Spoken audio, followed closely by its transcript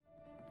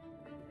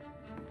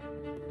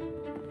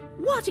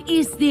What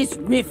is this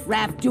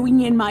riffraff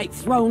doing in my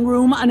throne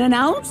room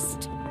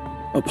unannounced?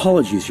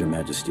 Apologies, Your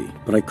Majesty,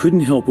 but I couldn't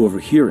help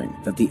overhearing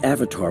that the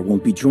Avatar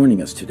won't be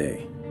joining us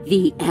today.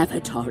 The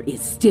Avatar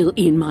is still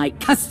in my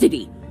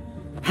custody.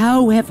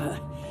 However,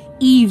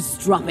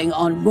 eavesdropping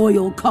on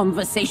royal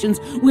conversations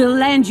will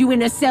land you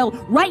in a cell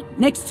right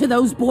next to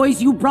those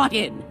boys you brought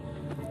in.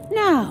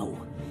 Now,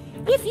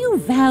 if you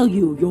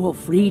value your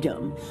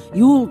freedom,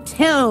 you'll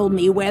tell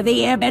me where the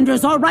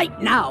Airbenders are right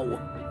now.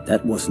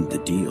 That wasn't the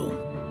deal.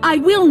 I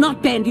will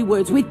not bandy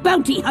words with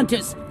bounty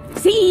hunters.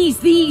 Seize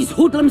these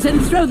hoodlums and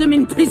throw them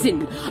in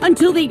prison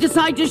until they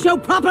decide to show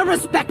proper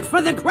respect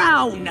for the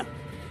crown.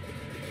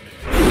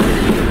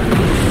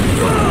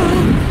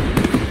 Gun!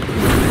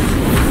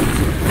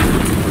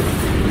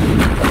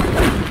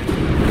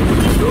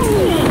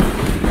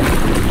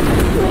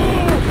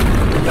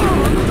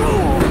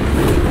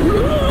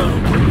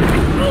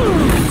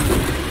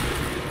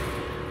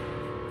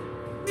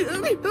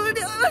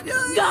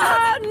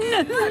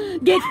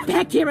 Get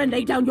back here and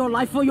lay down your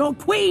life for your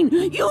queen,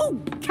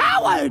 you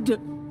coward!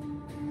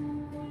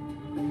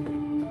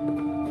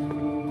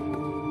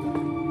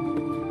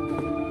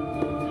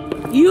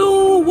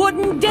 You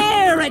wouldn't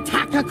dare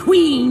attack a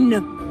queen!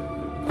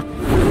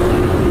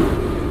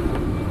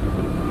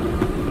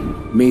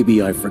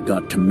 Maybe I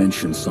forgot to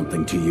mention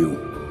something to you.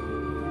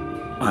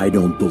 I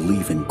don't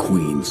believe in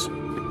queens.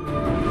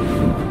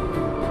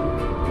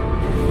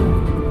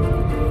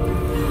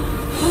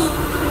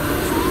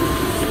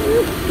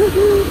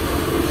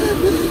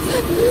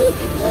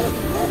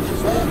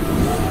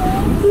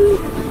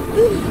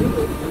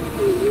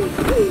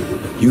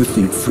 You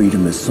think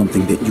freedom is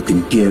something that you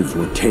can give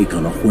or take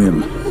on a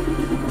whim.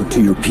 But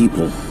to your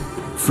people,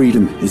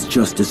 freedom is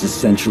just as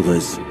essential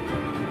as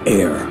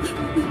air.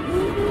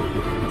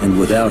 And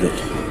without it,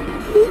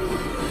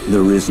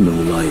 there is no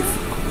life.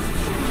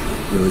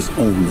 There is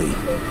only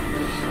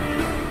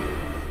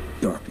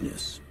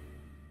darkness.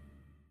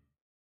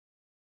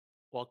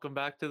 Welcome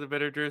back to the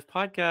Bitter Drews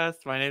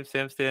podcast. My name's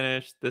Sam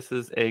Stanish. This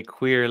is a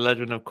queer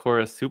Legend of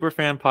Korra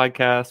superfan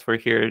podcast. We're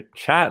here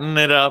chatting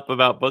it up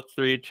about book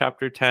 3,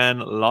 chapter 10,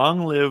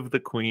 Long Live the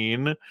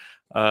Queen.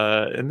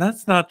 And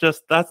that's not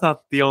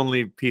the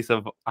only piece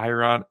of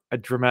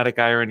dramatic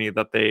irony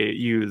that they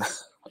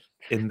use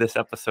in this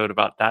episode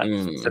about that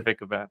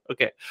specific event.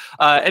 Okay.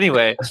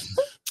 Anyway,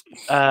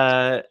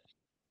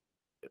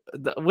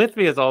 with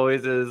me as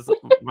always is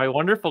my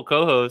wonderful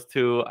co-host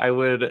who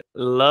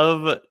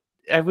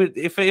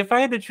if I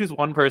had to choose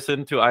one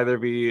person to either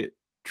be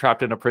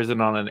trapped in a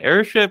prison on an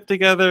airship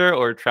together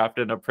or trapped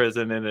in a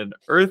prison in an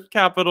Earth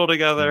capital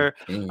together,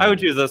 I would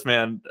choose this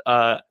man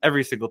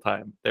every single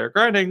time. Derek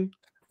Grinding.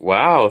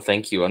 Wow,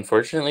 thank you.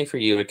 Unfortunately for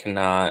you, it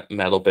cannot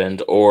metal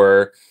bend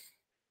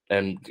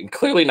and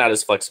clearly not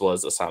as flexible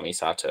as Asami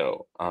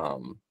Sato,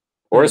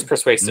 or as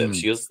persuasive.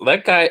 She was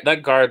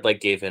that guard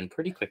gave in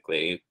pretty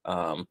quickly.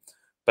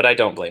 But I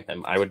don't blame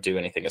him. I would do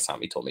anything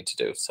Asami told me to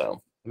do,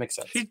 so it makes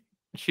sense.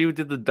 She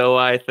did the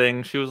doe-eye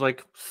thing. She was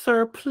like,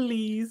 "Sir,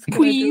 please,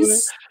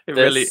 please."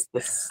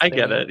 I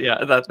get it.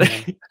 Yeah, that's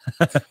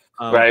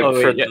right.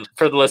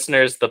 For the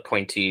listeners, the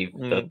pointy,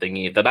 the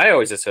thingy that I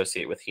always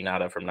associate with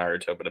Hinata from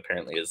Naruto, but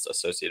apparently is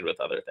associated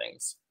with other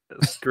things.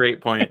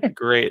 Great point.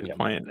 Great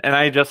point. And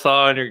I just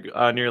saw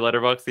on your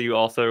Letterboxd that you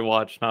also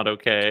watched Not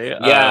Okay.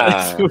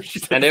 Yeah,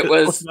 and it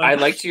was. I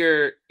liked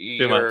your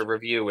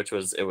review, which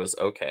was it was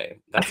okay.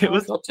 That's it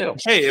was too.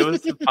 Hey, it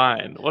was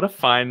fine. What a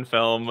fine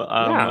film.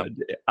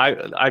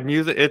 I'm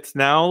using. It's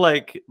now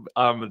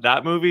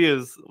that movie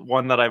is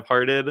one that I've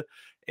hearted.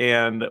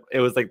 And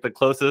it was the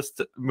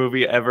closest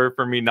movie ever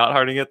for me not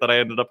hearting it that I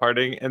ended up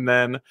hearting. And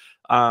then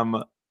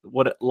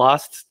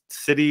Lost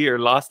City or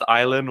Lost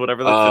Island,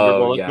 whatever the Sandra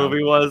Bullock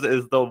movie was,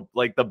 is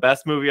the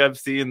best movie I've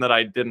seen that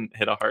I didn't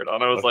hit a heart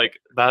on. I was like,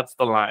 that's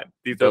the line.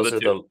 Those are the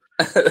two.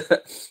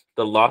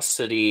 The Lost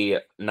City,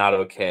 Not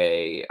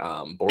Okay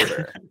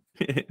border.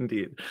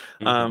 Indeed.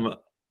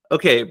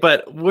 Okay,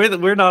 but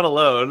we're not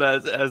alone,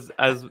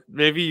 as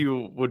maybe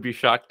you would be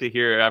shocked to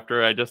hear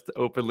after I just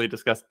openly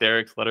discussed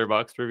Derek's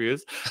Letterboxd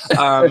reviews.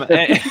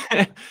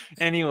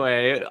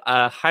 Anyway,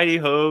 Heidi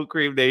Ho,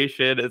 Cream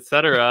Nation,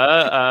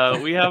 etc.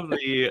 We have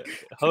the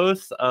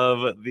hosts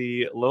of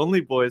the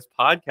Lonely Boys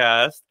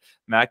podcast,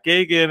 Matt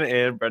Gagan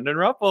and Brendan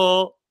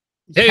Ruppel.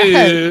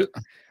 Hey,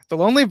 the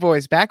Lonely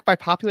Boys back by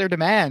popular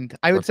demand.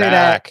 I would say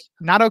that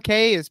Not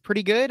Okay is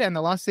pretty good, and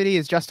The Lost City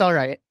is just all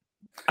right.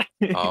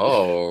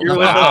 Oh, you're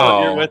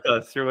with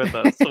us.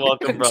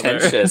 Welcome,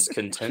 brother.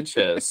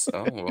 Contentious.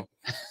 Oh,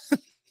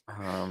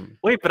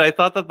 wait, but I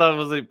thought that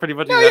was pretty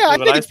much. I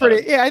think it's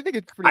pretty.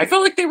 I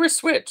felt like they were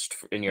switched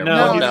in your.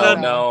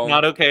 No.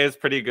 Not Okay is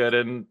pretty good,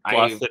 and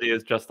Lost City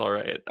is just all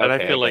right. And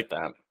I feel like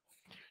that.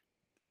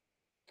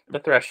 The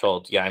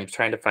threshold. Yeah, I'm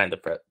trying to find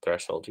the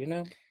threshold.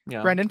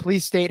 Yeah. Brendan,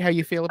 please state how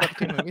you feel about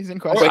the two movies in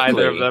question. Or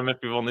either of them if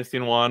you've only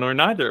seen one, or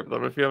neither of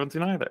them if you haven't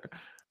seen either.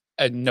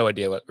 I had no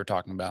idea what we're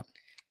talking about.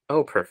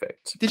 Oh,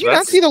 perfect. Did you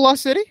not see The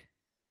Lost City?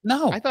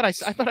 No. I thought I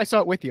saw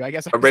it with you. I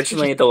guess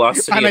originally The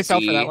Lost City. I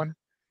myself for that one.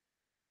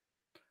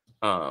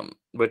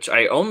 which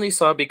I only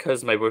saw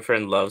because my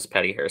boyfriend loves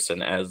Patty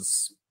Harrison,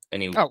 as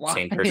any Oh, wow.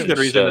 sane I That's a person good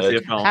reason to see a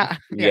should. film. Yeah. How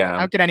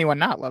Yeah. could anyone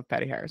not love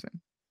Patty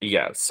Harrison?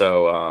 Yeah,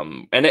 so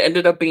and it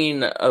ended up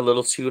being a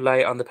little too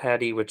light on the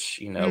Patty, which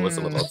was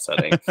a little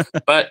upsetting.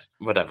 But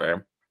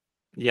whatever.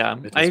 Yeah,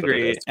 It I is what it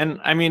agree. is. And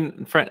I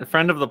mean,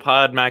 friend of the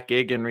pod, Matt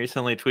Gagan,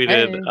 recently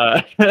tweeted,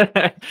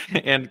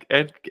 and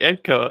And guest,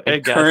 I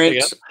current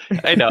guess.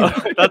 I know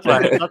that's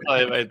why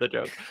I made the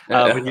joke.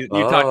 But you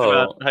talked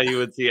about how you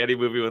would see any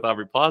movie with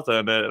Aubrey Plaza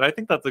in it, and I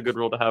think that's a good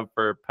rule to have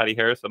for Patty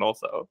Harrison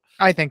also.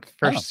 I think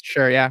for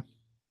sure, yeah.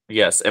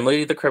 Yes,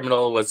 Emily the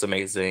Criminal was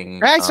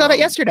amazing. I saw that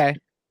yesterday.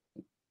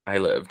 I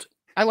lived.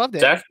 I loved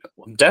it.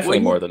 Definitely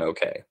more than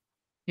okay.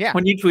 Yeah.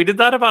 When you tweeted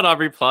that about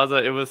Aubrey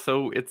Plaza, it was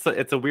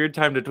it's a weird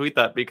time to tweet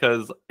that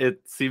because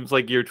it seems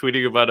like you're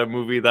tweeting about a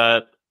movie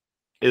that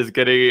is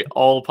getting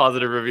all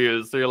positive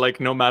reviews. So you're like,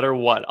 no matter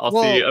what, I'll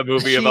see a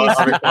movie about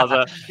Aubrey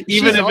Plaza,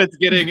 even if it's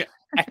getting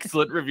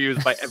excellent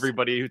reviews by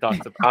everybody who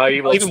talks about it.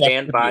 I will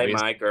stand by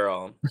my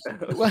girl.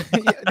 Well,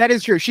 that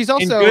is true. She's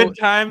also in good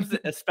times,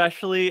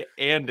 especially,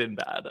 and in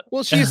bad.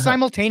 Well, she is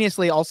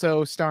simultaneously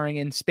also starring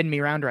in Spin Me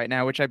Round right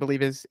now, which I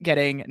believe is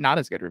getting not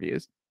as good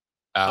reviews.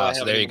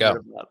 So there you go.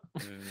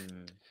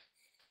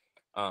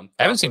 I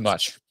haven't seen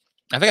much.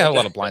 I think I have a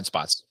lot of blind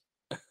spots.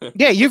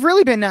 Yeah, you've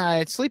really been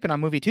sleeping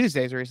on Movie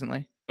Tuesdays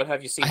recently. But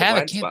have you seen?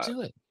 I can't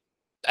do it.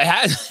 I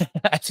have.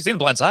 I've seen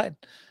Blind Side.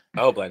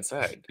 Oh, Blind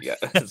Side. Yeah,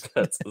 is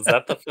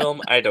that the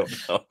film? I don't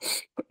know.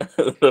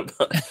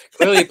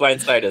 Clearly,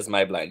 Blind Side is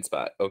my blind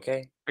spot.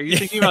 Okay. Are you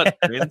thinking about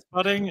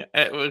Trainspotting?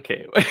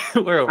 Okay,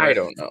 we're over. I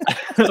don't know.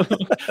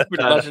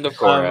 Legend of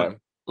Korra.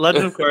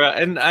 Legend of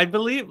Korra, and I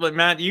believe,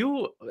 Matt,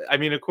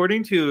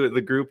 according to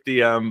the group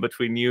DM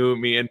between you,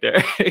 me, and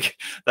Derek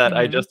that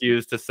I just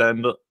used to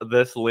send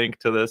this link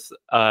to this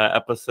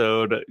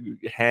episode, you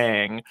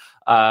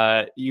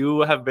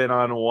have been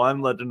on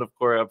one Legend of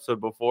Korra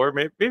episode before.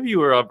 Maybe you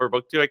were on for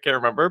book 2, I can't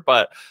remember,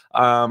 but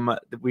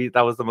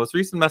that was the most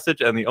recent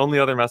message and the only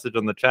other message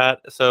on the chat.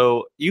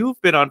 So you've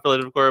been on for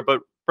Legend of Korra, but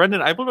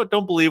Brendan, I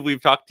don't believe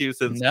we've talked to you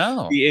since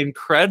the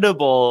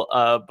incredible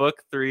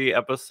book 3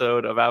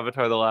 episode of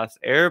Avatar: The Last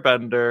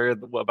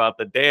Airbender about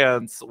the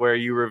dance, where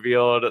you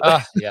revealed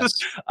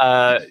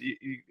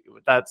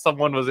that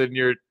someone was in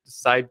your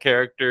side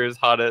characters'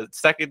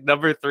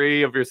 number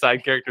 3 of your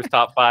side characters'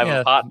 top 5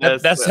 of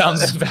hotness. That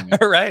sounds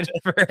about right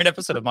for an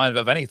episode of mine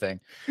of anything.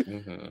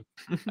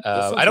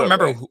 I don't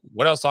remember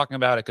what I was talking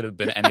about. It could have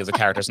been any of the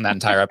characters in that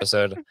entire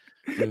episode.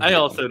 I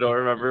also don't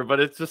remember,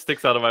 but it just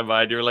sticks out of my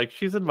mind. You're like,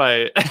 she's in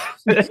my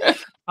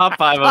top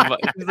 5 of my.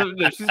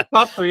 She's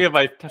top 3 of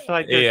my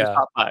side characters'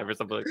 top 5 or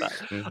something like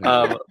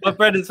that. But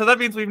Brendan, so that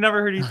means we've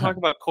never heard you talk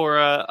about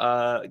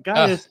Korra.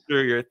 Guide us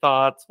through your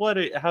thoughts.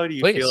 How do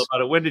you feel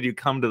about it? When did you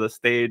come to the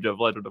stage of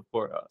Legend of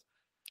Korra?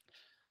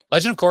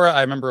 Legend of Korra,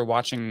 I remember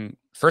watching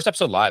first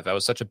episode live. I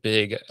was such a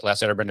big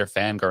Last Airbender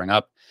fan growing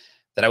up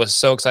that I was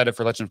so excited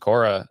for Legend of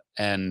Korra,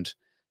 and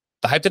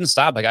the hype didn't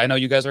stop. Like, I know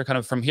you guys are kind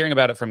of, from hearing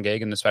about it from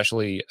Gagan,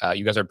 especially,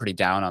 you guys are pretty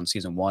down on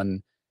season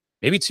 1,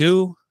 maybe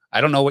 2. I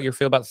don't know what your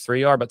feel about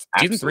 3 are, but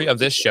season 3 of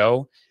this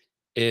show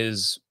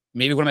is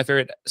maybe one of my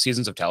favorite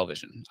seasons of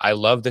television. I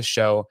love this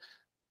show.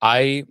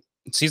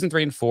 Season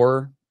 3 and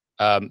 4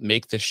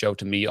 make this show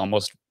to me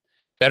almost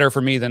better for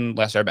me than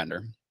Last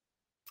Airbender.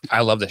 I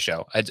love this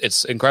show.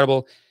 It's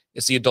incredible.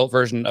 It's the adult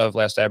version of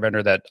Last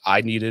Airbender that I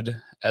needed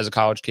as a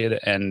college kid,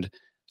 and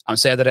I'm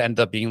sad that it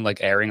ended up being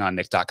like airing on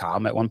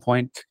Nick.com at one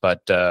point,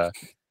 but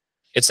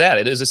it's sad.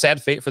 It is a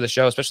sad fate for the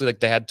show, especially like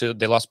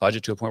they lost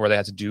budget to a point where they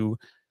had to do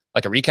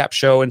like a recap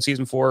show in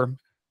season 4.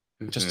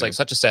 Just like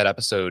such a sad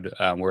episode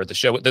where the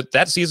show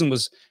that season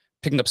was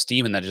picking up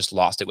steam and then just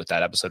lost it with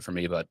that episode for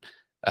me. But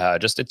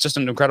it's just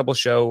an incredible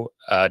show.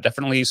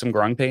 Definitely some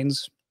growing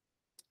pains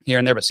here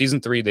and there, but season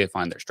 3 they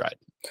find their stride.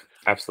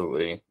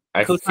 Absolutely.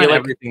 I feel like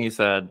everything you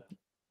said.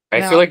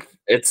 I feel like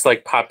it's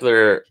like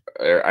popular,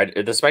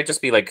 this might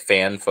just be like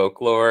fan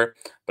folklore,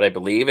 but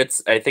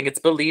I think it's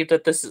believed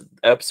that this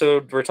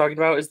episode we're talking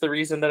about is the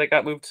reason that it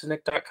got moved to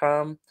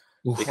Nick.com.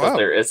 Because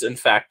there is, in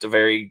fact, a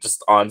very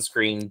just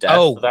on-screen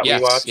death that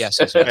we watched. Yes.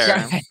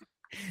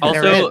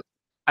 Also,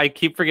 I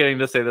keep forgetting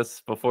to say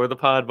this before the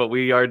pod, but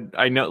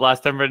I know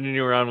last time Brendan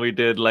you were on, we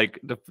did like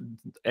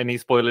any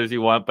spoilers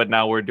you want, but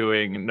now we're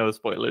doing no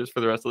spoilers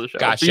for the rest of the show.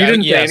 Gotcha. So you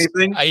didn't say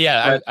anything. I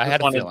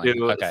had a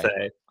feeling.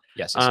 Say.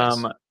 Yes.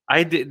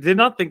 I did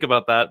not think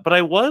about that, but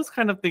I was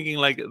kind of thinking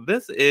like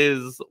this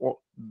is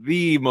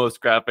the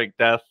most graphic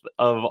death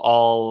of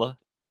all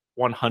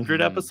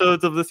 100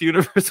 episodes of this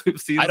universe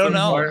we've seen. I don't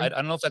know. Far. I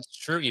don't know if that's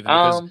true even.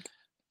 Because,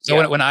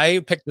 when I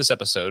picked this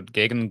episode,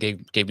 Gagan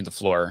gave me the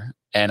floor,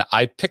 and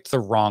I picked the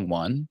wrong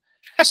one.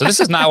 So this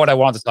is not what I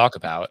wanted to talk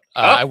about.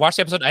 I watched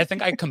the episode. I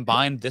think I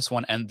combined this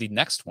one and the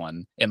next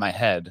one in my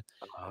head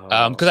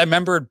because I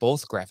remembered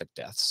both graphic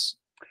deaths.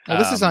 Well,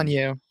 this is on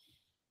you.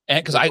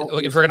 And because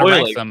if we're gonna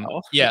rank them,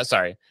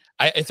 sorry.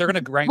 If they're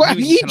gonna rank, well,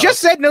 he just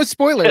said no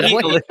spoilers. You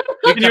were like,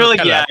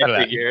 I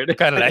figured.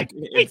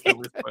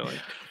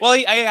 Well,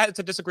 I had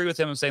to disagree with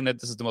him and saying that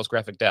this is the most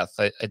graphic death.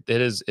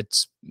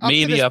 It's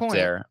maybe up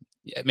there.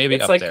 Yeah, maybe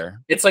It's up like there.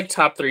 it's like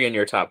top 3 in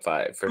your top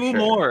 5 for Who sure.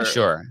 more?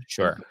 Sure.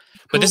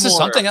 But Who this is more?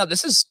 something else.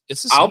 This is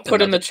I'll something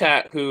put in the else.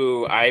 chat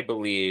who I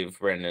believe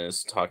Brendan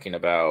is talking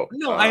about.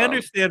 No, I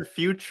understand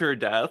future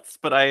deaths,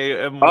 but I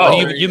am. Oh,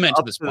 you meant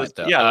to up this point,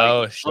 though. Yeah, like,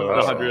 Oh, of sure.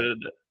 the Oh. 100.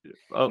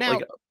 Oh, Now-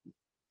 like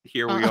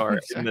here we are sorry.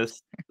 in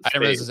this. I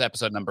didn't realize this space. is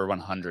episode number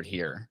 100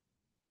 here.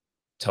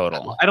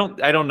 Total. I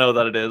don't know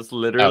that it is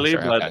literally,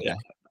 sure, but okay.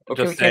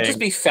 Okay, we just can't just saying.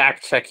 be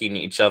fact checking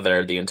each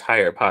other the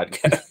entire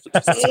podcast.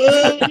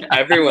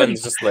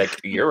 Everyone's just like,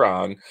 you're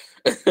wrong.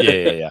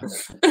 Yeah.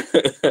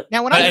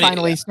 Now, when But I any-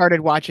 finally started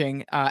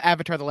watching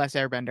Avatar: The Last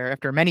Airbender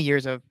after many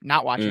years of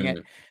not watching it,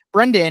 Mm.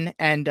 Brendan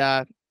and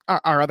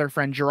our other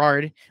friend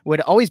Gerard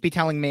would always be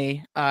telling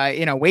me,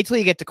 wait till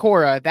you get to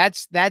Korra.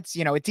 That's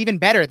it's even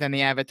better than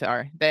the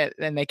Avatar.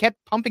 And they kept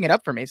pumping it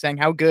up for me, saying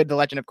how good The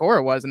Legend of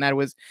Korra was, and that it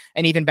was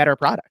an even better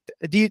product.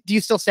 Do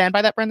you still stand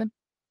by that, Brendan?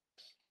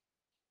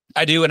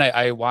 I do, and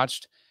I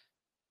watched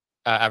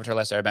Avatar: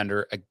 Last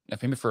Airbender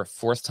maybe for a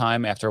fourth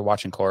time after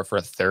watching Korra for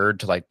a third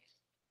to like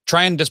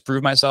try and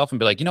disprove myself and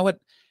be like, you know what,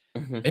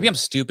 maybe I'm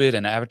stupid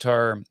and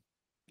Avatar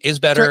is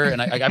better.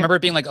 And I remember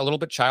it being like a little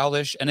bit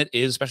childish, and it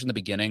is, especially in the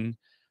beginning,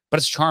 but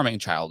it's charming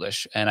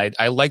childish, and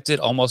I liked it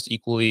almost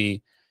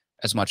equally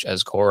as much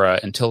as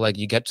Korra until like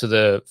you get to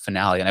the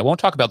finale. And I won't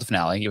talk about the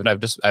finale, even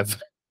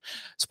I've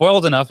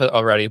spoiled enough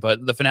already,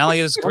 but the finale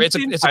is great.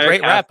 It's a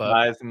great wrap up.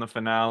 Dies in the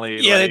finale.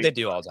 Yeah, like, they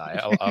do all die.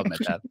 I'll admit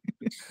that.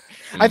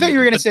 I thought you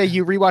were going to say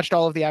you rewatched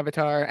all of the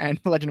Avatar and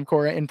The Legend of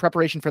Korra in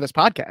preparation for this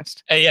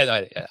podcast.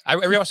 Yeah. I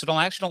rewatched it.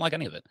 I actually don't like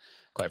any of it,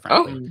 quite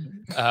frankly.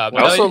 I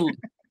But also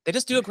they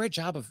just do a great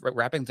job of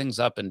wrapping things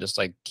up and just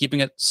like keeping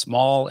it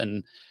small,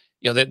 and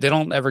they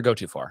don't ever go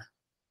too far.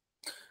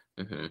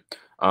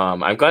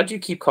 I'm glad you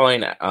keep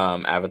calling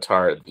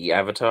Avatar the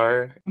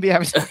Avatar. The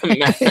Avatar.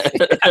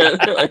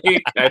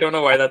 Like, I don't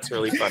know why that's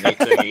really funny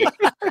to me.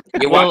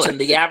 You're watching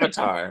the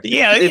Avatar.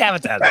 Yeah, the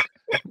Avatar.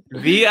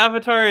 The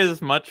Avatar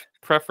is much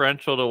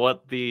preferential to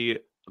what the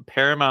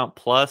Paramount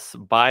Plus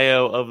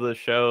bio of the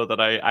show that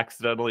I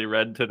accidentally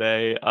read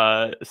today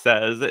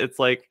says. It's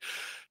like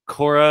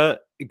Korra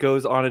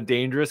goes on a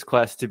dangerous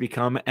quest to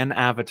become an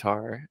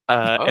avatar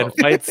and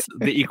fights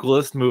the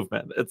equalist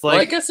movement. It's like,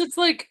 Well, I guess it's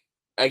like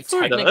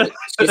Sorta. technically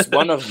she's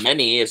one of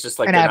many. It's just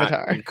like An they're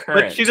avatar. not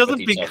concurrent but she doesn't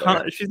with each become.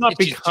 other. She's not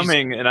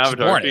becoming an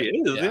avatar. born She it.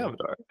 is Yeah. the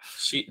avatar.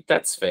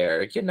 That's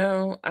fair.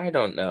 I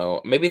don't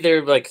know. Maybe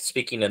they're like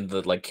speaking in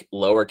the like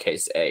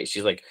lowercase a.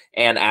 She's like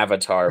an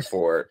avatar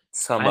for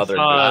some I other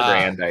saw-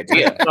 grand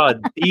idea. I saw a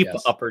deep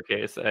Yes.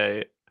 uppercase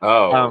A.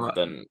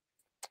 Then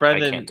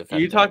Brendan, can't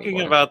defend you it talking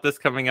anymore. about this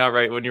coming out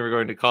right when you were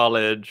going to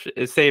college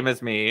is same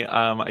as me.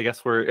 I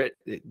guess we're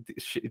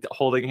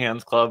holding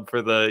hands club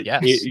for the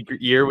Yes.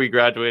 year we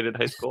graduated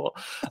high school.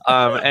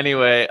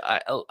 Anyway,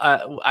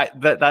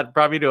 that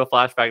brought me to a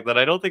flashback that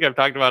I don't think I've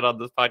talked about on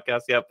this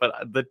podcast yet. But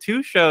the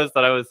two shows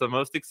that I was the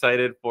most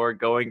excited for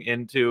going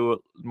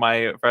into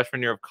my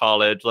freshman year of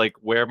college, like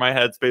where my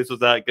headspace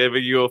was at,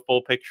 giving you a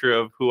full picture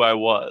of who I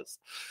was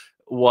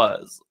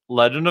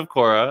Legend of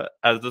Korra,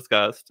 as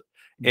discussed,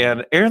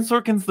 and Aaron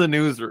Sorkin's The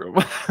Newsroom,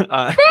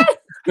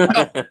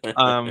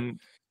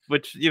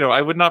 which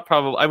I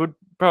would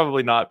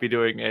probably not be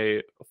doing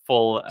a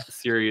full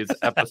series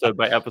episode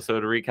by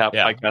episode recap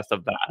podcast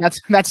of that.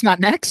 That's not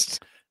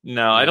next.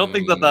 No, I don't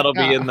think that'll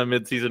be Ah. in the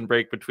mid-season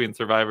break between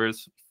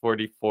Survivors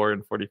 44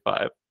 and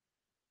 45.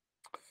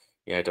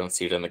 Yeah, I don't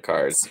see it in the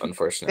cards,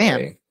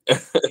 unfortunately.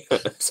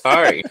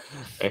 Sorry.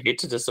 I hate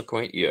to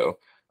disappoint you.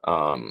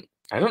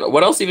 I don't know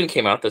what else even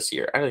came out this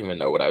year. I don't even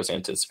know what I was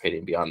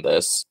anticipating beyond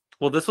this.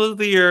 Well, this was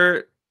the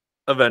year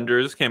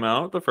Avengers came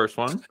out, the first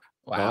one.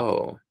 Wow.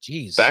 Oh,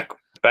 Jeez.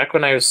 back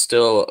when I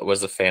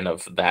was a fan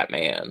of that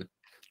man.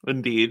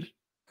 Indeed.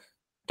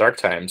 Dark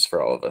times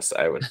for all of us,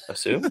 I would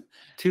assume.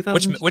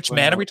 Which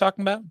man are we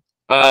talking about?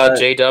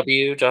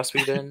 JW, Joss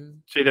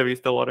Whedon. JW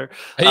Stillwater.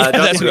 Yeah, Joss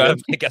that's who I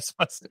Whedon. guess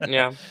was.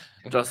 Yeah.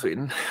 Joss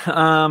Whedon.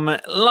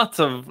 Lots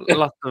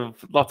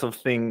of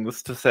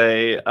things to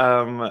say.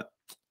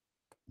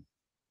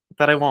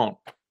 That I won't.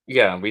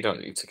 Yeah, we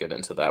don't need to get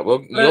into that.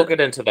 You'll get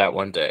into that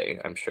one day,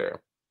 I'm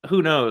sure.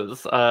 Who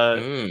knows?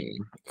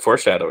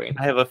 Foreshadowing.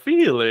 I have a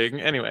feeling.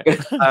 Anyway.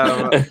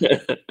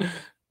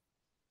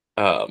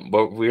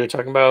 What we were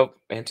talking about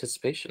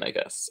anticipation, I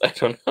guess. I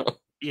don't know.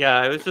 Yeah,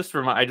 I was just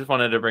I just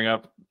wanted to bring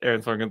up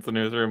Aaron Sorkin's The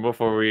Newsroom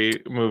before we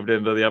moved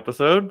into the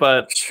episode,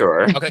 but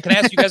Sure. Okay, can I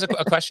ask you guys a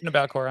question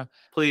about Korra?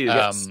 please.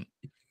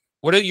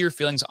 What are your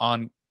feelings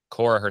on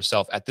Korra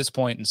herself at this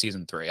point in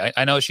season 3?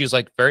 I know she's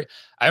like I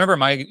remember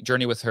my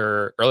journey with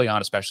her early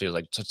on, especially, was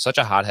like such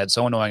a hothead,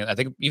 so annoying. I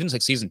think even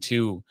like season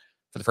 2,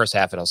 for the first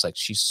half of it, I was like,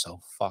 she's so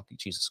fucking,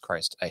 Jesus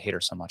Christ, I hate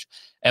her so much.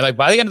 And like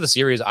by the end of the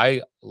series,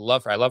 I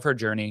love her. I love her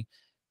journey.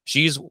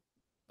 She's,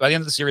 by the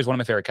end of the series, one of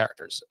my favorite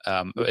characters.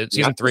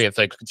 Season 3, it's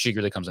like she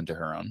really comes into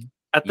her own.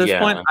 At this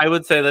point, Yeah. I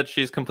would say that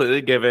she's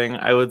completely giving.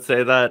 I would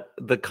say that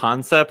the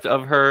concept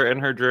of her and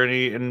her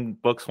journey in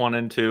books 1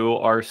 and 2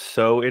 are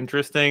so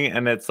interesting,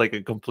 and it's like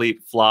a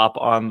complete flop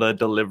on the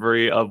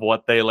delivery of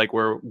what they like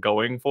were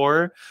going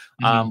for.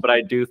 Mhm. But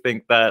I do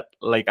think that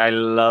like I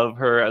love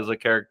her as a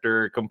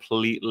character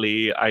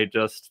completely. I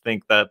just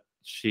think that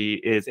she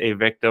is a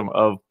victim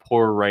of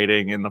poor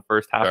writing in the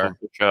first half Sure. of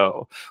the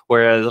show.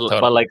 Whereas, but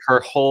Totally. like her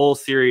whole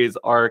series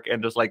arc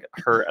and just like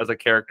her as a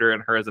character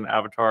and her as an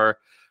avatar,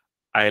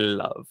 I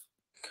love.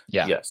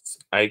 Yeah. Yes,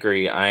 I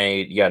agree.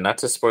 Not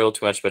to spoil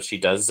too much, but she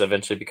does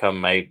eventually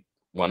become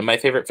one of my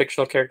favorite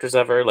fictional characters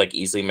ever, like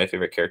easily my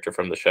favorite character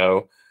from the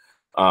show.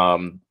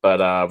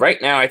 But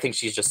right now I think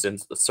she's just in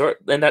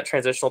that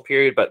transitional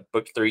period, but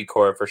book 3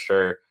 Korra for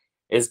sure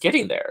is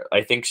getting there.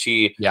 I think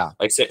she Yeah.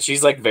 like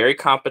she's like very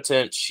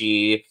competent.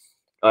 She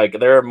like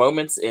there are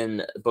moments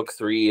in book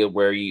 3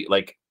 where you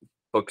like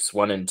books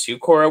 1 and 2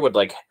 Korra would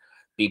like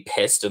be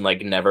pissed and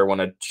like never want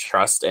to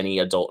trust any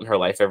adult in her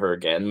life ever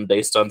again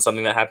based on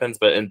something that happens.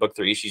 But in book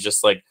 3, she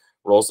just like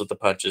rolls with the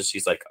punches.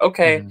 She's like,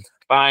 okay, Mhm.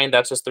 fine,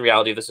 that's just the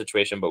reality of the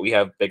situation, but we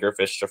have bigger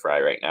fish to fry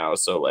right now.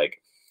 So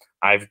like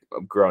I've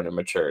grown and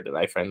matured, and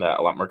I find that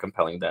a lot more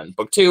compelling than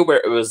book 2,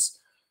 where it was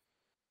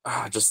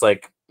just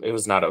like it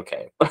was not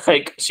okay.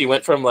 Like she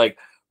went from like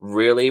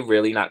really,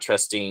 really not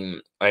trusting,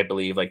 I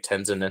believe, like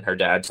Tenzin and her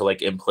dad to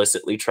like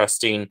implicitly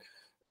trusting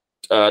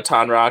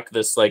Tanrock,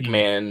 this like Mhm.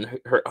 man,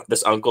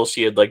 this uncle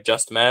she had like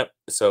just met.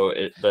 So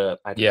I don't know.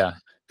 Yeah.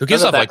 Who None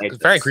gives of off that like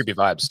made very sense. creepy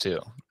vibes too.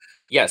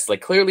 Yes,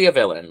 like clearly a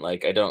villain.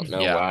 Like I don't know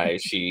Yeah. why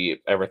she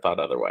ever thought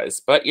otherwise.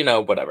 But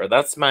whatever.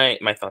 That's my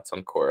thoughts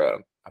on Korra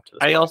up to this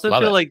I point. also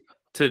Love feel it. like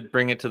to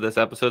bring it to this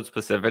episode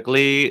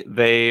specifically,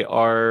 they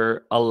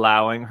are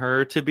allowing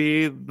her to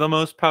be the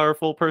most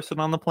powerful person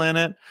on the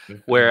planet.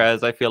 Mhm.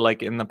 Whereas I feel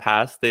like in the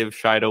past they've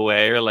shied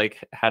away or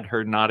like had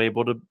her not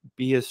able to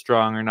be as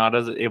strong or not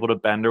as able to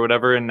bend or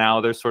whatever. And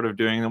now they're sort of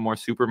doing the more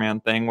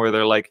Superman thing where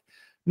they're like,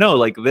 no,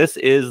 like this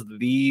is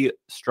the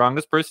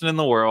strongest person in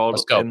the world.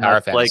 Let's go. And Power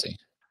let's like fantasy.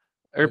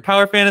 or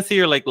power fantasy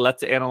or like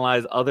let's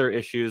analyze other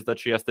issues that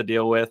she has to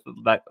deal with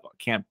that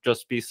can't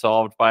just be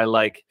solved by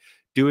like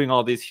doing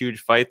all these huge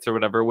fights or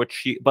whatever, which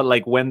she but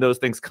like when those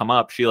things come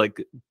up she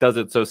like does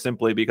it so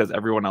simply because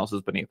everyone else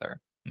is beneath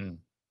her.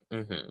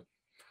 Mm-hmm.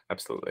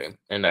 Absolutely.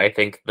 And I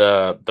think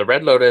the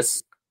Red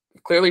Lotus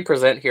clearly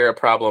present here a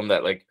problem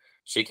that like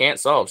she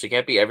can't solve. She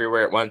can't be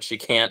everywhere at once. She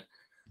can't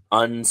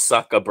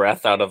unsuck a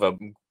breath out of a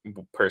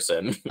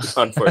person,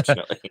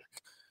 unfortunately.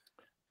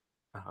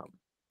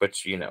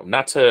 Which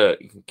not to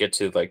get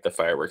to like the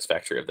fireworks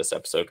factory of this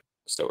episode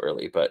so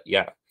early, but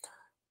yeah,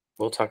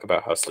 we'll talk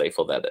about how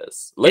slayful that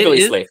is. Literally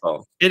It is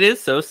slayful. it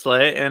is so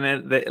slay,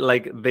 and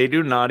they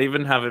do not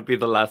even have it be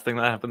the last thing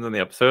that happens in the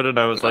episode, and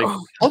I was like,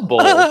 how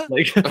bold.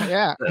 Like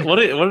Yeah. what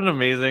an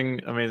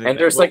amazing And thing.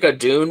 there's like a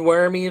dune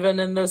worm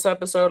even in this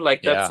episode.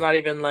 Like that's Yeah. not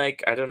even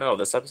like I don't know.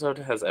 This episode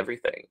has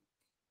everything.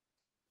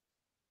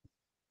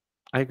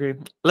 I agree.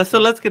 Let's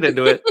get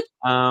into it.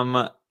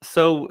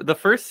 So the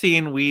first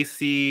scene we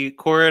see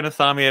Korra and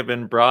Asami have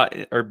been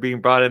being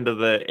brought into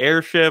the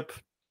airship.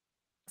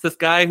 It's this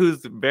guy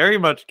who's very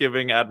much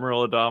giving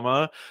Admiral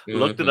Adama.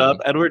 Looked it up.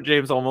 Mhm. Edward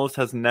James Olmos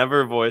has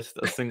never voiced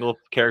a single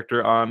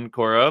character on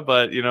Korra,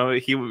 but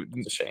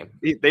It's a shame.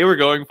 they were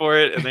going for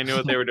it and they knew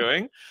what they were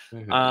doing.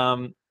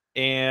 Mhm.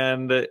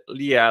 And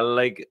yeah,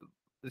 like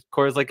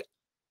Korra's like,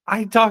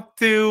 I talked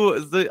to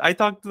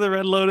the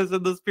Red Lotus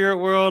in the spirit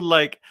world,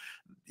 like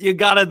you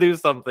gotta do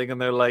something. And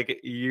they're like,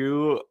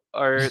 you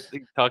are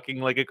talking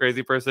like a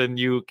crazy person.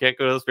 You can't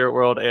go to the spirit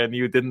world and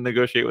you didn't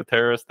negotiate with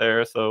terrorists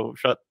there. So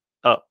shut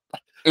up.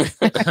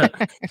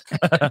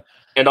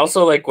 And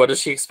also, like, what does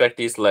she expect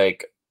these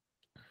like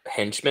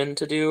henchmen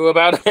to do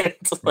about it?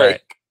 Like,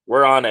 Right.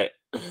 we're on it.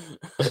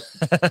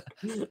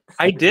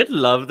 I did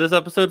love this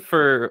episode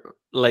for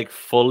like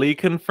fully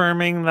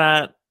confirming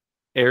that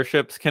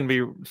airships can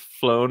be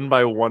flown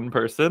by one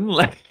person.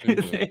 Like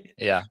Mhm.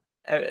 Yeah.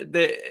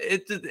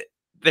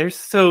 they're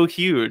so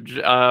huge.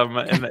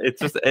 And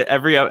it's just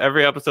every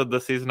episode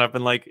this season I've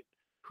been like,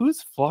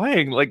 who's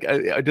flying? Like,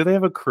 do they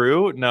have a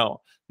crew?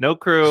 No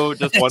crew,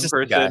 just one Just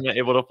a guy. person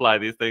able to fly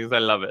these things. I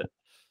love it.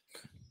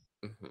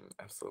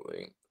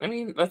 Absolutely. I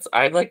mean,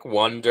 I like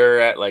wonder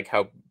at like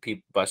how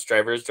bus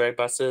drivers drive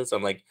buses.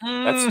 I'm like,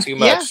 that's too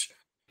yeah. much.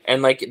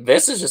 And like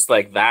this is just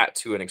like that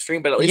to an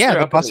extreme. But at least Yeah, they're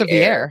the up bus in of the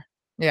air.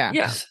 Yeah.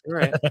 Yeah, you're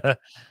right.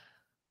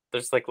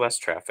 There's like less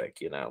traffic.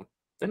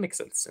 That makes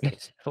sense to me.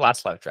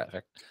 Lots of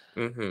traffic.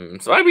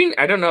 So I mean,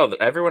 I don't know.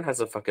 Everyone has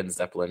a fucking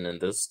Zeppelin in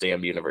this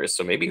damn universe,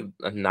 so maybe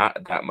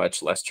not that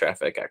much less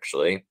traffic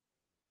actually.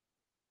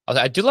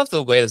 I do love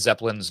the way the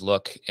Zeppelins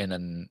look in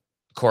an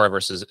Korra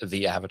versus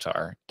the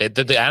Avatar.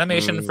 The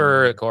animation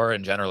for Korra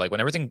in general, like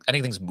when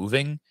anything's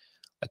moving,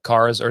 like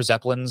cars or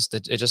Zeppelins,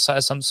 it just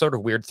has some sort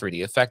of weird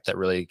 3D effect that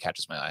really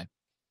catches my eye.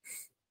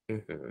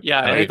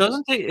 Yeah, and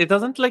it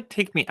doesn't like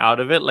take me out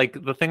of it.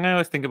 Like the thing I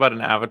always think about in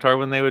Avatar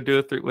when they would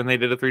do when they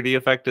did a 3D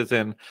effect is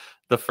in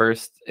the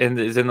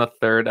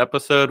third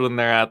episode when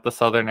they're at the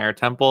Southern Air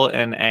Temple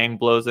and Aang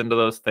blows into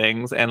those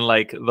things, and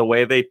like the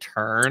way they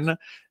turn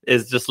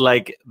is just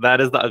like that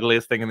is the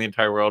ugliest thing in the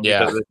entire world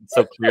because it's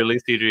so clearly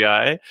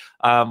CGI.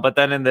 But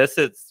then in this,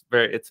 it's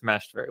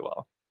meshed very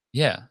well.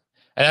 Yeah.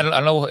 And I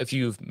don't know if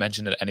you've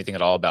mentioned anything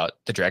at all about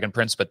the Dragon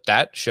Prince, but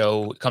that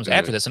show comes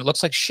after this and it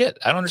looks like shit.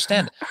 I don't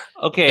understand.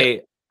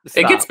 Okay.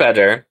 It gets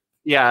better.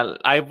 Yeah,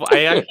 I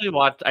actually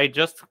watched. I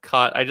just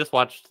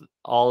watched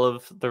all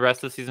of the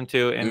rest of season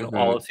 2 and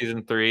all of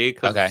season 3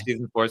 because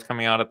season 4 is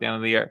coming out at the end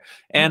of the year.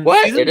 And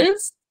it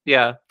is?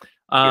 Yeah.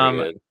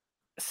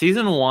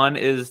 Season 1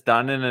 is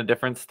done in a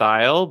different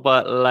style,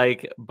 but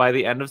like by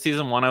the end of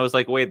season 1, I was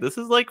like, wait, this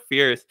is like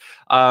fierce.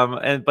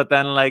 But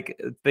then like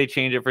they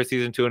change it for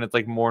season 2 and it's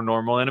like more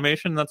normal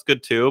animation. That's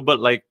good too. But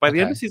like by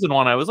the end of season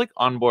 1, I was like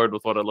on board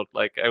with what it looked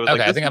like. I was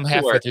like, I think I'm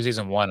halfway through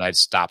season 1. I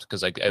stopped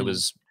because like it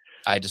was.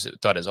 I just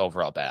thought it was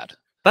overall bad.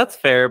 That's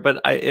fair,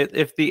 but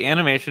if the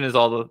animation is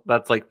all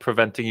that's like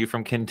preventing you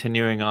from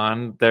continuing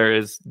on, there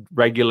is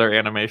regular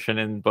animation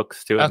in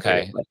books too.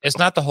 Okay, it's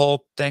not the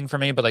whole thing for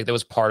me, but like that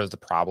was part of the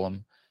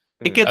problem.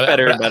 It gets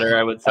better and better,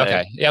 I would say.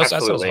 Okay, yeah, that's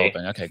what I was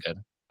hoping. Okay,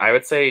 good. I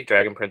would say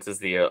Dragon Prince is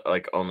the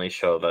like only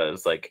show that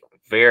is like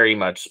very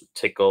much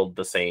tickled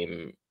the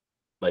same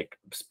like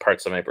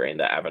parts of my brain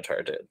that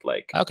Avatar did.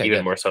 Like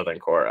even more so than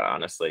Korra,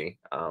 honestly.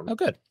 Oh,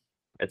 good.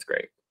 It's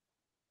great.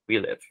 We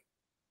live.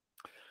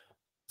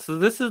 So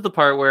this is the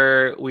part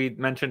where we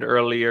mentioned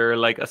earlier,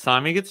 like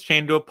Asami gets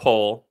chained to a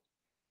pole.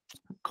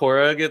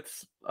 Korra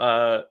gets,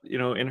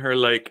 in her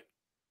like,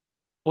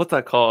 what's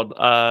that called?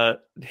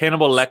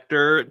 Hannibal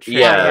Lecter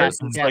chair.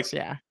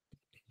 Yeah.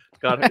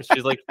 God,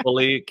 she's like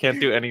fully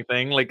can't do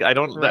anything. Like I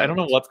don't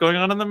know what's going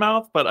on in the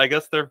mouth, but I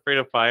guess they're afraid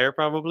of fire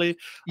probably.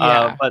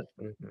 Yeah. But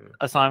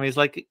Asami's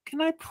like, "Can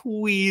I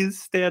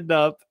please stand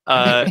up?"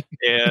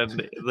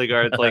 And the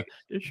guard's like,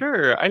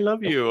 "Sure, I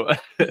love you."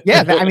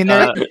 Yeah, I mean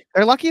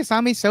they're lucky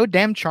Asami's so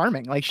damn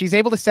charming. Like she's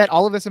able to set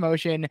all of this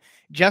emotion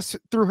just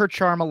through her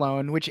charm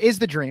alone, which is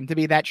the dream, to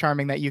be that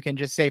charming that you can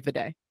just save the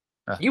day.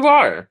 You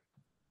are.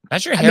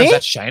 That's your hair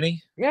that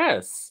shiny?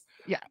 Yes.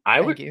 Yeah,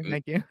 thank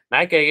you.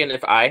 Matt Gagan,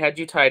 if I had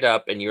you tied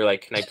up and you were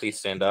like, "Can I please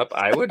stand up?"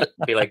 I would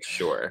be like,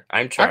 "Sure,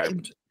 I'm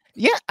charmed."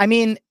 I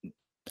mean,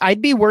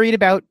 I'd be worried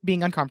about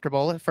being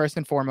uncomfortable first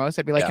and foremost.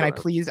 I'd be like, "Can I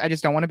please? I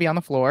just don't want to be on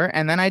the floor."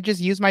 And then I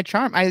just use my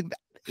charm.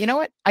 You know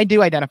what? I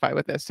do identify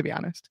with this, to be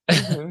honest.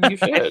 You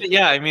should.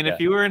 Yeah, I mean, if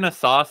you were in a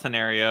Saw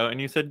scenario and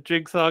you said,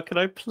 "Jigsaw, could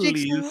I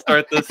please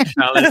start this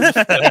challenge?"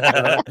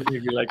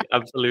 You'd be like,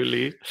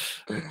 "Absolutely."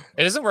 It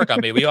doesn't work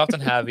on me. We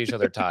often have each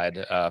other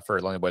tied for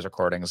Lonely Boys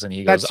recordings, and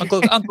he goes,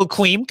 "Uncle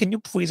Queen, can you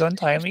please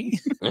untie me?"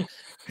 And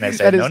I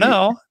say,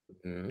 "No."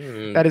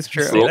 That is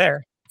true. Stay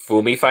there.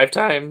 Fool me 5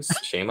 times.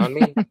 Shame on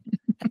me.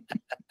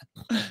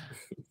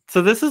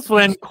 So this is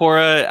when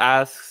Korra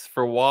asks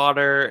for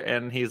water,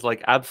 and he's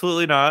like,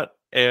 "Absolutely not.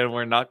 And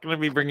we're not going to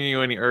be bringing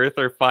you any earth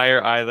or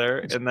fire either."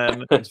 And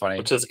then it's funny,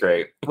 which is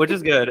great, which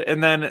is good.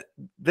 And then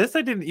this,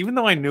 I didn't, even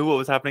though I knew what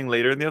was happening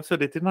later in the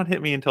episode, it did not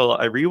hit me until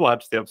I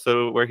rewatched the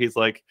episode where he's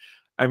like,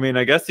 "I mean,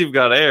 I guess you've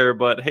got air,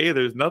 but hey,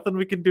 there's nothing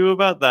we can do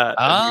about that."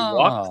 And he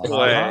walks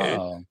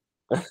away.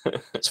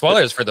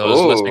 Spoilers for those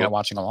listening and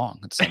watching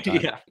along at the same time.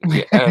 Yeah.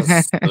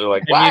 Yes. They're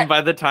like, I mean,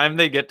 by the time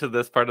they get to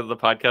this part of the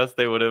podcast,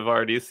 they would have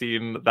already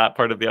seen that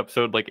part of the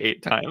episode like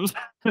 8 times.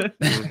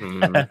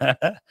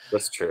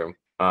 That's true.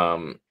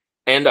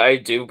 And I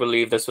do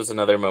believe this was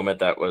another moment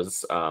that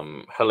was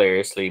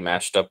hilariously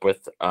mashed up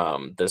with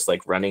this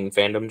like running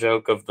fandom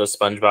joke of the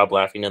SpongeBob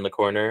laughing in the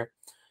corner.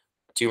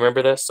 Do you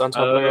remember this on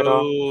Tumblr at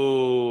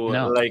all?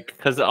 No. Like,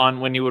 because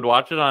when you would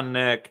watch it on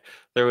Nick,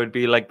 there would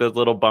be like those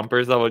little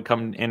bumpers that would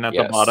come in at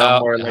the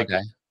bottom, or like,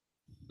 yeah.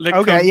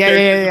 On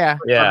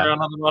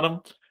the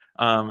bottom.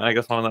 I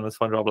guess one of them is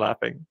SpongeBob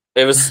laughing.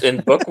 It was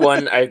in book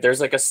 1.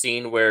 There's like a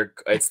scene where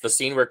it's the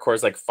scene where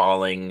Korra's like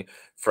falling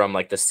from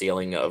like the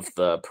ceiling of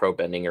the pro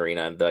bending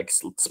arena, and like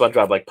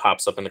SpongeBob like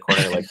pops up in the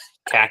corner like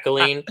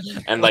cackling,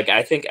 and like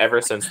I think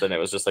ever since then it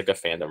was just like a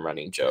fandom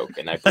running joke,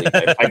 and I believe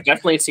I've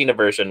definitely seen a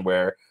version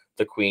where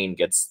the Queen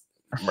gets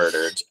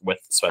murdered with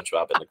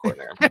SpongeBob in the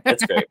corner.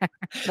 It's great.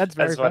 That's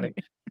very funny.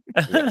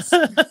 Yes.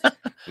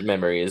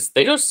 Memories.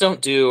 They just don't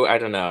do. I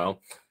don't know.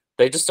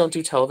 They just don't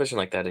do television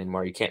like that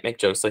anymore. You can't make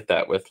jokes like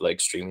that with like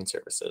streaming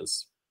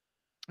services.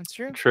 That's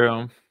true.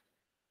 True.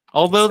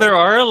 Although there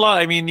are a lot.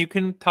 I mean, you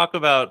can talk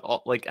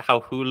about like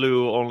how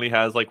Hulu only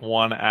has like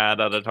 1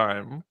 ad at a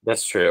time.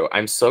 That's true.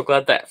 I'm so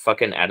glad that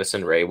fucking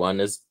Addison Rae one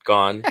is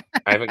gone.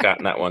 I haven't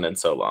gotten that one in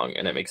so long,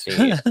 and it makes me.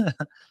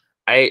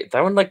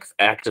 That one like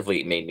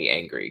actively made me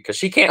angry because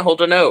she can't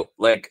hold a note,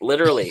 like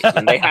literally.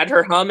 And they had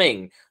her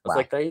humming. I was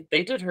like,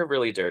 they did her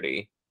really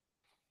dirty.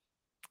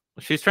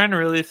 She's trying to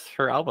release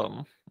her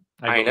album.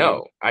 I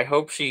know. I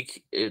hope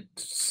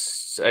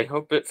I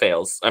hope it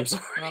fails. I'm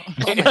sorry.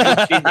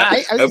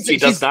 I hope she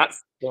does not.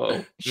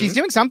 She's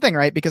doing something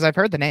right because I've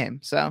heard the name.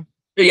 So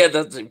Yeah,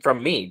 that's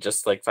from me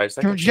just like 5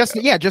 seconds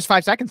ago. Just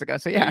 5 seconds ago.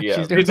 So yeah, Yeah.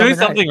 she's You're doing doing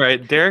something something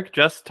right. Derek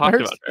just talked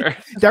Derek's- about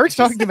her. Derek's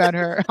talking about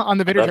her on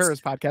the Bitter That's-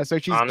 Jurors podcast, so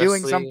she's doing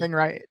honestly, something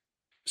right.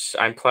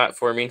 I'm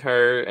platforming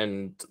her,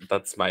 and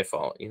that's my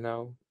fault.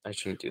 I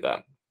shouldn't do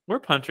that. We're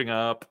punching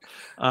up.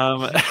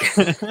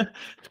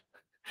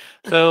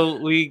 So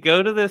we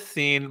go to this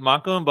scene.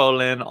 Mako and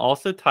Bolin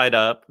also tied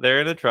up.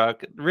 They're in a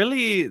truck.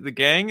 Really, the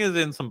gang is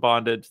in some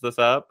bondage this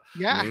up.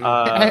 Yeah,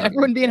 Mm.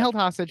 everyone being held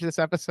hostage this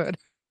episode.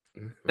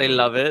 They Mhm.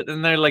 love it,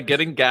 and they're like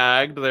getting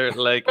gagged. They're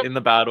like in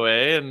the bad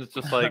way, and it's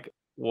just like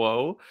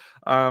whoa.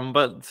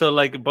 But so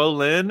like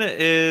Bolin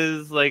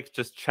is like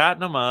just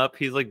chatting him up.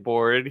 He's like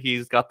bored.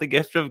 He's got the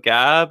gift of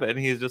gab, and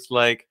he's just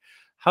like,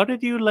 how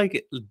did you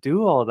like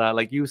do all that?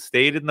 Like you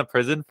stayed in the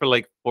prison for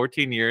like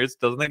 14 years.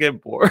 Doesn't it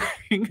get boring?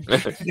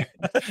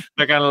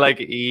 They're kind of like,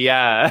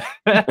 yeah.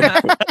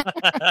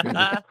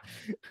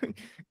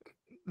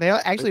 They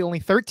actually only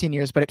 13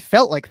 years, but it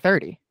felt like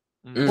 30,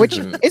 which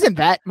Mhm. isn't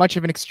that much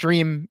of an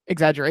extreme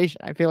exaggeration.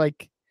 I feel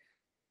like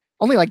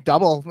only like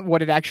double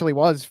what it actually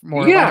was,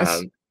 more or Yeah,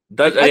 less.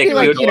 that I feel They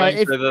like, were you know, going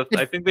if- for the- if-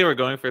 I think they were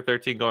going for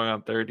 13 going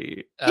on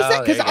 30. Oh,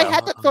 Because there you I go.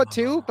 had that thought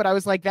too, but I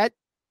was like, that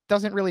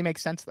doesn't really make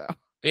sense though.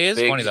 It is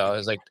Big- funny though.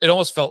 It's like it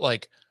almost felt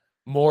like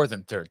more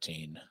than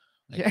 13.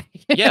 Like,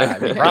 Yeah, yeah,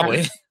 I mean,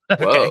 probably.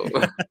 Whoa.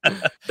 Okay.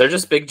 They're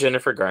just big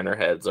Jennifer Garner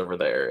heads over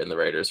there in the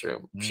writers'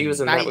 room. She was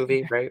in that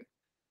I- right?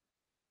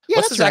 Yeah,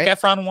 What's the that's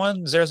Zac right. Efron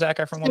one? Is there a Zac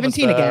Efron one?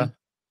 17 again.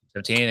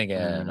 17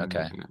 again.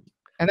 Okay. Mm.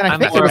 And then I I'm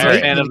think more there of was a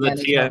 18 fan of the again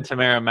as Tia well. and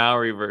Tamara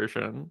Mowry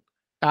version.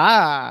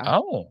 Ah,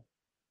 Oh.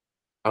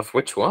 Of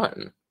which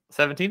one?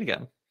 17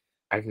 again.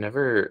 I've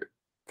never.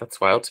 That's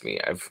wild to me.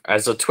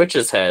 As a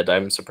Twitch's head,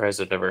 I'm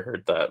surprised I've never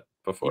heard that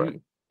before.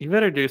 You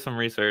better do some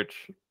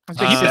research. I was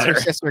a big Uh,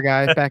 sister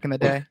guy back in the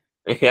day.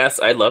 Yes,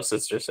 I love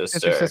Sister Sister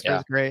Sister.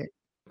 is great.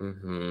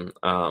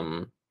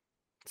 Mm-hmm.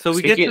 So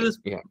we get to Speaking- this.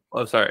 Yeah.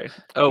 Oh, sorry.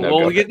 Oh, No, well,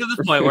 go we get ahead. to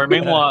this point where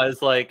Ming-Hua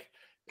is like,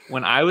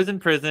 when I was in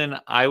prison,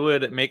 I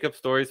would make up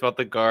stories about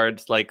the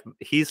guards, like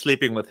he's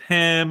sleeping with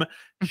him,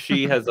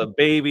 she has a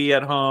baby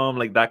at home,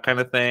 like that kind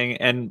of thing.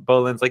 And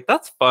Bolin's like,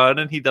 that's fun,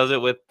 and he does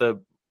it with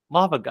the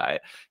lava guy,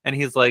 and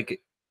he's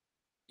like,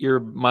 your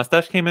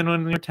mustache came in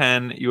when you were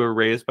 10, you were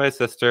raised by a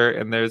sister,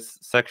 and there's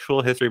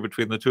sexual history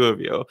between the two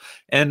of you.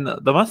 And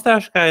the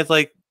mustache guy is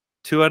like,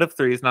 2 out of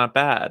 3 is not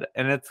bad.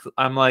 And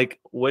I'm like,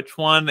 which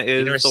one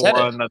is never the said it.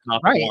 one that's not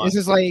Right. the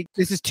one?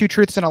 This is 2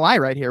 truths and a lie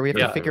right here. We have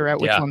Yeah. to figure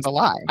out which Yeah. one's a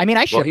lie. I mean,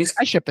 I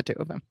ship the two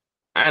of them.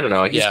 I don't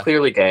know. He's Yeah.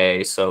 clearly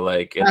gay, so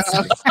like it's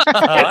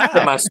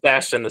the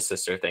mustache and the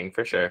sister thing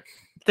for sure.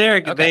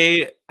 Derek,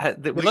 Okay.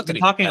 we've looked been at each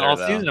talking other, all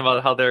though. season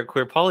about how they're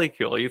queer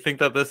polycule. You think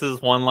that this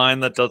is one line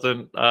that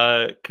doesn't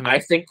I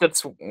connect? think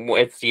it's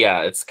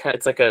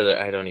it's like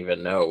a I don't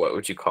even know what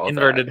would you call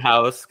Inverted that?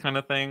 house kind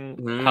of thing.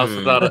 House Mm.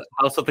 without a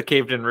house with a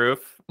caved in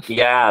roof.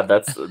 Yeah,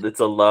 it's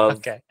a love.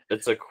 Okay.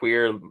 It's a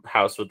queer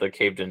house with a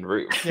caved in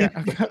roof. Yeah,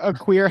 a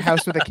queer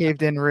house with a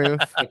caved-in roof.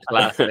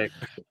 Classic.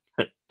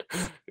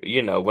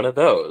 One of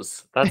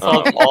those. That's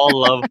all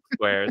love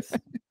squares.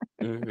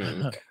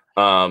 Mhm.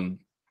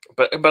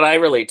 But I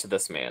relate to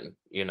this man,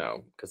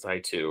 because I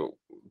too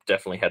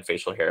definitely had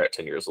facial hair at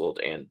 10 years old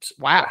and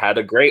Wow. had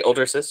a great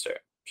older sister.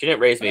 She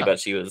didn't raise me, Yeah. but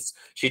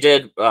she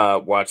did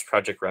watch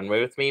Project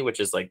Runway with me, which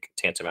is like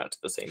tantamount to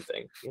the same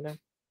thing,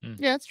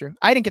 Yeah, that's true.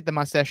 I didn't get the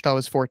mustache till I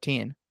was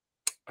 14.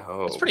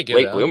 Oh, That's pretty good,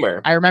 late though.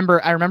 bloomer. I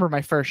remember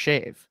my first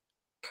shave.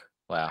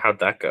 Wow. How'd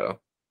that go?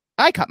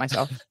 I cut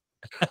myself.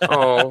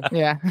 Oh,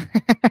 Yeah. I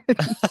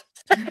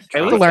It's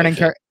a was, learning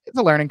curve. It's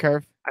a learning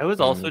curve. I was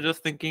also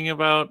just thinking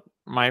about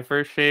my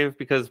first shave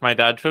because my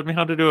dad showed me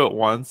how to do it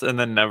once and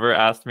then never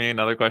asked me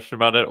another question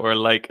about it or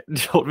like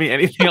told me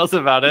anything else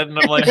about it. And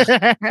I'm like,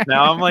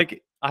 now I'm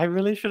like, I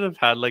really should have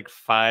had like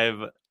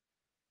 5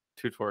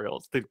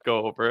 tutorials to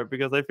go over it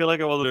because I feel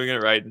like I wasn't doing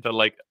it right until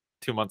like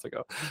 2 months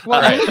ago.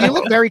 Well, Right. you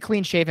look very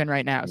clean shaven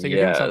right now, so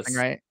you're doing something Yes.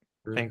 right.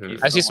 Thank you. Mhm.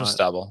 I see so some much.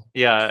 stubble.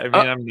 Yeah, I mean,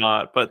 I'm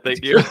not, but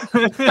thank you.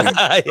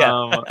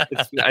 Yeah.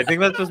 I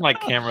think that's just my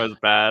camera's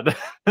bad.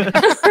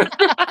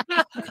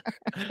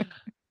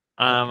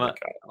 Oh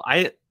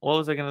my What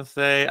was I gonna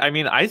say? I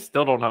mean, I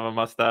still don't have a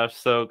mustache,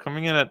 so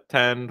coming in at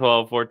 10,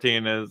 12,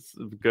 14 is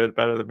good,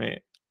 better than me.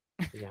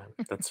 Yeah,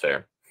 that's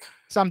fair.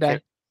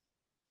 Someday.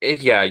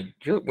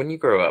 When you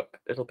grow up,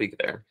 it'll be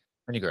there.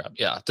 When you grow up,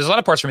 yeah. There's a lot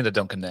of parts for me that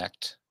don't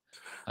connect.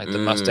 Like the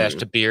mustache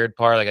to beard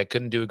part. Like I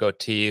couldn't do a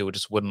goatee. It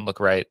just wouldn't look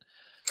right.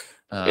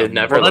 It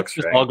never Well, looks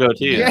that's just right. all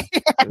goatees. Yeah.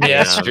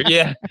 Yeah, that's true.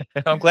 Yeah.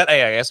 I'm glad. I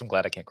guess I'm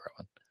glad I can't grow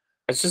one.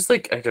 It's just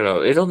like I don't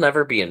know. It'll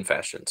never be in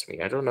fashion to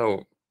me. I don't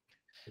know.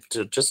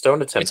 Just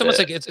don't attempt It's almost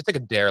it. like it's like a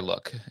dare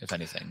look, if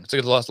anything. It's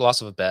like a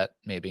loss of a bet,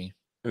 maybe.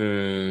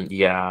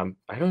 Yeah,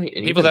 I don't. And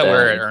People even that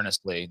wear it then,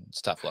 earnestly,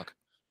 it's tough look.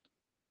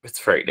 it's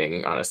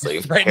frightening,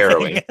 honestly. Frightening.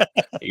 Harrowing.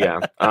 Yeah.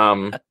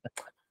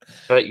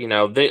 But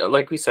they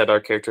like we said, our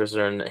characters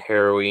are in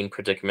harrowing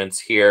predicaments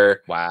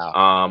here.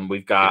 Wow.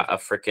 We've got a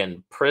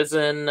freaking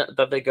prison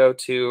that they go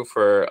to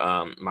for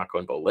Mako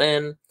and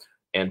Bolin,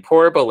 and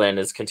poor Bolin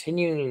is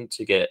continuing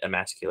to get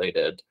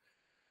emasculated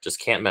just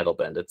can't metal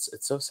bend. It's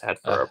so sad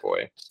for our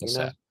boy. So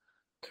sad.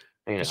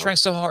 You know? He's trying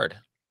so hard.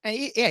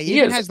 He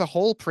even has the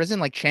whole prison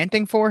like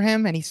chanting for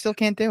him, and he still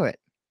can't do it.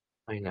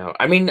 I know.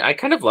 I mean, I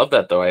kind of love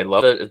that though. I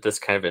love this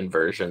kind of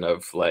inversion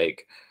of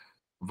like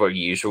the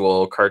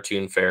usual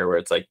cartoon fare where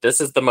it's like,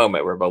 this is the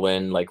moment where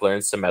Bolin like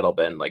learns to metal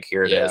bend, like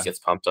here it is, gets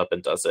pumped up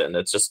and does it, and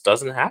it just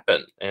doesn't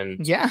happen.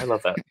 And I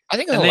love that. I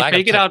think and they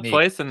fake it out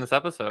twice in this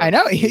episode. I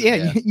know.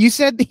 Yeah, you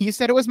said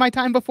it was my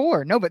time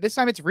before. No, but this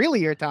time it's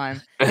really your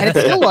time, and it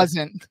still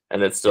wasn't.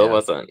 And it still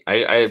wasn't.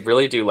 I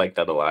really do like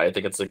that a lot. I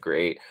think it's a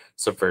great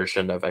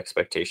subversion of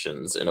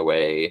expectations in a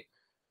way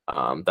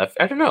that,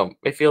 I don't know,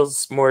 it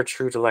feels more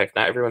true to life.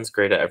 Not everyone's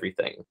great at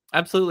everything.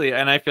 Absolutely.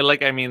 And I feel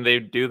like, I mean, they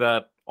do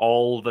that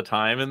all the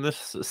time in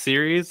this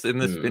series,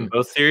 in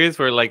both series,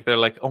 where like they're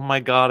like, oh my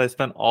god, I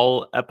spent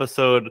all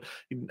episode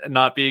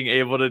not being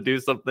able to do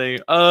something,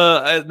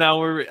 now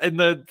we're in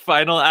the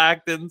final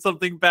act and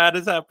something bad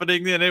is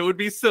happening, and it would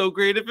be so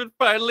great if it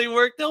finally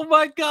worked. Oh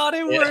my god,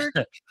 it worked.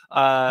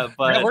 But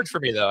that worked for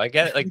me though. I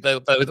get it. Like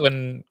the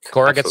when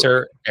Korra gets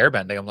her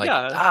airbending, I'm like,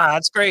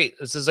 that's great.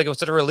 This is like, it was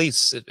such a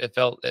release. It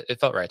felt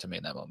right to me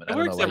in that moment. It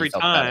works every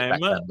time,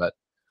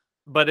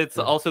 but it's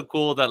also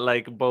cool that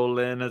like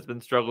Bolin has been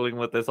struggling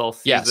with this all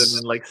season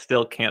and like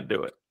still can't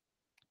do it.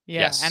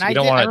 Yeah, and I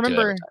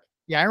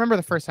remember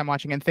the first time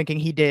watching and thinking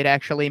he did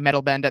actually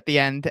metal bend at the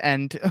end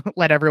and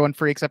let everyone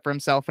free except for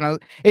himself. And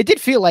it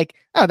did feel like,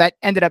 oh, that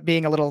ended up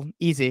being a little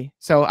easy.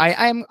 So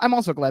I'm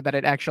also glad that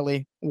it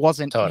actually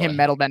wasn't him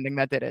metal bending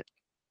that did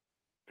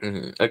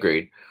it.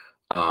 Agreed.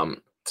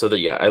 So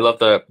I love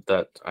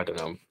that I don't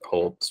know,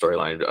 whole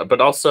storyline,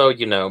 but also,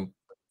 you know,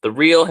 the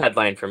real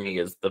headline for me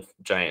is the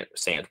giant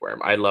sandworm.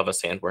 I love a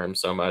sandworm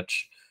so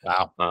much.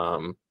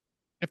 Wow.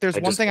 If there's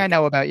one thing I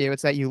know about you,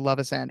 it's that you love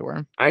a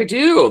sandworm. I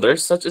do.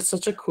 It's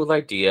such a cool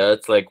idea.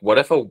 It's like, what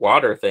if a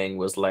water thing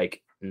was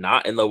like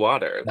not in the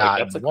water? Like,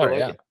 that's a cool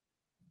idea.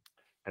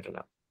 I don't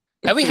know.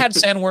 Have we had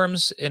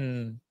sandworms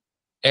in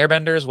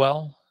Airbender as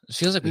well? It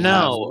feels like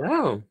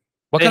no.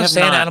 What kind of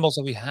sand animals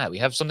have we had? We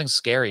have something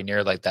scary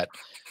near like that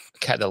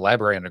the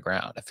library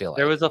underground. I feel like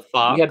there was a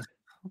fox.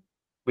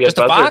 We had just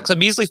a fox, a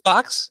measly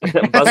fox.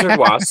 Buzzard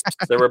wasps.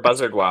 There were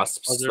buzzard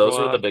wasps. Those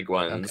were the big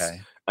ones. Okay.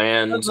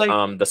 And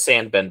the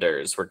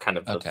sandbenders were kind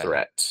of the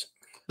threat.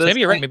 Maybe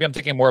you're right. Maybe I'm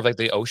thinking more of like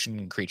the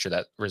ocean creature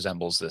that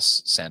resembles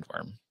this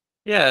sandworm.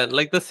 Yeah,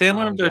 like the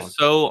sandworms are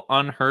so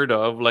unheard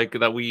of, like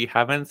that we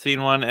haven't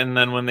seen one, and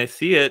then when they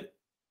see it,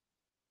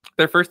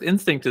 their first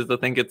instinct is to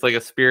think it's like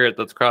a spirit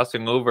that's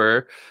crossing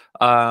over,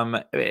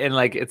 and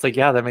like it's like,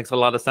 yeah, that makes a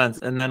lot of sense.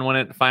 And then when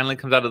it finally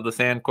comes out of the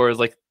sand core, is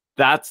like,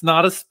 that's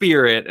not a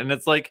spirit, and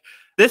it's like,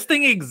 this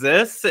thing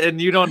exists and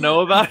you don't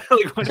know about it.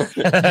 Like, what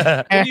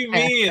do you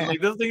mean?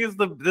 Like, this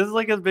is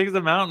like as big as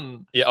a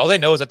mountain. Yeah, all they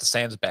know is that the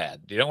sand's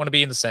bad. You don't want to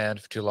be in the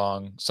sand for too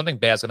long. Something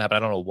bad's gonna happen. I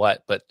don't know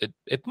what, but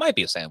it might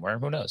be a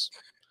sandworm. Who knows?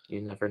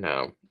 You never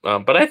know.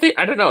 But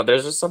I don't know.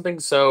 There's just something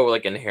so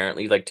like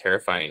inherently like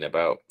terrifying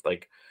about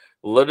like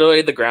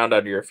literally the ground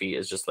under your feet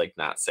is just like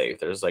not safe.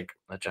 There's like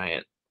a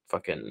giant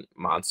fucking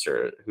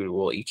monster who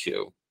will eat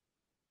you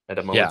at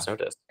a moment's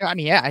notice. I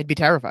mean, I'd be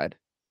terrified.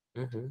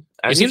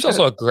 It seems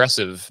also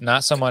aggressive,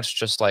 not so much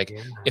just like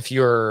if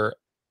you're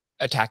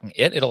attacking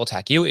it, it'll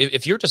attack you.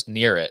 If you're just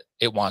near it,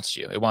 it wants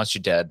you. It wants you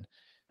dead.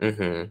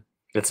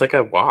 It's like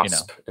a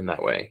wasp in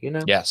that way, you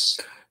know? Yes.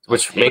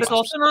 Which makes it's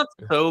also not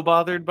so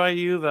bothered by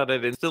you that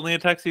it instantly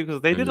attacks you,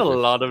 because they did a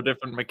lot of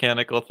different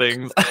mechanical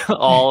things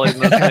all in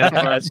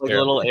this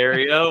little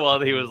area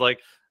while he was like,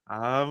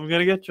 I'm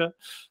gonna get you.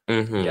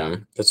 Yeah,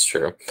 that's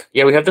true.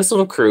 Yeah, we have this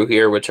little crew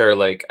here, which are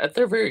like,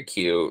 they're very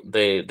cute.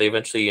 They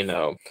eventually, you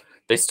know,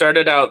 they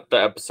started out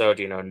the episode,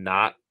 you know,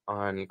 not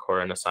on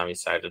Korra and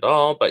Asami's side at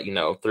all, but you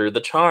know, through the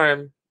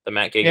charm, the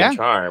Matt Gagan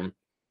charm,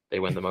 they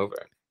win them over.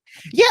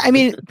 Yeah, I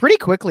mean, pretty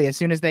quickly, as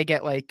soon as they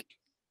get like,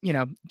 you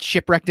know,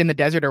 shipwrecked in the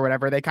desert or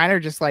whatever, they kind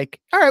of just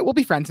like, all right, we'll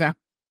be friends now.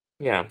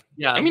 Yeah.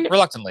 I mean,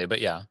 reluctantly, but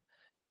yeah.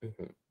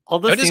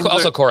 It is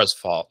also Korra's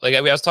fault. Like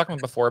I was talking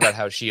before about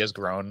how she has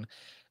grown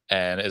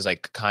and is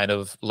like kind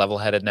of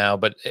level-headed now,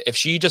 but if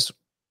she just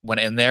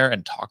went in there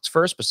and talked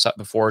first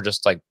before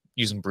just like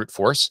using brute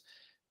force,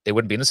 they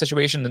wouldn't be in the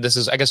situation. And this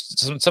is, I guess,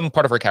 some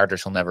part of her character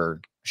she'll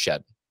never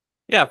shed.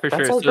 Yeah, for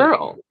sure.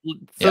 So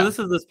this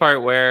is this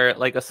part where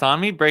like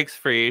Asami breaks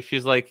free.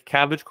 She's like,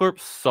 Cabbage Corp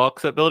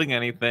sucks at building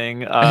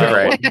anything.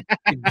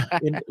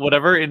 In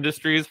whatever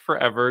industries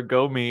forever,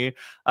 go me.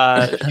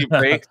 She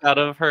breaks out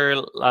of her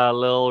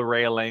little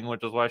railing,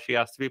 which is why she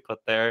has to be put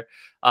there.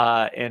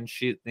 And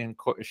she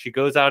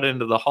goes out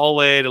into the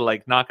hallway to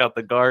like knock out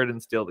the guard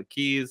and steal the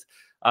keys.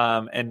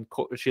 And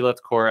she lets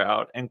Korra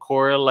out, and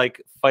Korra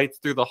like fights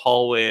through the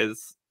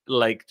hallways,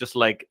 like just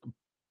like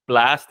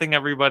blasting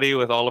everybody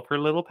with all of her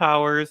little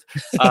powers,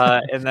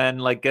 and then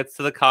like gets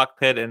to the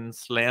cockpit and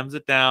slams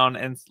it down,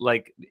 and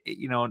like,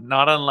 you know,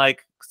 not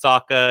unlike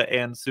Sokka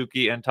and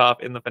Suki and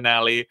Toph in the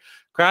finale,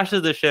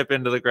 crashes the ship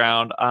into the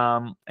ground.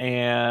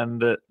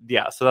 And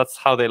yeah, so that's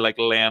how they like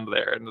land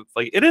there, and it's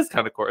like, it is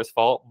kind of Korra's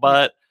fault,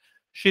 but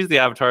she's the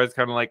Avatar. It's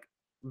kind of like,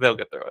 they'll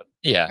get through it.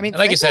 Yeah, I mean,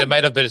 like you said, it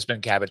might have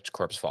been Cabbage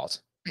Corp's fault.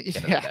 at the end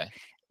of the Yeah. day.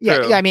 Yeah,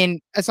 True. yeah. I mean,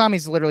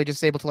 Asami's literally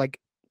just able to like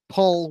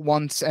pull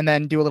once and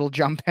then do a little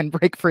jump and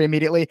break free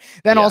immediately.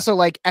 Then Yeah. also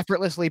like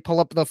effortlessly pull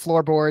up the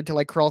floorboard to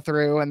like crawl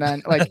through, and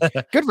then like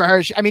good for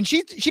her. I mean,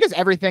 she does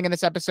everything in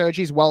this episode.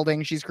 She's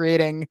welding. She's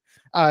creating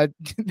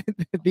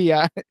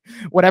the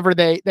whatever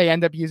they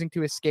end up using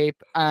to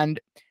escape. And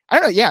I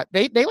don't know. Yeah,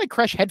 they like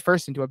crash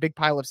headfirst into a big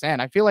pile of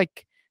sand. I feel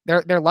like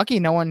they're lucky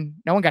no one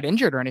got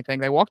injured or anything.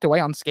 They walked away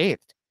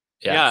unscathed.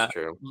 Yeah. That's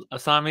true.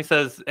 Asami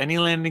says any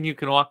landing you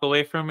can walk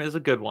away from is a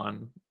good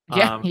one.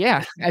 Yeah,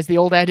 yeah. As the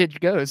old adage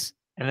goes.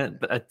 And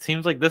it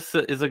seems like this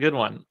is a good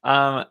one.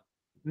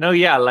 No,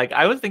 yeah, like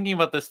I was thinking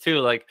about this too.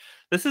 Like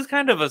this is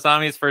kind of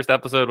Asami's first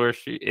episode where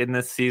she in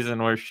this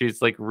season where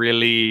she's like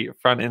really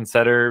front and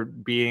center,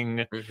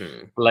 being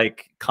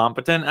like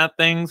competent at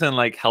things and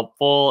like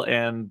helpful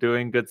and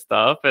doing good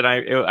stuff. And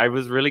I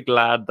was really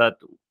glad that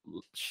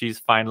she's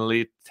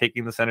finally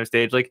taking the center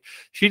stage. Like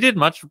she did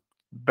much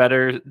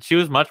better. She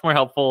was much more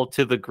helpful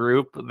to the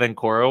group than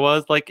Korra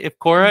was. Like if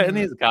Korra and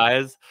these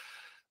guys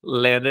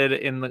landed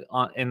in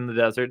the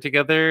desert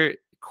together,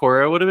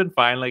 Korra would have been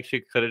fine. Like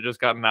she could have just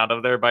gotten out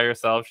of there by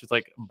herself. She's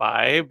like,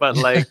 bye. But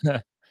like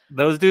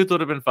those dudes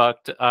would have been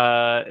fucked.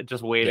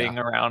 Just waiting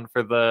around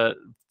for the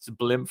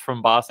blimp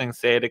from Ba Sing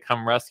Se to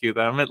come rescue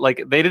them.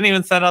 Like they didn't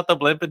even send out the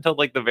blimp until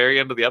like the very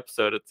end of the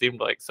episode. It seemed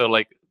like so.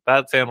 Like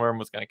that sandworm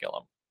was gonna kill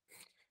him.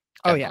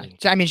 Oh yeah,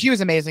 I mean she was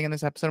amazing in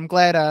this episode. I'm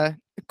glad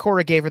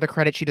Korra gave her the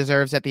credit she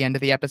deserves at the end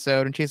of the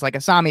episode, and she's like,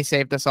 Asami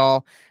saved us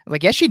all.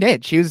 Like yes, she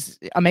did. She was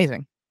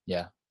amazing.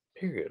 Yeah.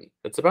 Period.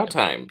 It's about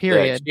time.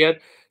 Period.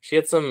 She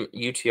had some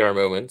UTR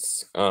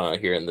moments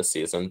here in this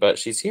season, but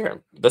she's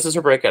here. This is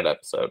her breakout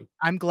episode.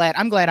 I'm glad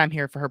I'm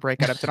here for her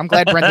breakout episode. I'm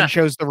glad Brendan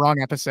chose the wrong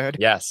episode.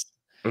 Yes.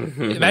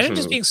 Imagine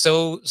just being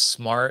so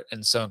smart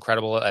and so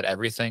incredible at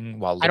everything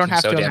while looking I don't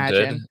have so to damn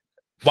imagine. good.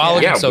 While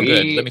looking so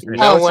good. Let me finish.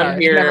 No Oh, one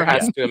sorry. here Never has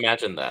happened. to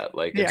imagine that.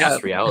 Like it's Yeah.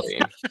 just reality.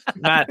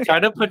 Matt, try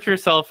to put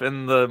yourself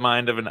in the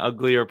mind of an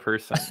uglier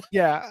person.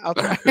 Yeah, I'll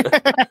try.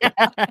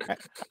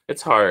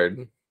 It's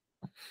hard.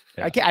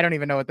 I don't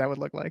even know what that would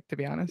look like, to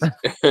be honest.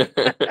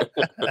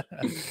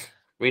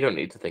 We don't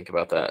need to think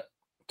about that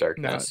No,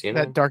 darkness, you know?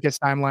 that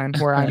darkest timeline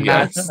where I'm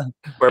Yes.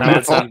 Where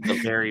Matt's Matt's not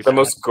very the bad.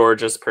 most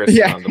gorgeous person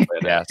Yeah. on the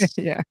planet. Yes.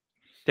 yeah,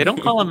 They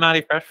don't call him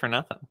Matty Fresh for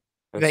nothing.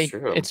 That's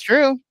true. it's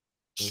true.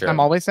 Sure. I'm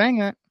always saying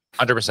it.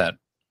 100%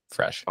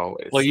 fresh.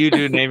 Always. Well, you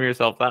do name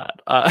yourself that.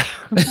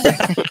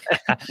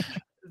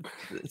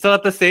 So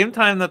at the same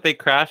time that they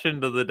crash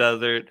into the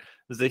desert,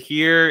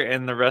 Zahir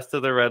and the rest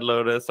of the Red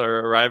Lotus are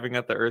arriving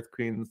at the Earth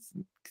Queen's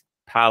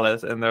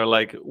palace, and they're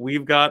like,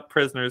 we've got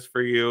prisoners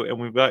for you, and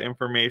we've got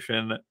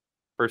information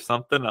for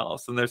something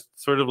else. And they're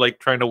sort of like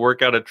trying to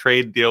work out a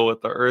trade deal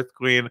with the Earth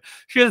Queen.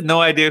 She has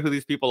no idea who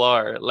these people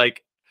are.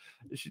 Like,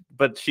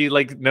 but she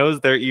like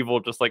knows they're evil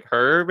just like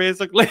her,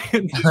 basically.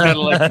 And she's kind of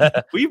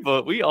like,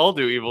 we all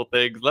do evil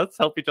things. Let's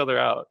help each other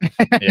out.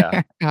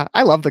 Yeah.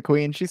 I love the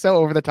queen. She's so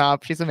over the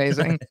top. She's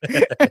amazing.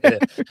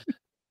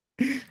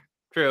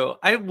 True.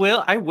 I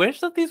wish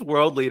that these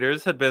world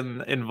leaders had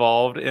been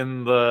involved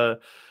in the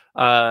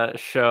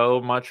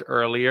show much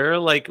earlier.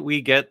 Like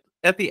we get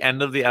at the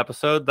end of the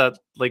episode that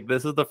like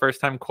this is the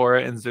first time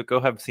Korra and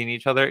Zuko have seen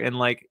each other in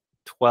like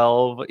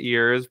 12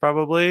 years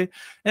probably.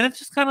 And it's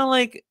just kind of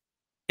like,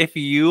 if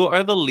you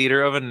are the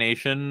leader of a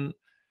nation,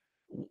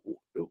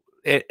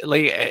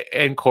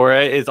 and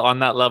Korra is on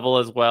that level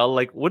as well,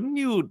 like wouldn't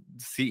you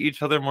see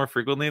each other more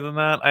frequently than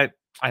that?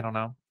 I don't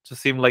know. It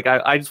just seemed like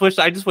I just wish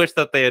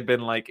that they had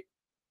been like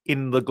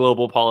in the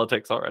global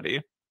politics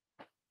already.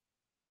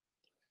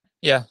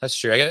 Yeah, that's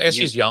true. I guess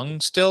she's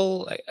young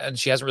still, and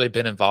she hasn't really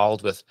been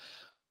involved with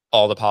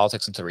all the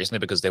politics until recently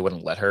because they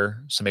wouldn't let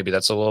her. So maybe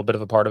that's a little bit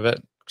of a part of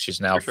it. She's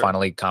now For sure.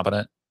 finally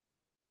competent.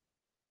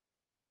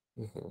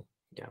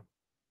 Yeah.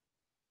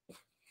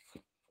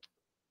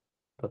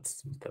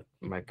 That's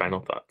my final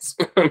thoughts.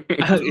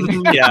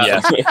 Yeah.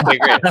 Okay,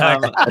 great.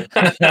 So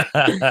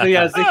yeah,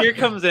 Yeah. Zahir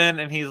comes in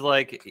and he's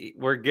like,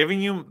 we're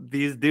giving you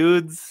these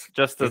dudes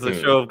just as a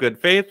show of good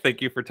faith.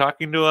 Thank you for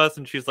talking to us.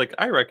 And she's like,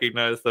 I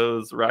recognize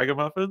those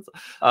ragamuffins.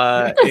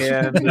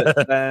 And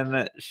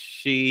then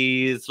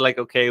she's like,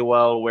 okay,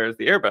 well, where's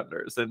the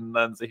airbenders? And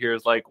then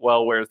Zahir's like,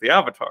 well, where's the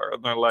avatar?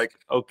 And they're like,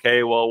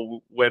 okay,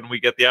 well, when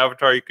we get the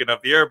avatar, you can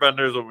have the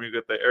airbenders. When we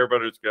get the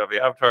airbenders, you can have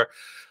the avatar.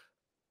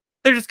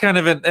 They're just kind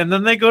of in, and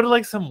then they go to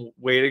like some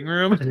waiting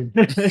room,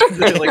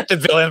 Like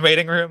the villain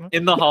waiting room.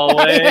 in the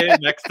hallway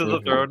next to the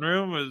throne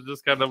room. It's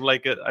just kind of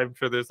like I'm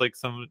sure there's like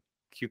some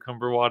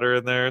cucumber water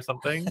in there or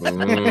something.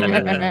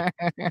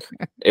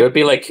 It would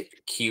be like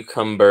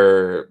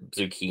cucumber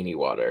zucchini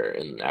water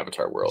in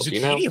Avatar world,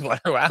 you know? Zucchini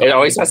water, wow. It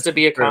always has to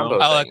be a combo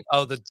thing.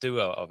 The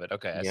duo of it.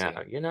 Okay, I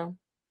Yeah, see. you know?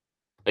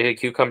 Like a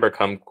cucumber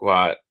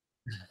kumquat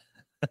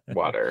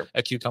water.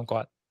 A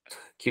cucumquat.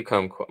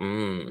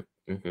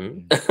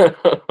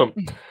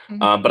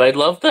 But I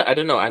love that. I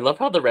don't know. I love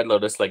how the Red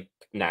Lotus like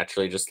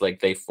naturally just like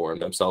they form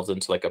themselves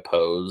into like a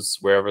pose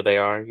wherever they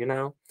are. You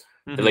know,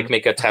 they like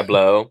make a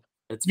tableau.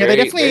 It's Yeah, very,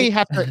 they definitely very-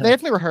 have to. They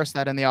definitely rehearse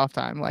that in the off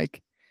time.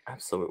 Like,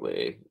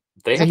 absolutely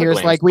They have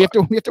Zahir's like, we have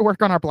to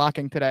work on our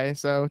blocking today,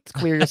 so to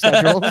clear your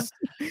schedules.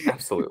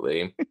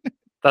 Absolutely.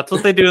 That's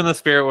what they do in the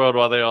spirit world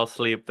while they all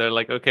sleep. They're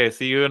like, okay,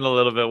 see you in a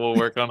little bit. We'll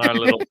work on our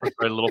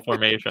little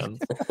formations.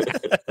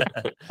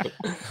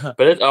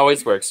 But it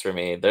always works for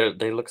me.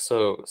 They look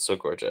so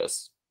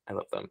gorgeous. I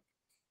love them.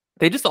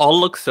 They just all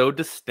look so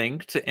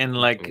distinct and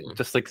like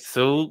just like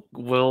so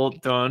well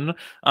done.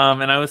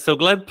 And I was so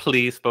glad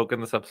Plee spoke in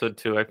this episode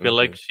too. I feel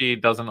like she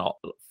doesn't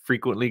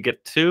frequently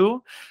get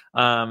to,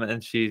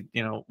 and she,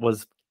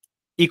 was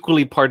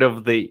equally part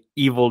of the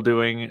evil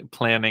doing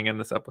planning in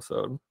this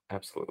episode.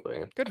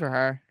 Absolutely. Good for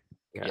her.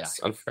 Yes.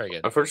 Yeah, very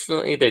good.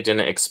 Unfortunately, they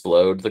didn't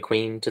explode the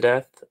queen to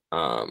death.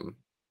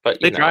 But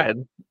They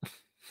tried.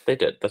 They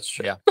did. That's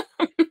true. Yeah.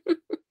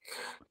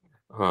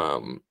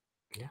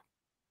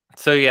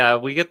 So yeah,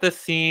 we get this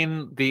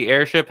scene. The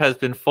airship has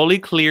been fully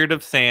cleared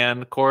of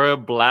sand. Korra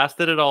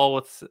blasted it all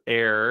with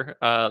air,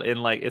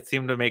 and like it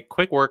seemed to make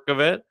quick work of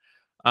it.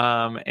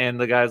 And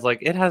the guy's like,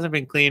 it hasn't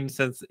been cleaned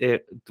since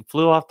it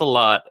flew off the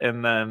lot.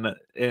 And then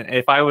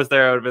if I was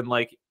there, I would have been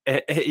like,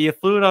 you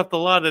flew it off the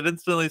lot. It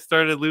instantly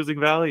started losing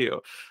value.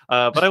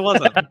 But I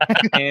wasn't.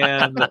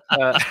 And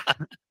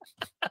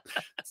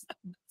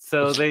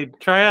so they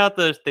try out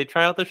the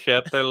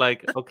ship. They're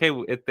like, okay,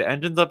 if the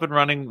engine's up and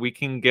running, we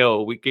can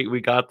go. We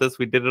got this.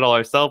 We did it all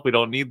ourselves. We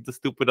don't need the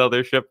stupid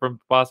other ship from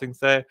Ba Sing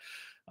Se.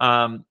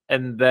 And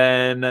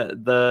then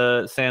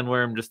the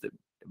sandworm just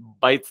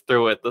bites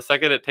through it the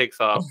second it takes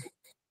off.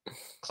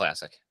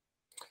 Classic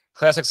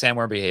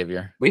sandworm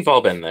behavior. We've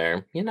all been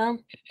there, Yeah.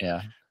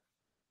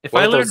 If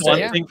One I of learned those one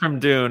days. thing from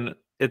Dune,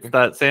 it's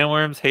that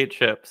sandworms hate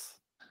ships.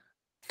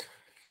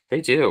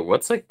 They do.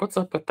 What's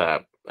up with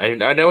that? I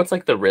know it's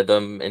like the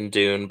rhythm in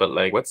Dune, but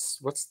like, what's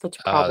the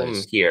problem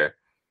here?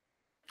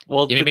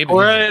 Well, Yeah, maybe-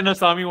 Korra and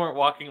Asami weren't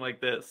walking like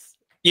this.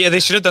 Yeah, they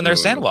should have done their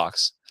Mm. sand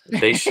walks.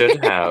 They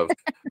should have,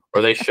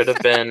 or they should have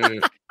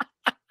been.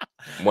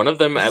 One of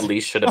them at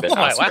least should have been Oh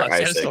my, Oscar wow, Sam's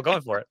Isaac. still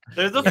going for it.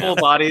 There's a full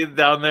body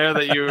down there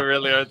that you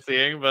really aren't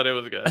seeing, but it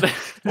was good.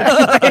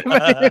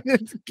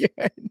 It's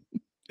good.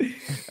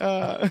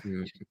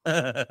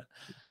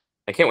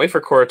 I can't wait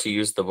for Korra to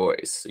use the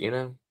voice.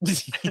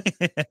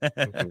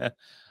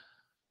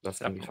 That's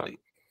gonna be fun.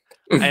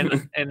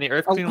 and the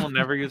Earth Queen will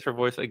never use her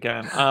voice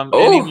again. Oh.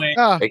 Anyway,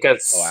 It got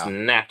Oh, wow.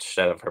 snatched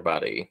out of her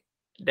body.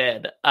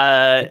 dead.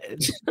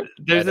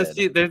 There's this.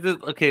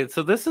 Okay,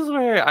 so this is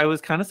where I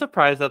was kind of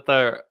surprised that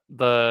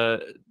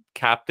the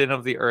captain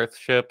of the Earth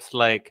ship's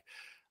like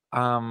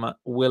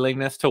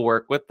willingness to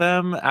work with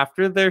them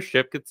after their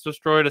ship gets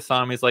destroyed.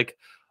 Asami's like,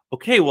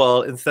 okay,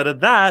 well, instead of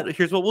that,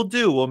 here's what we'll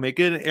do. We'll make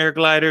it an air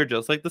glider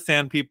just like the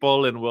Sand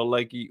People, and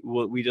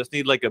we just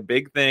need like a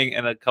big thing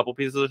and a couple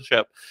pieces of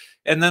ship.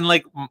 And then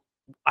like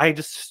I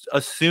just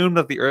assumed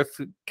that the Earth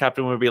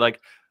captain would be like,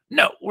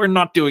 no, we're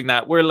not doing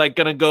that. We're like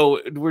gonna go.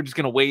 We're just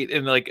gonna wait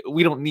and like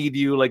we don't need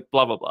you. Like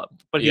blah blah blah.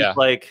 But Yeah. he's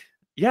like,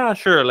 yeah,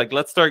 sure. Like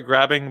let's start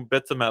grabbing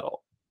bits of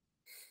metal.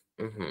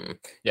 Hmm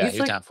Yeah, He's he's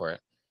like- down for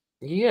it.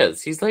 He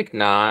is. He's like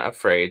not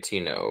afraid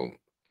to,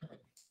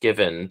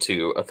 given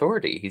to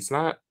authority. He's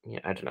not. Yeah,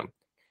 I don't know.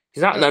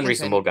 He's not an Listen,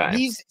 unreasonable guy.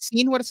 He's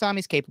seen what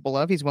Asami's capable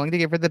of. He's willing to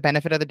give her the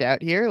benefit of the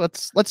doubt here.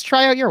 Let's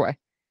try out your way.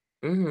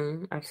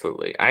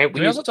 Absolutely. Can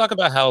we also talk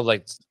about how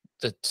like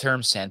the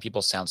term "sand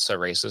people" sounds so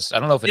racist? I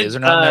don't know if it is or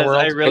not in that does.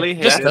 world. I really it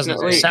hate just it. doesn't. It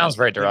Definitely. sounds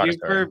very Thank you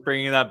for derogatory.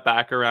 bringing that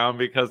back around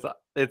because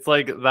it's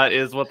like that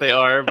is what they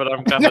are. But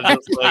I'm kind of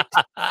just like,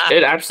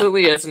 It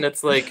absolutely is, and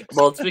it's like,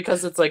 well, it's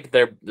because it's like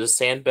the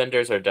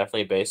Sandbenders are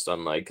definitely based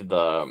on like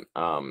the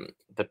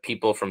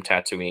people from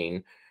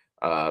Tatooine,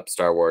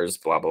 Star Wars,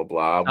 blah blah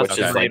blah, which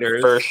Okay. is like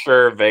Raiders. for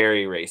sure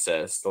very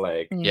racist.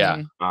 Like,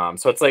 Yeah. Mhm.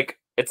 so it's like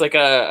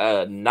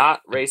a not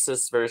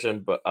racist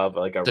version, but of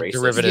like a The racist.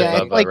 derivative Yeah,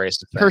 of it's like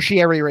racist. thing.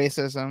 tertiary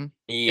racism.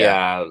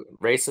 Yeah,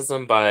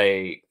 racism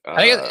by.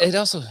 I think it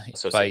also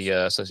by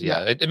association.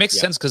 yeah, it makes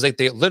Yeah. sense because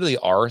they literally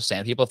are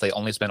sand people if they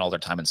only spend all their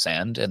time in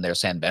sand and they're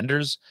sand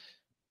benders,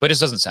 but it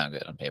just doesn't sound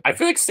good on paper. I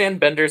feel like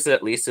Sandbenders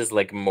at least is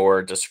like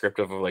more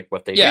descriptive of like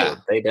what they Yeah,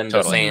 do. They bend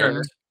totally. the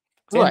sand.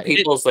 Sand Right.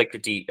 people's like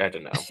I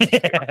don't know.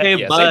 Okay,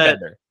 yeah, but- sand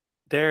bender.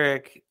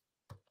 Derek,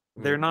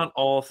 they're not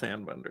all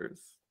sandbenders.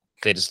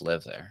 They just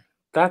live there.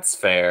 That's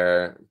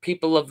fair.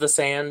 People of the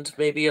sand,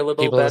 maybe a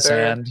little People of better.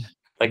 the sand.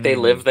 Like they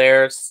live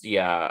there.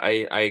 Yeah,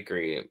 I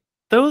agree.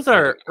 Those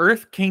are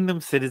Earth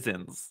Kingdom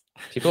citizens.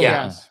 People.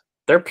 Yeah. Of,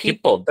 They're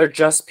people. They're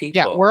just people.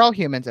 Yeah, we're all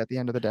humans at the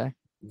end of the day.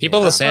 people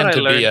of Yeah. the sand I could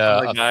be learned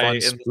from a the guy fun in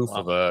the spoof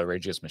swamp. of a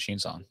Rage Against the Machine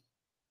song.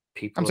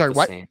 People I'm of sorry, the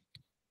what? sand.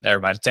 Never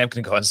mind. Sam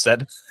can go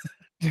instead.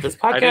 This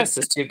I didn't- podcast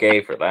is too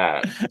gay for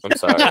that. I'm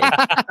sorry.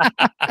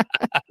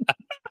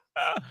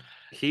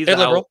 He's Hey, out.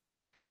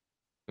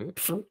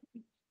 liberal.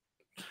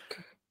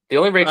 The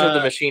only Rage of the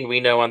Uh, Machine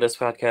we know on this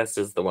podcast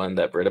is the one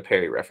that Britta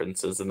Perry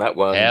references in that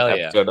one Hell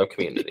yeah. episode of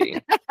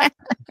Community.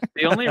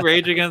 The only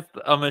Rage Against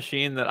a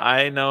Machine that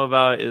I know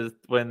about is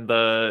when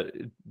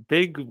the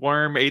big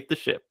worm ate the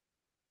ship.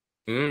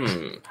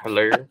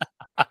 Hello.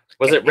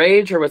 Was it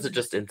rage or was it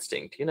just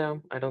instinct?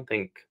 I don't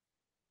think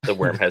the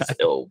worm has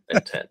ill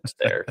intent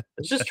there.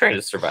 It's just trying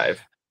to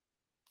survive.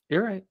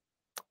 You're right.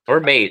 Or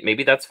mate.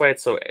 Maybe that's why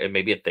it's so.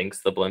 Maybe it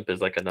thinks the blimp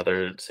is like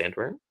another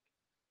sandworm.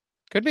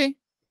 Could be.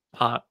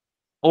 Huh.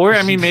 Or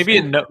I mean, maybe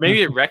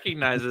it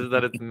recognizes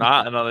that it's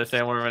not another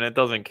sandworm and it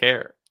doesn't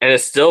care. And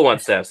it still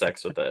wants to have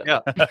sex with it.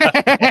 Yeah.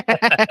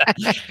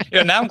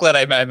 Now I'm glad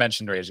I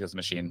mentioned Rage Against the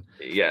Machine.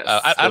 Yes.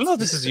 I don't know if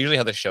this is usually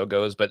how the show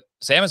goes, but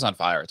Sam is on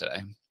fire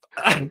today.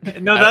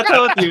 No, that's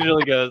how it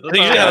usually goes. That's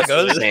Usually how it how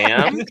goes.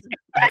 Sam.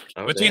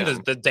 Oh, Between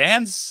damn. the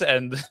dance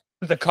and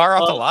the car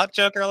off the lot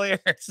joke earlier,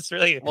 it's just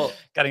really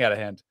getting out of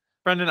hand.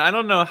 Brendan, I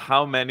don't know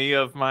how many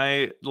of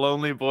my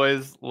Lonely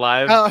Boys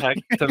live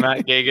text to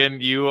Matt Gagan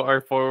you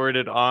are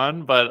forwarded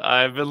on, but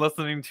I've been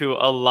listening to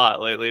a lot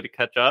lately to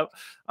catch up.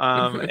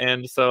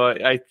 And so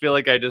I feel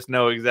like I just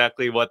know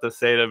exactly what to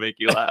say to make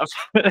you laugh.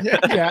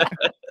 Yeah.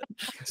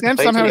 Sam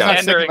somehow is not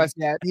sick of us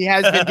yet. He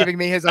has been giving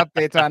me his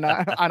updates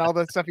on all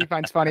the stuff he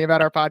finds funny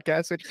about our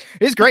podcast, which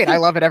is great. I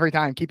love it every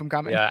time. Keep them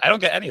coming. Yeah, I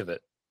don't get any of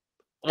it.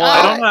 Well,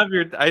 I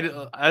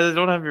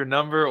don't have your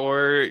number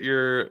or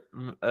your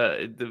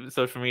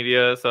social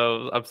media,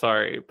 so I'm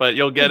sorry, but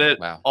you'll get it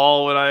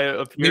all when I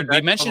appear.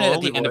 We mention it at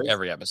the end of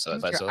every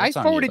episode. Sure. I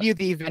forwarded you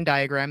the Venn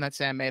diagram that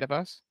Sam made of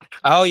us.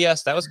 Oh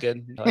yes, that was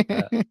good. I like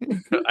that.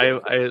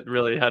 I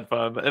really had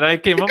fun, and I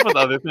came up with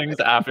other things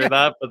after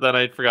that, but then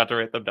I forgot to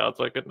write them down,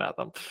 so I couldn't add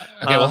them.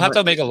 Okay, we'll have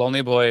to make a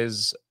Lonely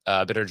Boys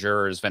Bitter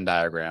Jurors Venn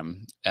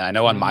diagram, and I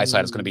know on my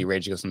side it's going to be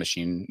Rage Against the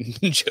Machine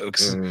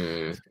jokes.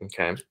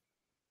 Okay.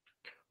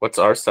 What's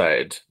our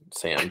side,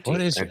 Sam? What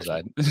is your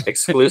side?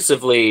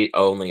 Exclusively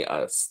only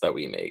us that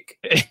we make.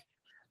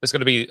 It's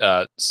going to be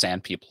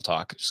sand people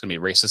talk. It's going to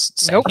be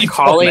racist. Nope.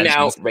 Calling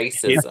out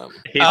racism.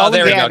 Oh,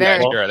 there we go.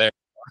 There. Sure, there.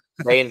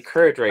 They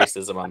encourage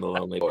racism on the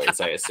Lonely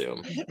Boys, I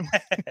assume.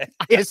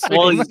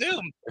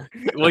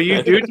 Well,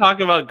 you do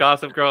talk about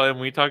Gossip Girl and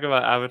we talk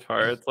about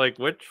Avatar. It's like,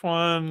 which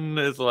one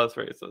is less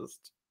racist?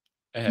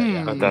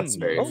 Yeah. That's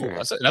very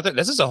fair.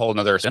 This is a whole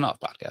other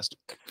spin-off podcast.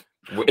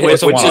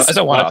 Which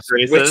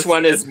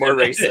one is more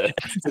racist?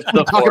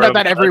 Talk about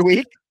that every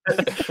week.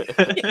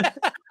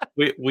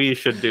 We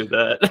should do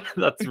that.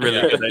 That's a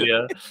really good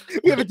idea.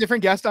 We have a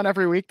different guest on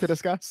every week to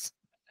discuss.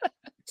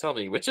 Tell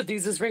me, which of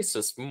these is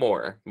racist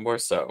more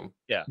so?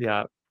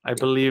 Yeah. I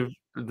believe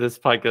this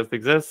podcast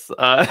exists.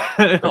 Oh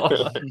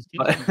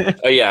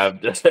yeah,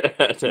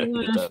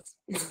 it does.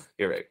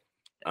 You're right.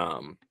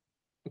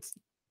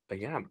 But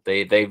yeah,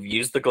 they've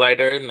used the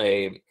glider and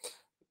they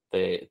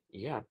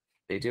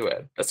do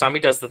it.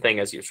 Asami does the thing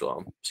as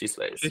usual. She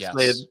slays.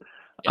 Yes.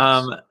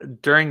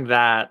 During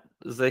that,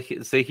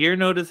 Zahir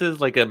notices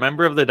like a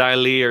member of the Dai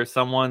Li or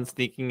someone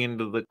sneaking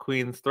into the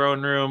queen's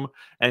throne room,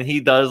 and he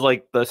does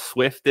like the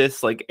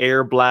swiftest like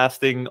air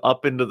blasting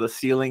up into the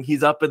ceiling.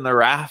 He's up in the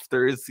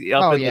rafters,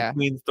 the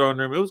queen's throne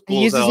room. It was cool.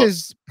 He uses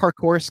his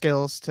parkour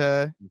skills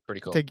to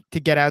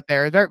get out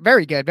there. They're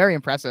very good, very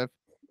impressive.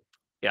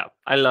 Yeah,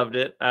 I loved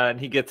it. And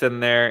he gets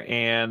in there,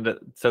 and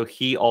so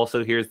he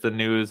also hears the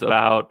news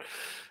about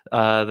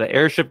the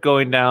airship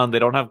going down. They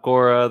don't have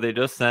Gora. They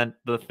just sent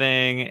the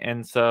thing,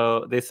 and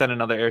so they sent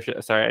another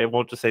airship. Sorry, I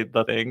won't just say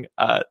the thing.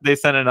 They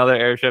sent another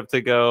airship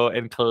to go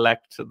and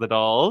collect the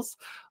dolls.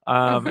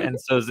 And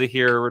so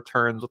Zahir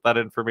returns with that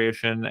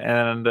information,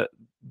 and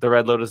the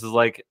Red Lotus is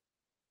like,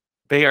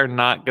 they are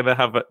not gonna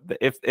have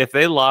if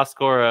they lost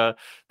Gora,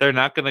 they're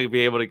not gonna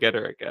be able to get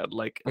her again.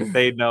 Like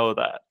they know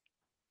that.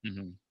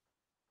 Mm-hmm.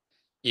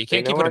 You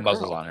can't keep putting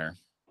muzzles on her.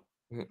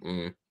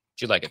 You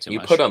like it too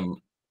much.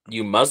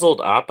 You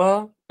muzzled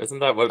Appa? Isn't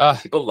that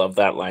what people love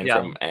that line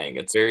from Aang?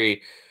 It's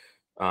very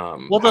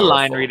well, the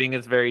line reading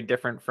is very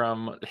different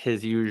from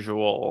his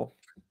usual.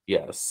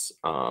 Yes.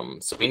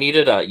 So we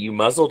needed a "you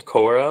muzzled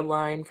Korra"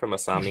 line from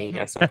Asami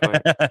at some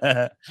point.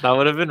 That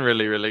would have been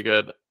really, really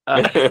good.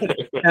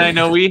 And I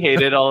know we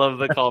hated all of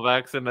the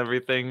callbacks and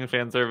everything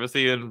fan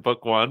servicey in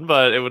book 1,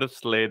 but it would have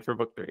slayed for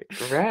book 3.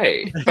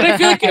 Right. But I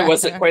feel like it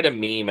wasn't quite a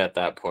meme at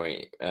that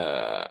point.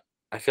 I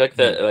feel like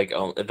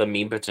the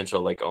meme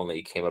potential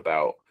only came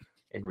about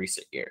in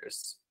recent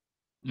years.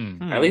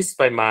 At least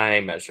by my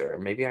measure.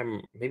 Maybe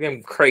I'm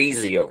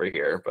crazy over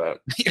here, but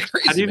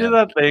how do you do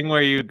that thing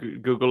where you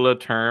Google a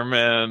term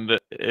and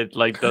it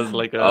does a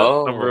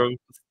number of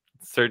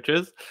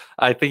searches?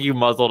 I think you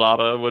muzzled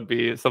Appa would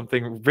be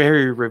something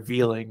very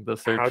revealing. The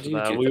search. How do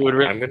you do we that? would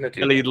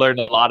really learn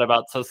a lot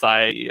about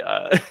society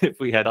if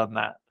we had done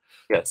that.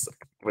 Yes,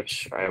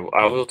 which I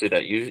will do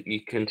that.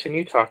 You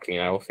continue talking.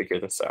 I will figure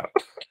this out.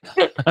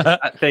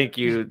 Thank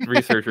you,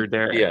 researcher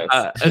Derek. Yes.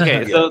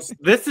 Okay, so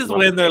this is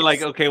when they're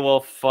like, okay,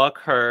 well, fuck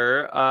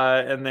her,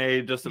 and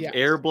they just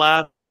air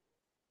blast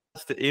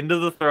into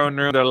the throne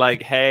room. They're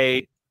like,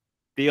 hey,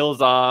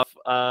 deal's off.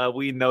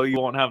 We know you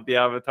won't have the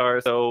Avatar,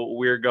 so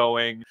we're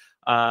going.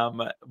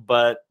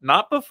 But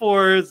not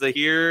before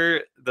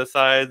Zahir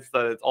decides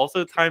that it's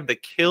also time to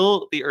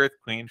kill the Earth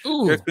Queen.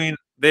 The Earth Queen,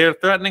 they're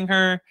threatening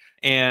her,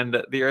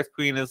 and the Earth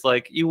Queen is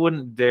like, you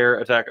wouldn't dare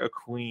attack a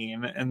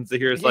queen. And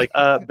Zahir's like,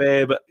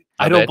 babe,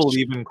 I don't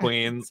believe in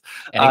queens.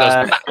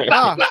 And he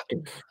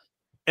goes,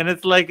 And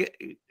it's like,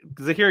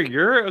 Zahir,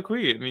 you're a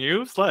queen.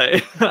 You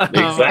slay.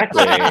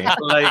 Exactly.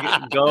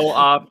 Like, go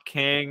op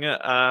king.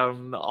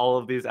 All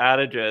of these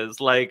adages.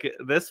 Like,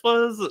 this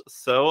was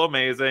so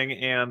amazing.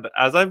 And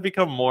as I've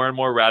become more and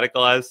more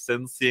radicalized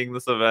since seeing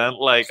this event,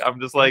 like, I'm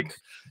just like,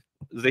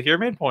 Zahir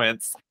made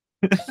points.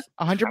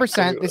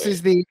 100%. This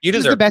is You this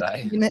is the deserve best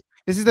that. scene.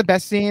 This is the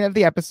best scene of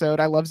the episode.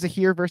 I love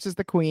Zahir versus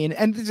the Queen,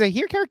 and the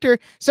Zahir character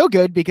so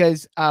good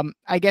because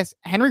I guess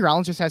Henry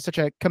Rollins just has such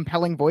a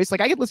compelling voice.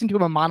 Like I could listen to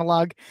him a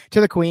monologue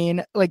to the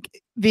Queen, like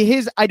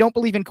his "I don't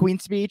believe in Queen"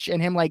 speech,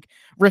 and him like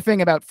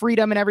riffing about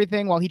freedom and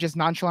everything while he just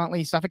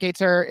nonchalantly suffocates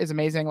her is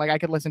amazing. Like I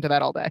could listen to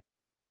that all day.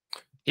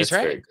 He's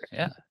That's very right. great.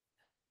 Yeah.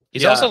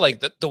 He's Yeah. also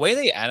like the way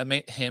they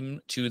animate him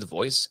to the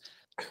voice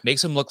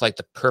makes him look like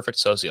the perfect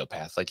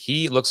sociopath. Like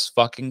he looks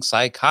fucking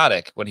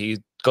psychotic when he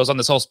goes on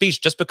this whole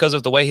speech just because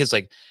of the way his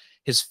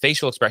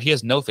facial expression. He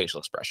has no facial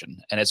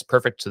expression, and it's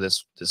perfect to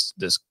this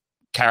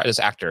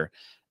actor.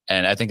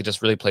 And I think it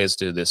just really plays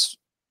to this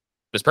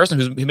person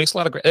who makes a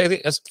lot of great.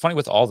 It's funny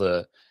with all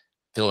the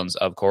villains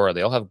of Korra,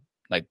 they all have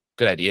like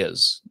good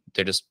ideas.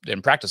 They're just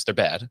in practice they're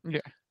bad.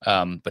 Yeah.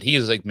 But he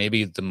is like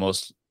maybe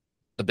the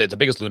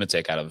biggest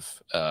lunatic out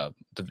of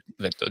the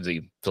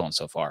villains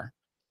so far.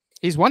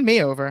 He's won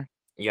me over.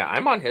 Yeah,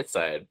 I'm on his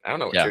side. I don't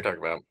know what Yeah. you're talking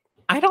about.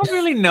 I don't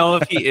really know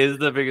if he is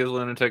the biggest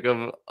lunatic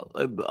of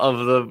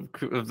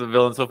the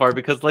villain so far,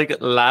 because like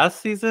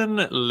last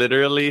season,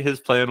 literally his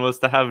plan was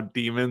to have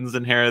demons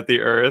inherit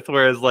the earth,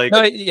 whereas like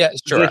No, yeah,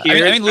 sure. I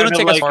Zahir is mean, lunatic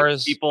kind of as like far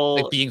as people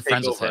like being take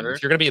friends with him. over.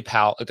 If you're gonna be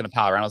gonna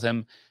pal around with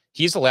him,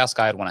 he's the last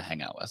guy I'd want to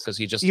hang out with because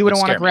he just You wouldn't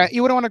would want to scare me. grab.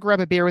 You wouldn't want to grab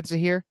a beer with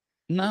Zahir.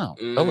 No.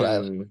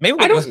 Mm, Maybe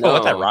I don't let's go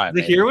with that know. rhyme.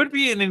 Zahir would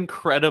be an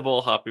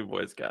incredible Hoppy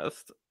Boys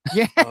guest.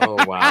 Yeah.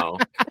 Oh wow.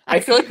 I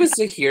feel like with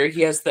Zahir,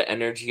 he has the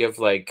energy of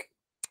like,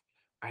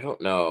 I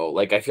don't know.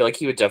 Like I feel like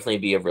he would definitely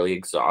be a really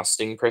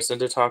exhausting person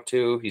to talk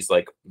to. He's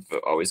like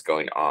always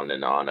going on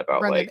and on about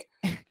Brendan.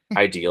 like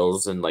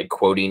ideals and like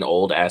quoting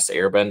old ass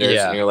airbenders,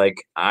 Yeah. and you're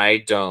like,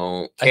 I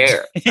don't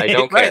care. I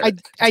don't Right. care.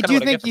 I kinda do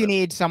what I get think from you it.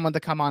 need someone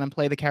to come on and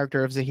play the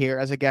character of Zahir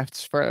as a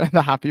gift for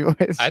the Hoppy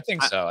Boys. I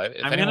think so.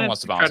 If I'm anyone gonna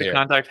wants to try to volunteer,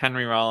 contact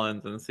Henry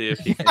Rollins and see if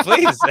he can.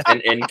 please. An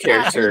in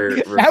character.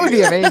 That would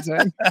be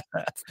amazing.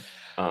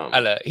 I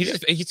don't know.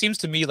 He seems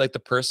to me like the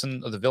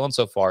person of the villain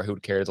so far who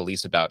would care the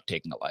least about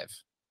taking a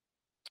life.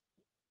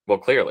 Well,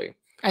 clearly.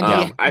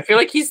 And I feel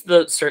like he's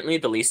certainly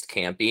the least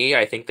campy.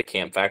 I think the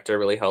camp factor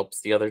really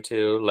helps the other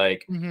two.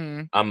 Like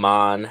Mhm.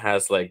 Amon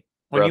has like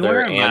When you brother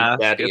wear a and mask,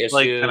 daddy it's issues.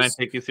 like, can I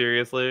take you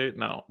seriously?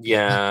 No.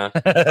 Yeah.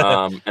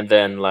 And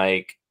then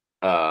like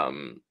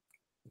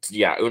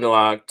yeah,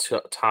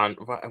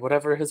 Unalaq,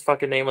 whatever his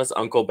fucking name was,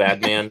 Uncle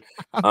Badman.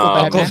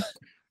 Uncle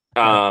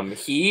Badman.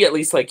 He at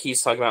least like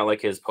he's talking about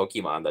like his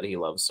Pokemon that he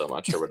loves so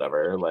much or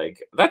whatever.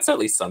 Like that's at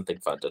least something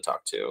fun to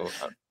talk to.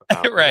 About,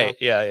 Right.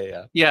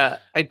 Yeah. Yeah,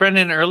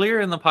 Brendan, earlier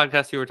in the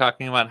podcast, you were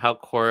talking about how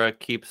Korra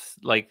keeps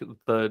like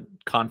the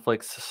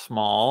conflicts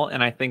small,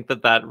 and I think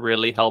that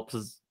really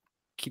helps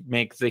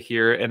make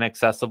Zahir an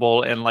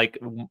accessible and like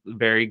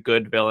very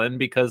good villain,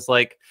 because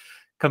like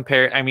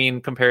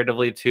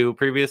comparatively to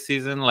previous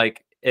season,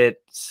 like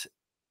it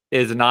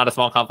is not a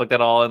small conflict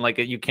at all, and like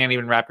you can't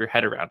even wrap your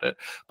head around it.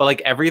 But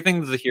like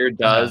everything Zahir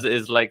does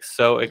is like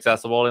so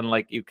accessible, and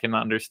like you can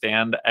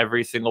understand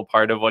every single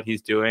part of what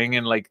he's doing,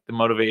 and like the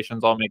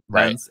motivations all make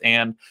sense.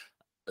 And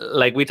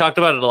like we talked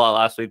about it a lot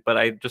last week, but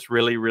I just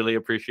really, really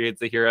appreciate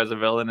Zahir as a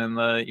villain in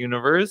the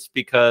universe,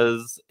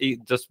 because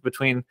just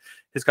between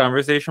his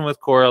conversation with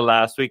Korra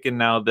last week and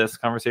now this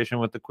conversation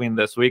with the Queen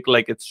this week,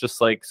 like it's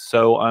just like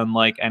so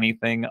unlike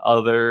anything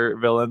other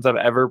villains I've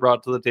ever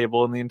brought to the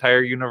table in the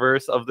entire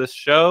universe of this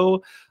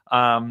show.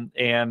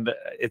 And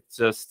it's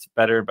just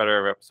better and better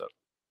every episode.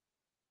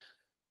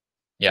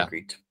 Yeah.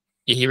 Agreed.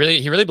 He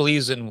really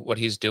believes in what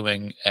he's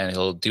doing, and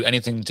he'll do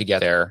anything to get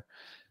there.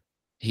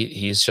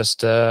 He's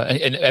just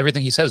and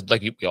everything he says,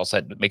 like we all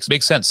said, makes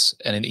sense,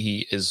 and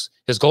his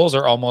goals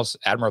are almost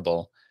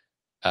admirable.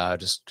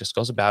 Just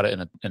goes about it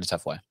in a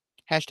tough way.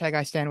 Hashtag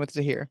I stand with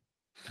Zahir.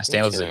 I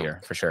stand with too.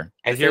 Zahir for sure.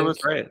 Zahir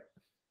was right.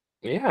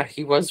 Yeah,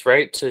 he was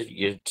right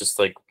to just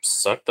like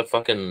suck the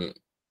fucking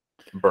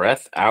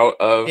breath out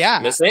of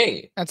Miss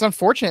Aang. It's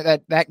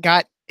unfortunate that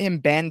got him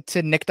banned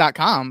to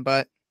Nick.com,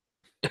 but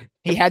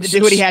he had to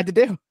do what he had to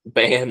do.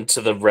 Banned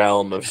to the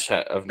realm of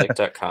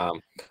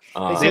Nick.com.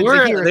 They said,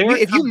 Zahir,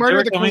 if you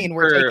murder the Queen,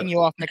 we're taking you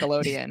off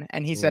Nickelodeon.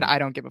 And he said, I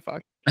don't give a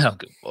fuck. Oh,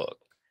 good fuck.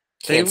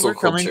 They Cancel were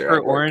coming culture for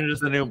at work. Orange is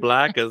the New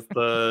Black as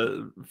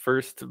the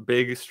first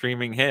big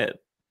streaming hit.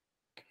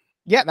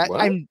 Yeah,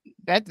 What?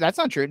 that's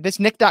not true. This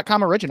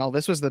Nick.com original.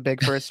 This was the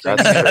big first.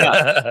 That's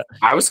true.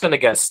 I was gonna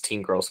guess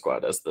Teen Girl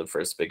Squad as the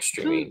first big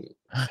streaming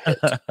hit,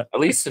 at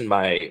least in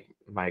my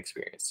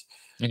experience.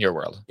 In your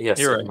world. Yes,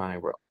 You're in right. my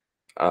world.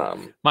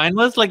 Mine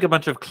was like a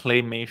bunch of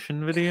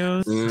claymation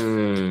videos.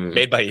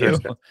 Made by you.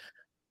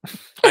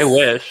 I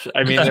wish.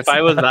 I mean, if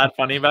I was that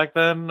funny back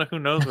then, who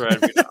knows where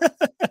I'd be now.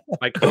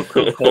 My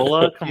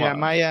Coca-Cola? Come Yeah, on.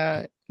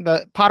 my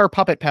the Potter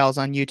Puppet Pals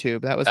on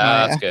YouTube. That was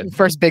my that's good.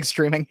 first big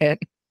streaming hit.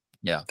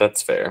 Yeah.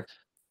 That's fair.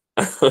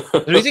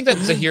 Do you think that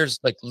Zahir's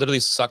like literally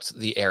sucked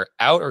the air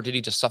out, or did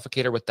he just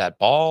suffocate her with that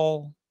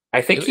ball?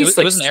 I think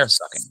It was an air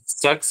sucking.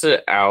 Sucks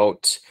it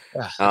out.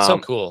 Yeah, that's so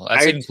cool.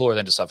 That's even cooler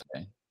than just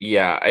suffocating.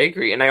 Yeah, I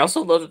agree. And I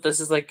also love that this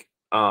is like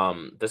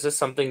this is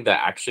something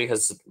that actually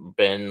has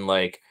been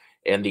like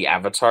in the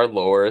Avatar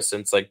lore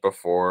since like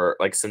before,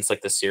 like since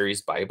like the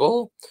series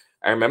Bible.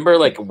 I remember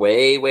like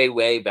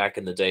way back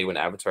in the day when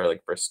Avatar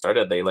like first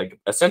started, they like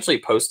essentially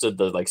posted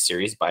the like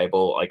series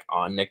Bible like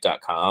on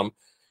Nick.com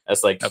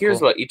as like here's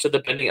cool. what each of the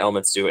bending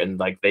elements do, and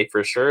like they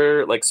for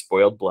sure like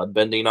spoiled blood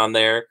bending on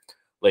there.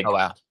 Like Oh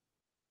wow.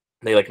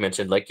 they like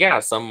mentioned like yeah,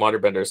 some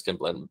waterbenders can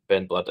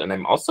bend blood, and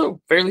I'm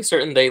also fairly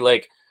certain they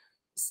like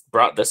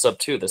brought this up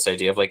too, this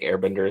idea of like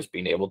airbenders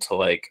being able to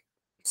like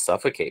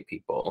suffocate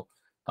people.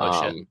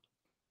 Oh shit.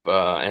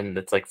 And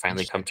it's like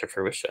finally come to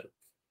fruition.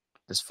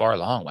 This far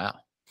along, wow.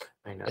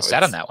 I know. They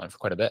sat on that one for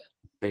quite a bit.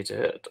 They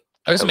did.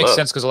 I guess it makes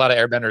sense because a lot of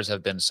airbenders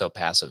have been so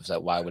passive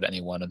that why would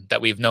anyone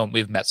that we've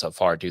met so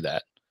far do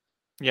that?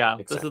 Yeah,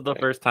 Exactly. This is the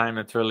first time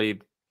it's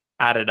really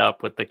added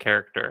up with the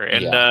character,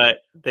 and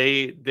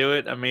they do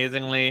it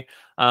amazingly.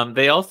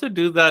 They also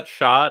do that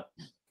shot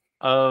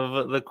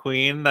of the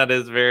queen that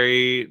is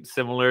very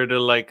similar to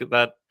like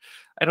that.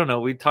 I don't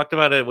know. We talked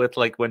about it with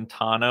like when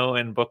Tano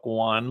in book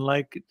 1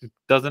 like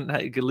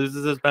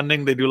loses his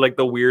bending. They do like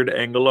the weird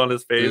angle on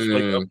his face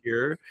like up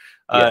here,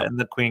 and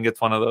the queen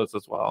gets one of those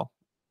as well.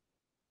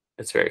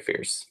 It's very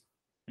fierce.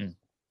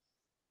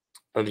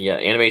 Yeah,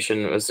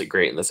 animation was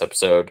great in this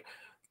episode.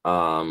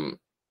 And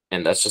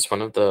that's just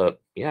one of the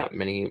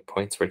many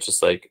points where it's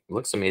just like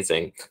looks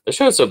amazing. The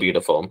show is so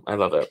beautiful. I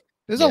love it.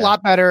 This is a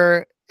lot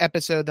better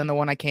episode than the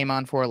one I came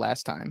on for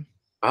last time.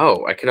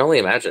 Oh, I can only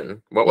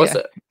imagine. What was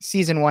it?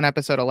 Season 1,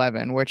 episode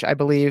 11, which I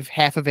believe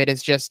half of it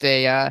is just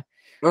a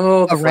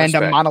flashback.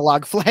 random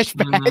monologue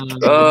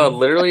flashback.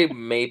 Literally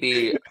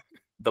maybe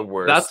the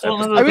worst. That's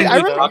one of the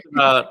things we talked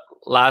about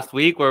last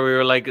week, where we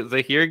were like,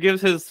 Zahir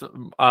gives his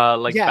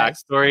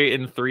backstory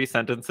in 3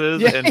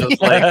 sentences, and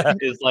just like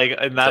is like,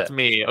 and that's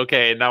me.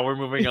 Okay, now we're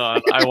moving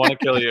on. I want to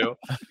kill you.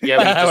 Yeah,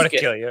 I want to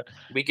kill you.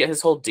 We get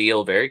his whole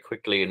deal very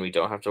quickly, and we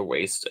don't have to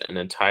waste an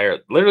entire.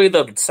 Literally,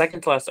 the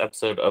second to last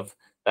episode of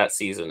that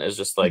season is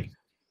just like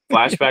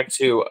flashback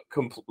to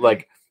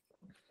like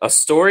a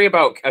story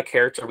about a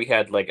character we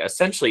had like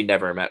essentially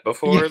never met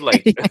before,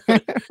 like,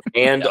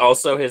 and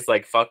also his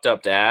like fucked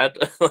up dad.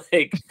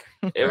 Like,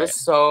 it was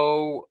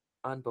so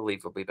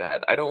unbelievably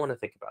bad. I don't want to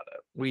think about it.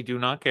 We do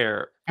not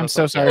care. I'm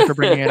so sorry for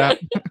bringing it up.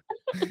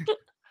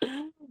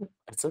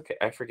 It's okay.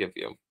 I forgive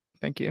you.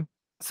 Thank you.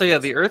 So yeah,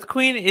 the Earth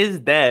Queen is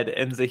dead,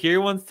 and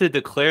Zahir wants to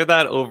declare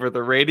that over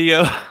the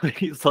radio.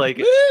 He's like,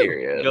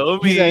 "Go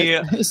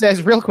me!" He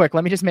says, "Real quick,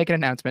 let me just make an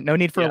announcement. No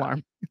need for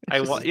alarm."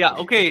 That was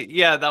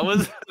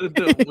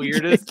the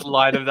weirdest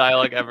line of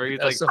dialogue ever. He's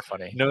like, so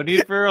funny. "No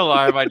need for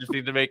alarm. I just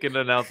need to make an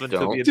announcement to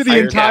the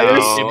entire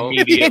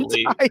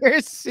immediately." The entire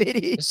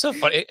city. It's so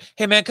funny.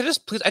 Hey man, can I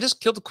just please? I just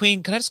killed the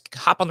queen. Can I just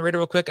hop on the radio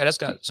real quick? I just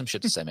got some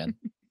shit to say, man.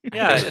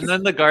 Yeah, and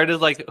then the guard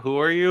is like, "Who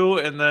are you?"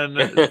 And then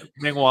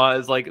Minghua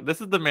is like, "This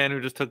is the man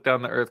who just took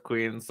down the Earth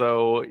Queen,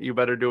 so you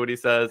better do what he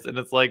says." And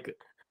it's like,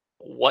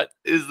 what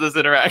is this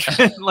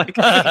interaction? Like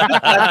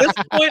at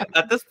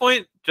this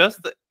point, just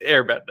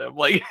airbend him.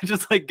 Like,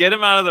 just like get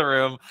him out of the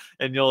room,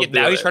 and you'll.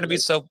 Now he's trying to be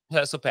so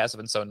passive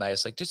and so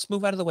nice. Like, just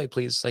move out of the way,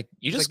 please. Like,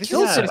 you just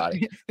killed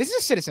somebody. This is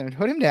a citizen.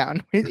 Put him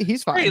down.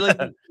 He's fine. Right, like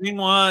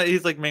Minghua,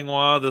 he's like,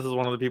 Minghua, this is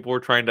one of the people we're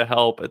trying to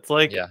help. It's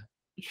like,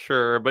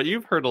 sure, but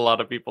you've hurt a lot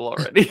of people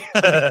already.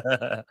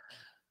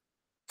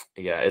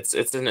 Yeah, it's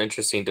an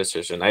interesting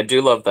decision. I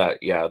do love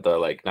that. Yeah, the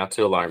like not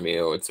to alarm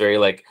you. It's very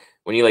like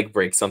when you like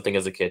break something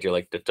as a kid, you're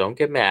like, don't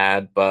get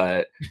mad,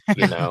 but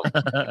you know,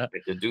 I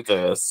did do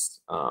this.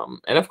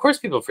 And of course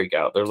people freak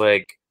out. They're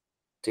like,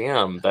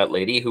 damn, that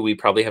lady who we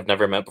probably have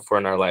never met before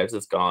in our lives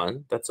is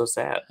gone. That's so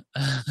sad.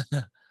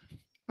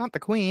 Not the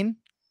queen.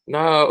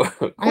 No,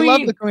 queen. I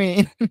love the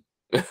queen.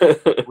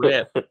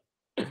 Rip.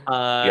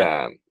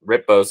 Yeah,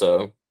 Rip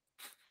Bozo.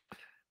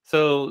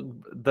 So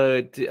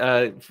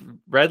the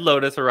Red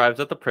Lotus arrives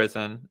at the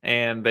prison,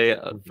 and they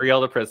free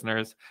all the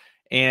prisoners.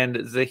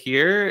 And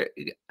Zahir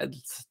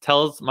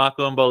tells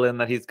Mako and Bolin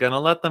that he's gonna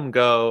let them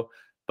go,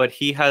 but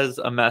he has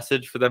a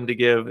message for them to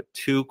give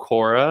to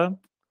Korra,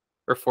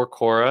 or for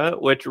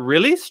Korra, which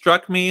really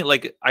struck me.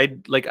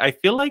 I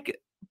feel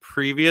like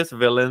previous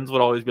villains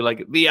would always be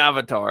like the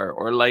Avatar,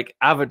 or like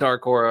Avatar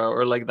Korra,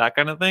 or like that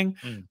kind of thing.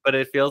 But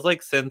it feels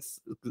like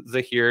since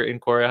Zahir and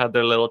Korra had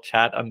their little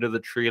chat under the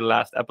tree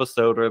last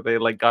episode, where they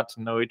like got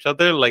to know each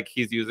other, like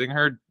he's using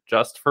her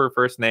just for her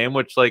first name,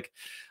 which like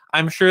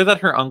I'm sure that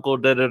her uncle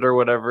did it or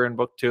whatever in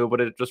book 2, but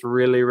it just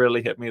really,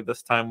 really hit me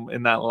this time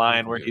in that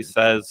line where he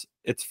says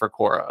it's for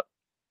Korra.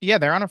 Yeah,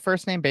 they're on a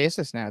first name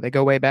basis now. They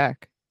go way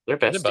back. They're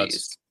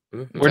besties.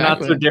 We're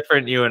not so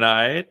different, you and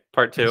I,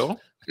 part 2.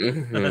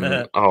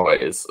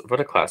 Always. What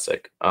a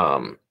classic.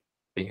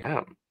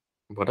 Yeah.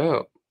 What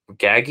a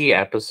gaggy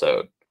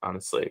episode,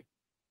 honestly.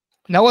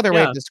 No other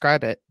way to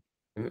describe it.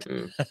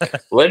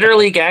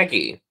 Literally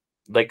gaggy.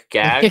 like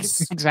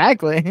gags.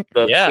 Exactly.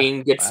 The Yeah.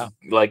 queen gets Wow.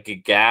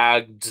 like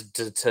gagged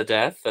to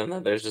death, and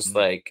then there's just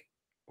like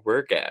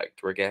we're gagged,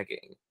 we're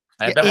gagging.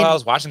 I Yeah, bet while I in-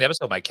 was watching the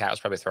episode, my cat was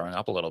probably throwing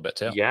up a little bit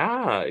too.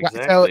 Yeah, Yeah,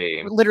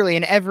 exactly. So literally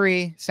in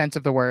every sense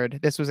of the word,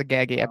 this was a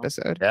gaggy Wow.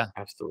 episode. Yeah.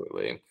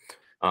 Absolutely.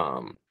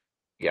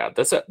 Yeah,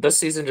 this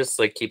season just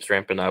like keeps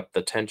ramping up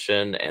the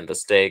tension and the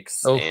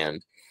stakes, Oh.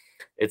 and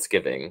it's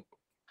giving.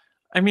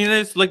 I mean,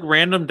 it's like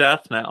random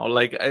death now.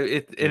 Like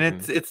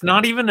it's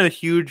not even a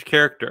huge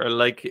character.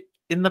 Like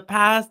in the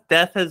past,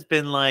 death has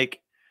been like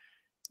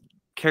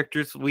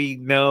characters we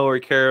know or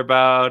care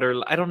about,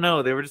 or I don't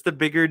know. They were just a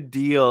bigger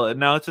deal, and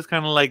now it's just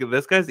kind of like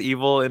this guy's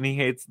evil and he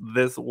hates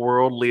this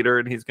world leader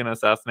and he's gonna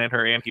assassinate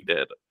her, and he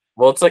did.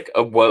 Well, it's like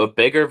a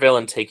bigger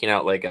villain taking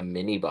out like a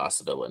mini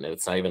boss villain.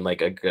 It's not even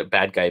like a good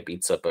bad guy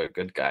beats up a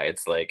good guy.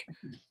 It's like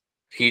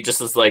he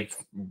just is like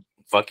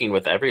fucking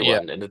with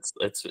everyone, and it's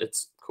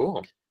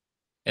cool.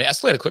 It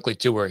escalated quickly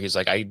too, where he's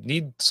like, "I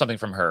need something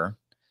from her."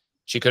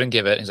 She couldn't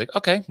give it. He's like,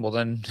 "Okay, well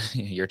then,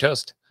 you're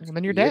toast." And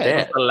then you're You're dead. dead.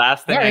 That's the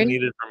last thing I Sorry.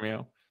 needed from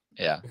you.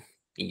 Yeah.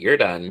 You're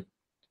done.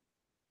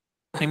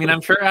 I mean,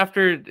 I'm sure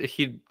after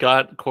he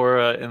got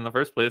Korra in the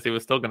first place, he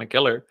was still gonna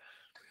kill her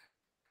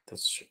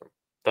That's true.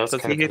 That's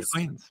because kind he of hates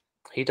queens.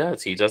 He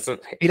does. He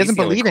doesn't. He doesn't he's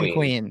the only believe in queen.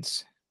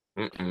 queens.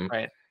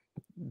 Mm-mm.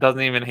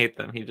 Doesn't even hate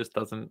them. He just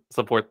doesn't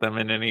support them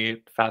in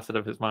any facet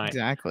of his mind.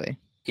 Exactly.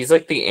 He's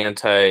like the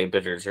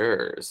anti-bitter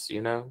jurors,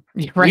 you know.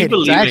 Yeah, right.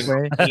 believe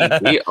in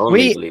Exactly. We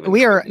only believe in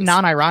We are queens.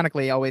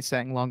 non-ironically always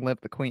saying "Long live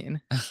the Queen."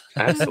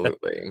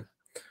 Absolutely.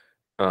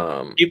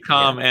 Keep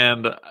calm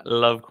and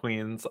love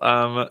queens.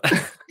 Oh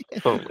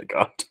my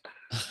god.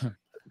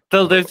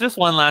 So there's just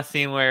one last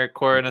scene where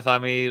Korra and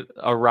Asami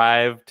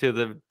arrive to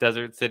the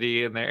desert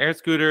city in their air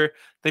scooter.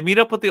 They meet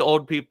up with the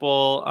old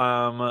people.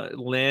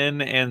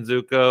 Lin and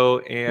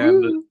Zuko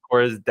and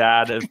Korra's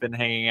dad have been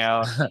hanging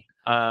out,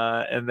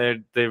 and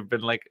they've been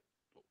like,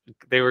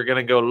 they were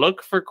gonna go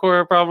look for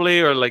Korra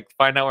probably, or like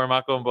find out where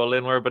Mako and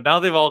Bolin were. But now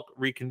they've all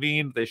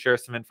reconvened. They share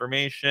some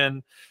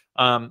information.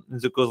 And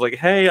Zuko's like,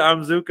 "Hey,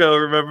 I'm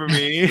Zuko. Remember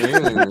me?"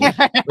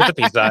 With the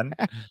peace on.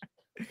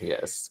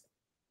 Yes.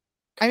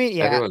 I mean,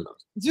 yeah, Everyone knows.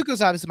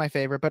 Zuko's obviously my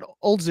favorite, but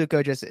old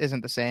Zuko just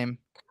isn't the same.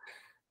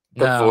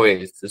 The No.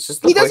 voice. It's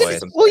just the He voice. doesn't.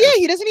 isn't Well, there. yeah,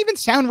 he doesn't even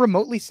sound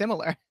remotely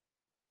similar.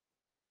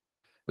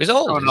 He's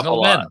old. Growing He's up an a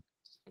old lot.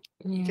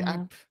 man.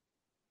 Yeah.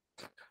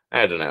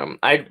 I don't know.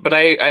 I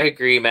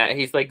agree, Matt.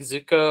 He's like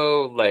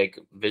Zuko, like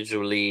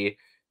visually,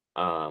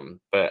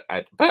 but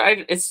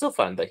it's still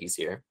fun that he's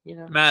here. You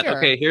know. Matt, Sure.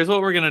 okay, here's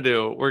what we're gonna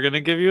do. We're gonna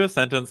give you a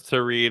sentence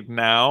to read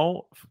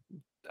now,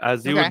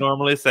 as you Okay. would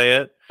normally say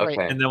it, Great.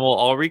 Okay. and then we'll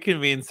all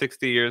reconvene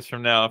 60 years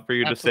from now for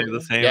you to say Absolutely.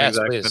 the same Yes,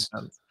 exact please.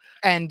 sentence.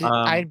 And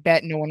I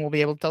bet no one will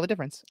be able to tell the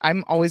difference.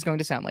 I'm always going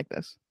to sound like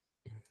this.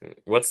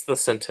 What's the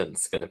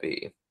sentence gonna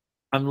be?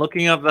 I'm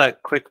looking up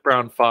that quick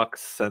brown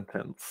fox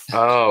sentence.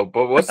 Oh,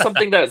 but what's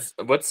something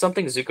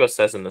Zuko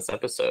says in this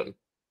episode?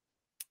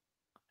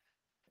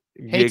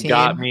 Hey, You team,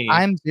 got me.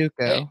 I'm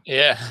Zuko.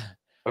 Yeah.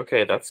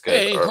 Okay, that's good.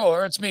 Hey, Or-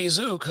 Korra, it's me,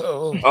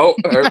 Zuko.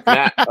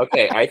 Matt.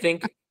 Okay, I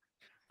think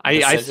I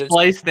sentence-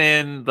 spliced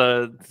in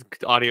the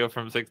audio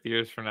from 60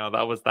 years from now.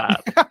 That was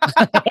that.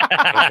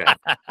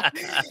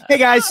 Hey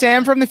guys,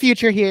 Sam from the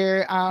future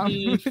here.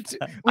 We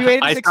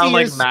waited I 60 sound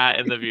years. like Matt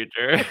in the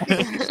future.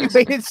 We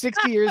waited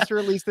 60 years to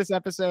release this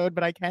episode,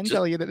 but I can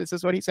tell you that this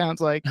is what he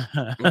sounds like.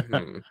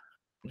 mhm.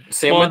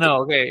 Sam Well, with the-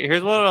 no. Okay,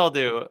 here's what I'll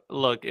do.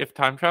 Look, if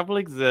time travel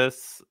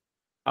exists,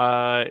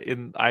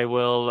 I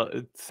will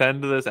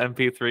send this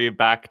MP3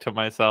 back to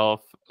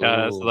myself so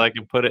Ooh. that I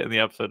can put it in the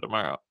episode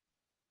tomorrow.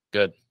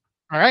 Good.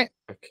 All right.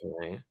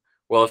 Okay.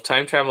 Well, if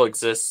time travel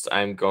exists,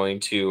 I'm going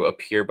to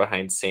appear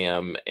behind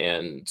Sam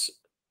and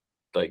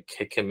like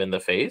kick him in the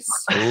face.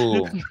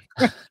 Ooh.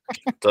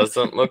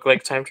 Doesn't look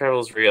like time travel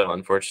is real,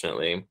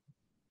 unfortunately.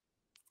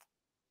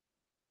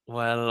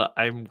 Well,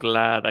 I'm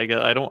glad. I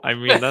don't. I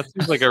mean, that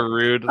seems like a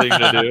rude thing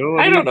to do.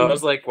 I don't know. I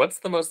was like, what's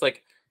the most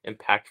like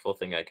impactful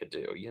thing I could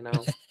do? You know,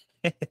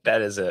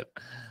 That is it.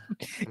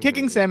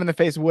 Kicking Mhm. Sam in the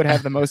face would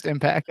have the most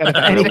impact out of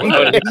It anything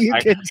would. that you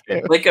could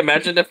do. Like,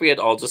 imagine if we had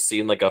all just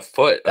seen like a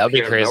foot. That would be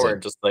appear out of nowhere crazy.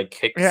 and just like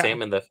kick Yeah.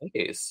 Sam in the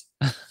face.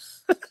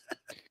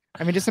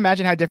 I mean, just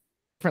imagine how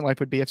different life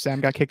would be if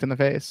Sam got kicked in the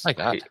face. My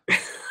God.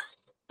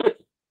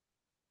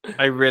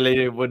 I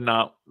really would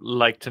not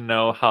like to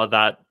know how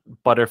that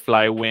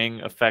butterfly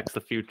wing affects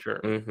the future.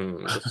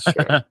 That's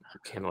true.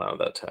 Can't allow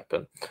that to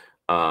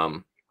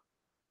happen.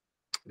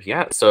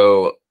 Yeah.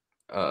 So,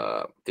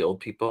 the old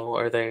people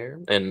are there,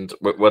 and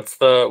what's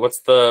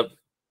the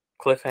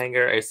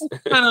cliffhanger?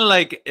 Kind of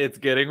like it's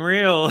getting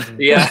real.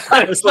 Yeah,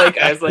 I was like,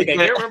 I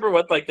can't remember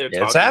what like they're It's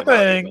talking about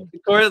happening.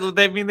 even. Or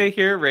they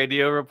hear a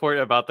radio report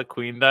about the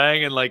queen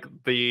dying, and like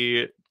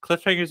the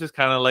cliffhanger is just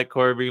kind of like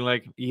Korra being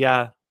like,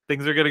 "Yeah,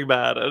 things are getting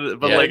bad,"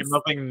 but like Yes.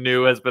 nothing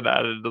new has been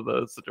added to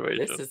the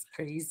situation. This is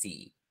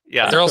crazy.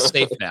 Yeah, They're all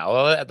safe now.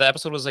 Well, the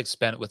episode was like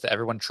spent with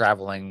everyone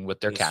traveling with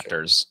their That's true.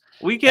 captors.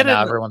 we get And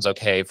now it. everyone's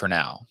okay for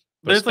now.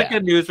 There's like a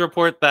bad. news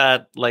report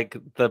that like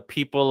the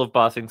people of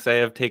Ba Sing Se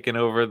have taken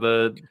over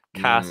the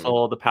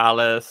castle, the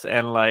palace,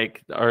 and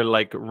like are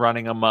like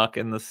running amok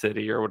in the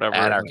city or whatever.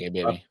 Anarchy,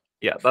 baby.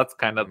 Yeah, that's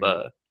kind of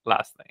the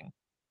last thing.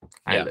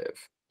 I Yeah.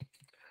 live.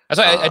 That's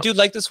why I do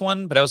like this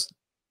one, but I was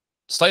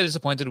slightly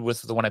disappointed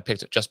with the one I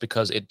picked just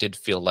because it did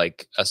feel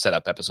like a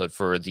setup episode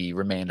for the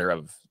remainder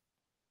of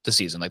the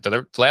season. Like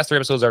the last 3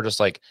 episodes are just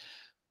like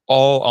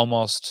all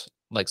almost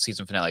like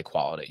season finale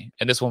quality,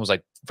 and this one was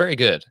like very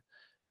good,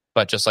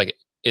 but just like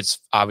it's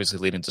obviously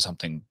leading to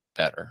something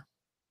better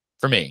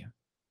for me.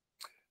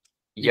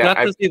 You got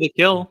to see the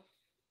kill.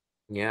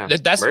 Yeah,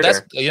 That's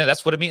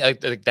what I mean.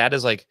 Like that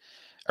is like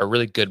a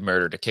really good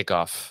murder to kick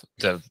off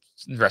the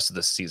rest of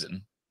the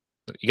season.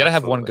 You got to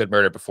have one good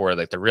murder before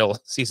like the real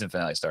season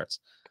finale starts.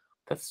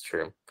 That's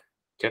true.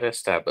 Gotta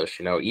establish,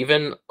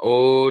 even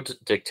old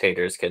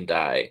dictators can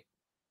die.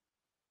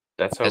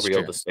 That's how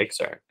real the stakes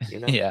are.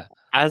 Yeah,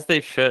 as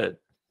they should.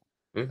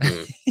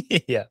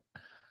 Yeah.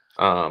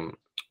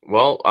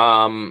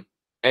 Well,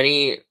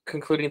 any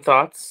concluding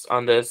thoughts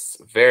on this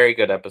very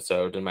good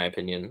episode, in my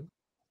opinion,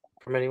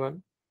 from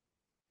anyone?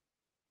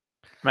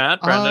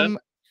 Matt, Brendan?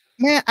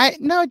 Man,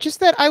 just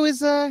that I was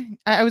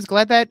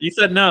glad that you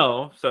said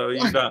no, so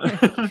you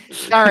done.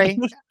 Sorry.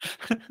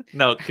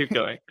 No, keep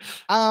going.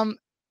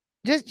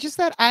 Just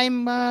that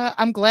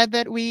I'm glad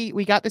that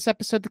we got this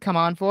episode to come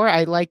on for.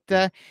 I liked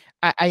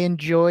I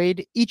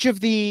enjoyed each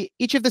of the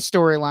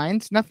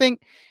storylines. Nothing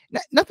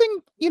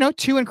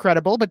too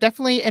incredible, but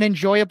definitely an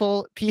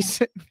enjoyable piece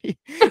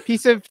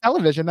of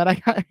television that I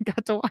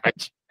got to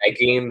watch.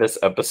 Negging this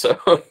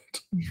episode.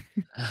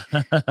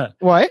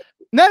 What?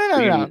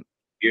 No.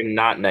 You're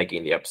not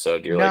negging the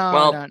episode. You're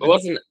no. It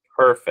wasn't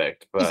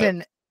perfect, but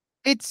listen,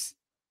 it's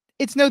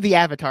no The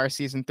Avatar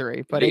season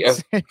 3, but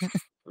it's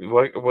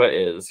what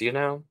is, That's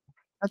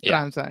what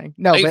I'm saying.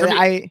 No, but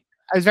I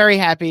was very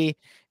happy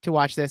to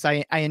watch this.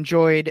 I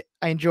enjoyed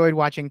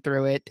watching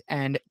through it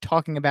and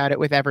talking about it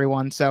with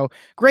everyone. So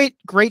great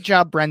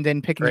job,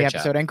 Brendan, picking the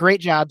episode, and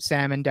great job,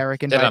 Sam and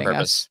Derek, inviting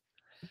us.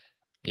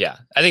 Yeah,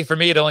 I think for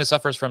me, it only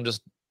suffers from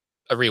just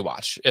a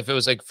rewatch. If it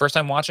was like first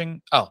time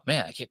watching, oh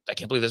man, I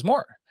can't believe there's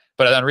more.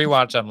 But on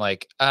rewatch, I'm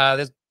like,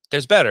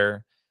 there's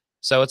better.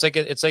 So it's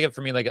like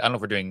for me, like I don't know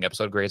if we're doing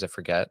episode grades. I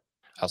forget.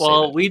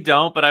 We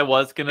don't, but I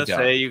was gonna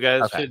say you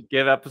guys should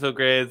give episode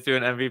grades, do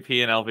an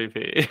MVP and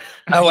LVP.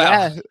 Oh wow.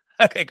 Yeah.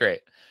 Okay,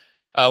 great.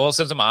 Well,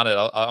 since I'm on it,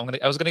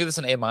 I was gonna give this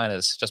an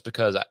A- just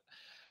because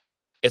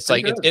it's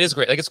like it is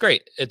great. Like it's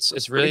great.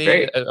 It's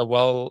really a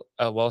well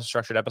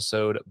structured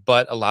episode,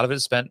 but a lot of it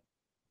is spent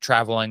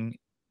traveling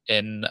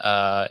in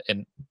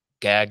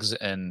gags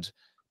and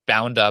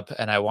bound up,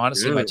 and I want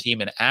to see my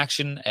team in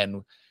action,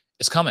 and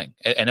it's coming.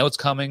 I know it's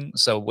coming.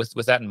 So with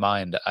that in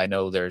mind, I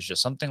know there's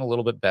just something a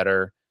little bit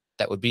better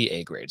that would be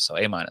A grade. So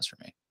A- for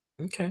me.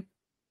 Okay.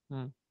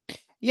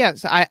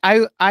 Yes,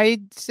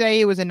 I'd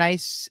say it was a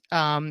nice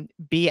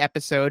B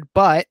episode,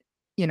 but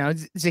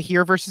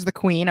Zahir versus the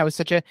Queen, I was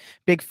such a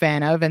big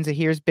fan of, and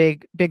Zahir's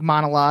big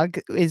monologue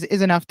is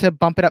enough to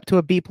bump it up to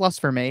a B+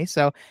 for me.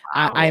 So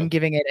I am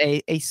giving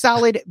it a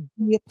solid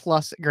B+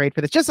 grade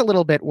for this, just a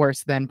little bit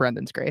worse than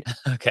Brendan's grade.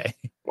 Okay.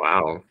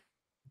 Wow.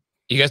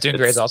 You guys doing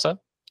grades also?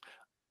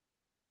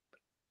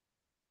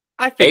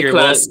 I figure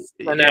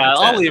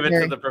I'll leave it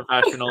to the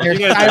professionals. You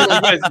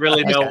guys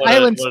really know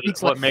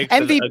what makes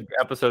an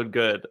episode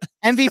good.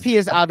 MVP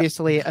is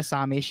obviously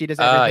Asami. She does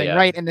everything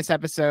right in this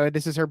episode.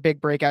 This is her big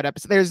breakout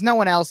episode. There's no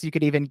one else you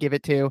could even give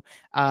it to.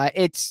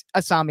 It's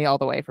Asami all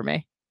the way for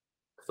me.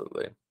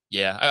 Absolutely.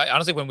 Yeah. I,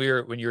 honestly, when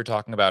you were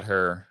talking about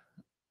her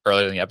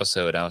earlier in the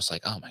episode, I was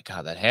like, oh my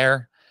God, that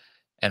hair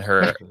and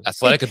her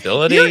athletic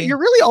ability. You're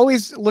really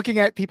always looking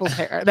at people's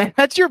hair.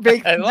 That's your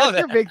big. I love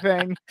your big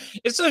thing.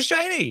 It's so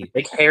shiny.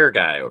 Big hair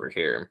guy over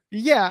here.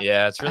 Yeah.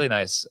 Yeah, it's really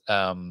nice.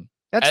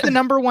 That's the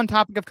number one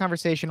topic of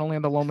conversation only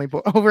on the Lonely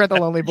Boy over at the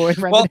Lonely Boy.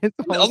 Well,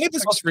 only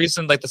this most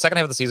recent, like the second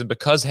half of the season,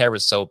 because hair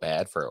was so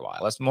bad for a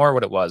while. That's more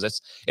what it was.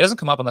 It doesn't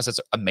come up unless it's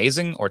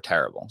amazing or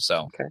terrible.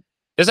 So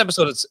this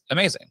episode is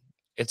amazing.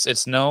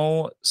 It's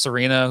no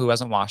Serena who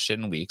hasn't washed it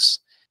in weeks.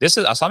 This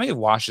is Asami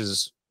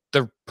washes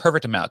the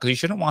perfect amount, because you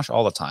shouldn't wash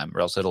all the time or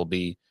else it'll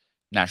be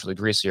naturally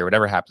greasy or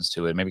whatever happens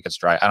to it. Maybe it gets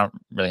dry. I don't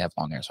really have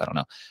long hair, so I don't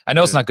know. I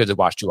know it's not good to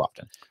wash too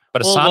often.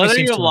 But Asami whether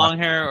seems you have long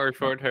hair or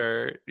short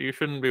hair, you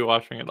shouldn't be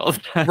washing it all the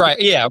time. Right?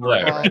 Yeah,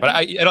 right.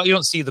 But you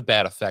don't see the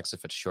bad effects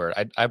if it's short.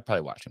 I'd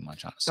probably wash too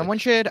much, honestly. Someone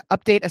should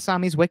update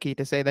Asami's wiki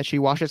to say that she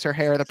washes her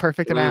hair the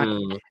perfect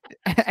amount,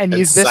 and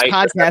use this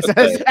podcast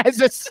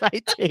as a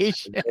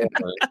citation.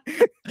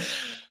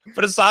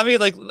 But Asami,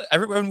 like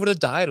everyone would have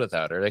died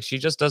without her. Like she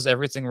just does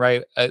everything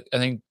right. I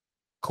think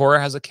Korra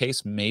has a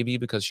case maybe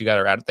because she got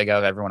her out. They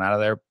got everyone out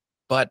of there,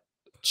 but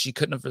she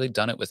couldn't have really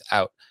done it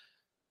without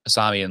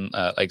Asami. And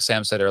like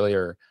Sam said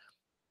earlier,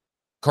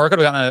 Korra could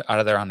have gotten out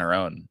of there on her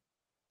own,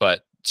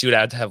 but she would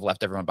have to have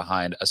left everyone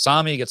behind.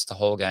 Asami gets the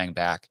whole gang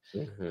back,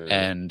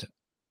 and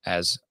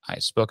as I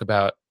spoke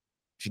about,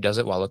 she does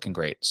it while looking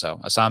great. So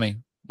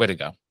Asami, way to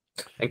go!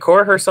 And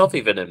Korra herself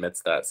even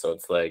admits that. So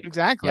it's like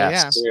exactly,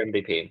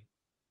 MVP.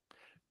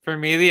 For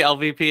me, the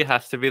LVP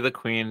has to be the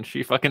queen.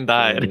 She fucking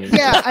died.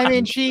 Yeah, I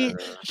mean, she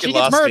gets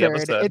lost the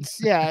murdered. episode.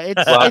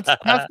 It's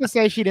tough to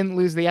say she didn't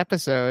lose the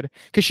episode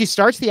because she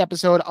starts the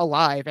episode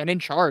alive and in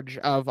charge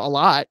of a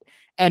lot,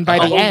 and by A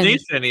the whole end,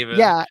 nation even.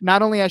 yeah,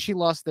 not only has she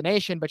lost the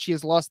nation, but she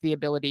has lost the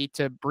ability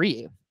to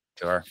breathe.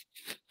 Sure.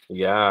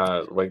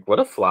 Yeah, like what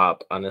a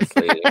flop,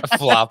 honestly. A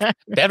flop.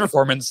 Bad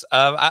performance.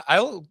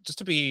 I'll just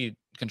to be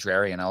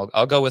contrarian,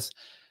 I'll go with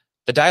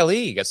the Dai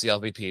Li gets the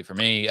LVP for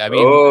me. I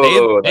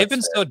mean, they've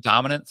been so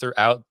dominant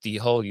throughout the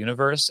whole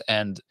universe,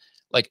 and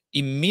like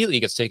immediately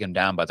gets taken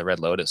down by the Red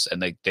Lotus,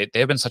 and they've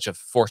been such a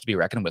force to be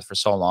reckoned with for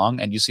so long,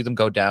 and you see them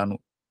go down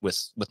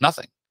with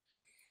nothing.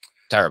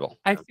 Terrible.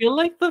 I feel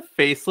like the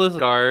faceless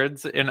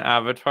guards in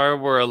Avatar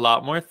were a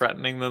lot more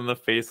threatening than the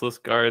faceless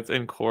guards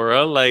in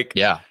Korra. Like,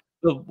 Yeah.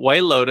 the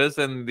White Lotus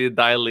and the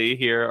Dai Li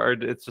here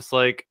it's just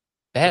like,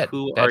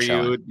 who Bad are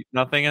showing. you?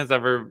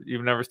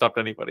 You've never stopped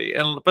anybody.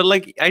 But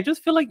like, I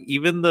just feel like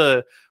even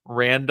the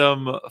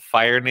random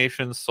Fire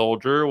Nation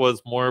soldier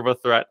was more of a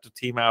threat to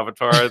Team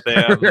Avatar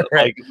than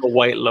like the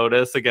White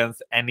Lotus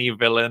against any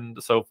villain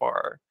so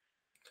far.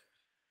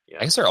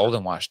 I guess they're old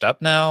and washed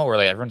up now, or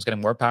like everyone's getting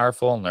more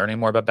powerful and learning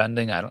more about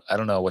bending. I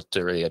don't know what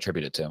to really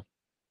attribute it to.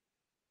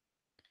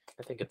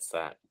 I think it's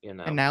that, you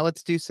know. And now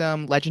let's do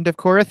some Legend of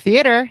Korra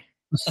theater.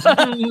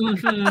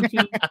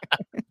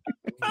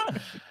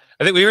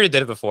 I think we already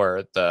did it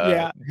before.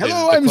 Hello,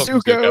 I'm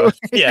Zuko.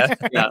 Yeah.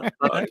 Yeah,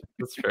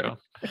 that's true.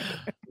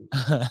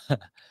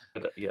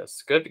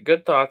 Yes,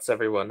 good thoughts,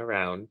 everyone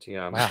around.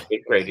 Yeah, Wow.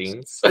 good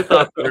ratings.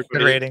 Good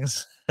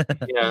ratings.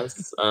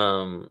 Yes.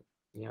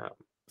 Yeah.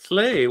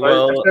 Slay.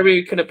 Well, Well,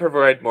 we couldn't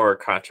provide more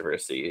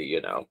controversy,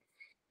 you know,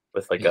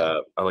 with like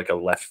a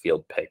left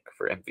field pick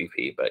for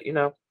MVP. But you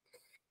know,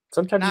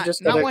 sometimes you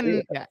just not gotta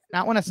when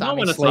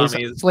Asami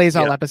Asami's- slays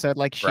all yeah. episode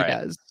like she Right.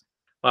 does.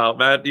 wow,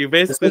 Matt, you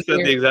basically This is said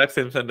the weird. exact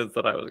same sentence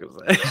that I was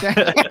going to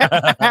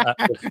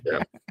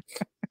say.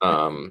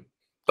 Yeah.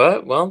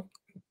 But well,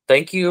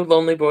 thank you,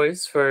 Lonely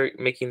Boys, for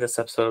making this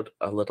episode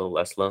a little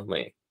less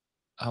lonely.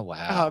 Oh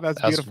wow. Oh,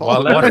 that's That was beautiful.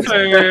 Wonderful.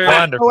 Letter.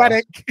 Wonderful.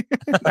 Poetic.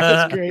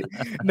 That's great.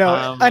 No,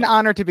 an Um,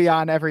 honor to be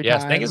on every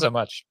Yes, time. thank you so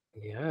much.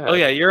 Yeah. Oh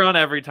yeah, you're on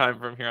every time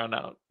from here on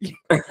out. You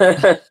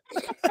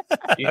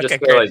just Okay,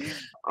 feel great. like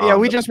Yeah, on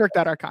we the- just worked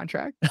out our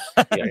contract.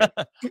 yeah.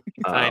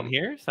 Sign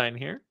here, sign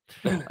here.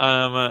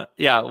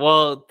 Yeah,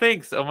 well,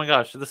 thanks. Oh my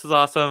gosh, this is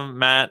awesome.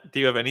 Matt, do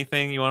you have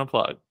anything you want to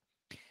plug?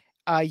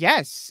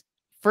 Yes.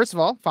 First of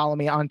all, follow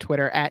me on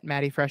Twitter at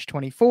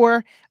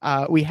MattyFresh24.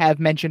 We have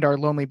mentioned our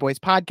Lonely Boys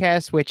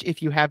podcast, which, if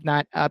you have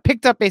not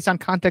picked up based on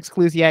context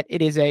clues yet,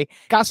 it is a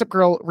Gossip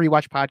Girl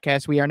rewatch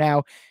podcast. We are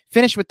now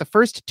finished with the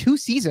first 2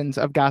 seasons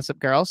of Gossip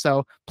Girl,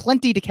 so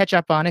plenty to catch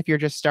up on if you're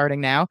just starting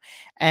now.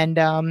 And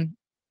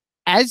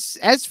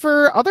as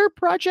for other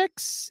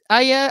projects,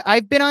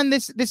 I've been on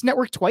this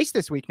network twice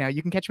this week now.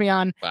 You can catch me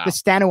on Wow. the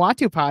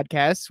Stanuatu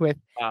podcast with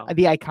Wow.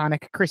 the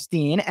iconic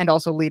Christine, and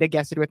also Lita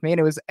guested with me, and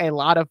it was a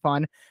lot of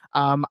fun.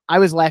 I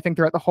was laughing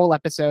throughout the whole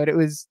episode. It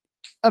was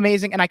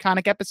amazing, an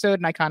iconic episode,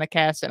 an iconic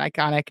cast, an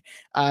iconic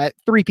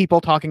 3 people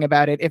talking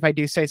about it, if I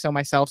do say so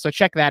myself. So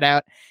check that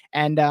out.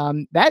 And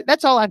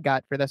that's all I've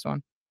got for this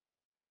one.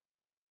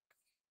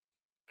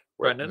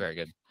 Brendan? Very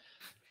good.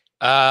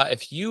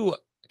 If you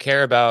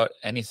care about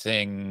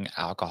anything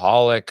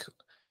alcoholic,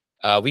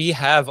 we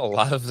have a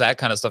lot of that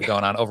kind of stuff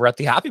going on over at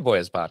the Happy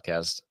Boys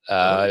podcast.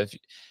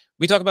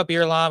 We talk about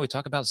beer a lot. We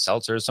talk about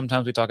seltzers.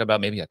 Sometimes we talk about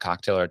maybe a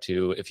cocktail or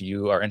two. If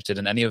you are interested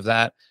in any of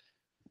that,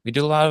 we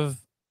do a lot of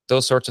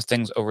those sorts of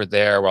things over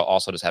there while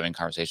also just having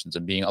conversations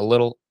and being a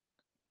little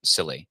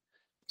silly.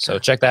 So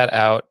check that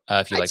out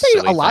if you I'd like say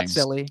silly a lot things.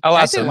 silly. A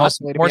lot I'd say silly. a lot Most,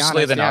 silly, to more be silly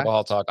honest, than yeah.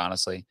 alcohol talk,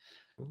 honestly.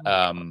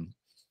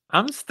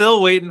 I'm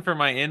still waiting for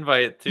my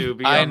invite to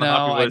be I on the know,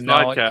 Happy I Boys know.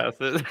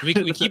 podcast.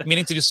 we keep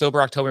meaning to do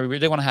Sober October. We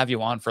really want to have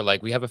you on for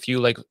we have a few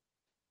like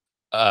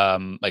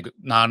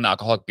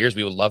non-alcoholic beers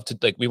we would love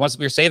to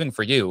we're saving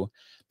for you,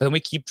 but then we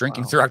keep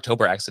drinking through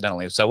October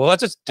accidentally. So we'll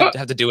let's just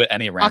have to do it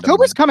any random.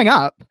 October's coming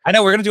up. I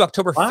know we're gonna do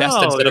Oktoberfest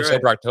Wow, instead of you're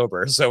Sober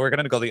October, so we're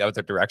gonna go the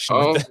other direction.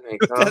 Oh with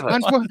my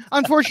god.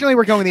 Unfortunately,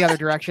 we're going the other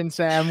direction,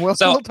 Sam. We'll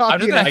So, talk I'm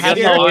to just you gonna- next I I guess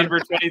guess year. I'll I'll- on for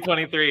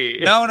 2023.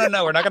 No,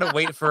 we're not gonna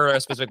wait for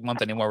a specific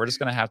month anymore. We're just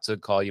gonna have to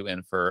call you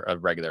in for a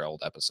regular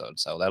old episode,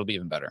 so that'll be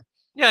even better.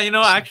 Yeah,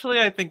 actually,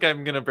 I think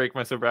I'm gonna break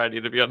my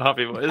sobriety to be on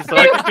Happy Boys, so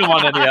I can come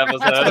on any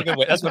episode.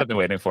 That's what I've been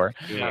waiting for.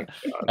 Yeah.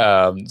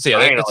 So yeah,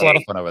 it's a lot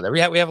of Finally. fun over there. We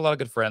have a lot of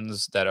good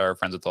friends that are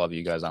friends with all of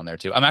you guys on there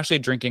too. I'm actually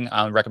drinking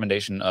on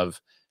recommendation of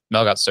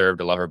Mel Got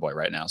Served, a Lover Boy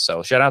right now.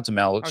 So shout out to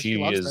Mel. Oh, she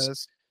loves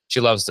those.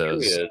 loves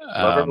those. Period.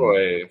 Lover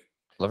boy.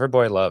 Lover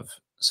Boy love.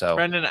 So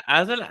Brendan,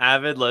 as an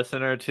avid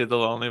listener to the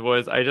Lonely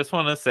Boys, I just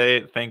want to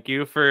say thank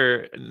you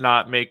for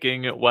not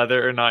making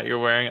whether or not you're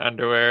wearing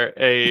underwear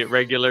a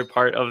regular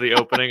part of the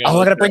opening. Of I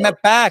the gotta bring show.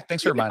 that back.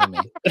 Thanks for reminding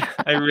me.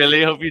 I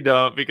really hope you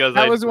don't, because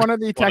That I was one of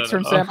the wanna texts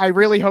from know. Sam. I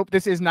really hope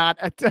this is not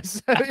a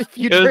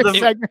future the-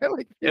 segment.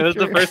 Like It was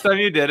the future. first time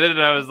you did it,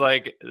 and I was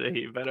like,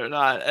 "He better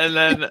not." And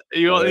then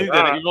you only did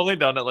it. You've only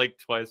done it like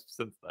twice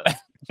since then.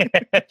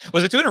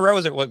 Was it 2 in a row? Or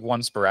was it like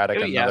one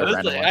sporadic and Yeah, another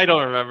random one? I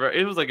don't remember.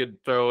 It was like a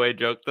throwaway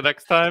joke the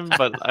next time,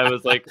 but I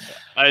was like,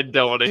 I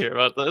don't want to hear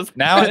about this.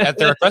 Now, at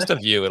the request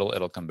of you,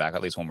 it'll come back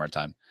at least one more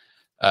time.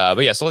 But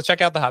yeah, so let's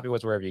check out the Hobby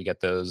Woods wherever you get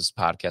those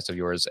podcasts of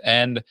yours.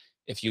 And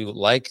if you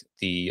like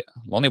the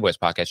Lonely Boys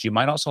podcast, you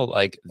might also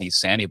like the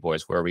Sandy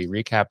Boys, where we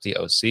recap the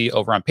OC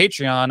over on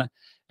Patreon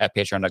at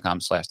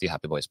patreon.com/the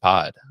Hobby Boys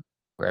pod.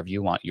 Wherever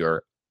you want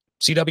your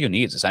CW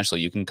needs,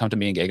 essentially, you can come to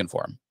me and Gagan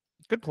for them.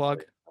 Good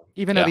plug.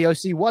 Even though the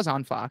OC was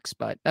on Fox,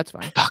 but that's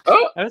fine.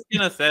 Oh, I was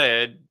gonna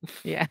say,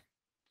 Yeah.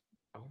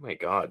 oh my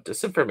God,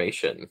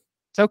 disinformation.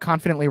 So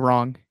confidently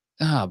wrong.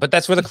 But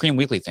that's where the Cream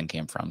Weekly thing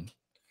came from.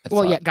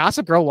 Well, yeah,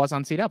 Gossip Girl was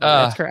on CW.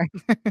 That's correct.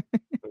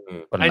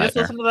 What a I just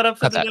nightmare. listened to that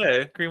episode Cut that.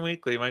 today. Cream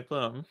Weekly, Mike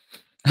Bloom.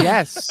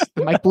 Yes,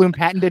 the Mike Bloom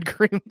patented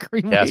cream.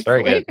 Yeah, it's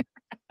very Weekly. good.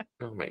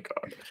 Oh my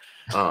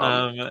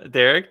God.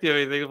 Derek, do you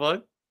have anything to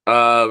plug?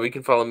 We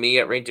can follow me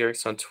at Rain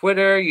Derricks on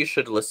Twitter. You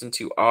should listen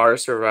to our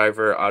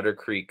Survivor Otter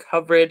Creek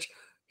coverage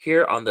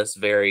here on this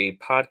very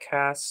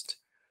podcast.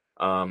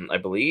 I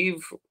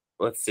believe,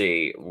 let's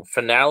see,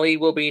 finale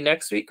will be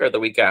next week or the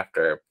week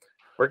after.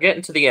 We're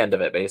getting to the end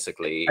of it,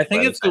 basically. I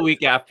think it's the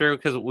week after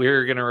because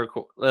we're gonna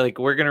record,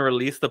 we're gonna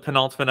release the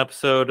penultimate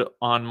episode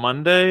on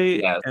Monday,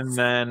 Yes. and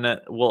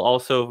then we'll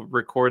also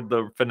record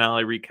the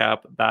finale recap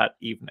that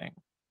evening.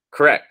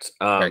 Correct.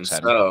 exciting.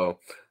 So,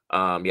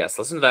 yes,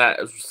 listen to that.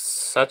 It was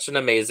such an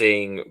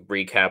amazing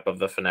recap of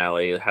the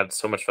finale. I had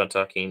so much fun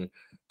talking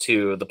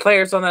to the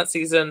players on that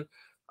season.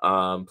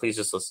 Please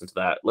just listen to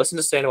that. Listen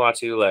to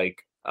Stanuatu,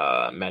 like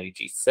Maddie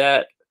G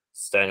said.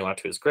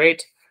 Stanuatu is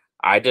great.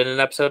 I did an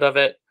episode of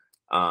it.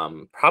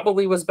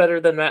 Probably was better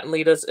than Matt and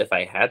Lita's if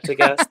I had to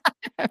guess.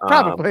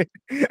 Probably.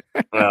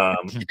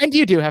 And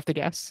you do have to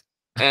guess.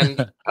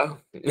 And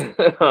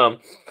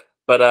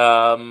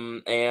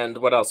and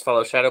what else?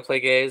 Follow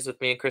Shadowplay Gaze with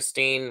me and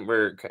Christine.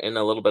 We're in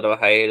a little bit of a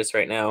hiatus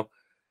right now.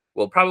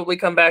 We'll probably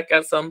come back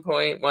at some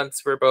point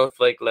once we're both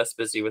like less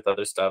busy with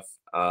other stuff.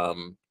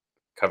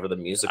 Cover the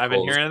musicals. I've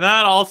been hearing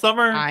that all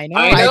summer. I know.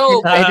 I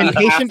know. I've been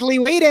patiently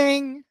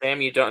waiting.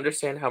 Sam, you don't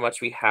understand how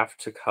much we have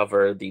to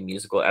cover the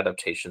musical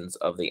adaptations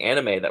of the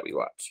anime that we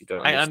watch. You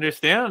don't. I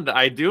understand.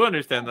 I do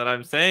understand that.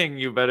 I'm saying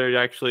you better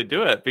actually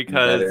do it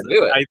because better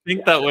do it. I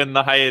think that when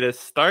the hiatus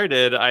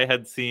started, I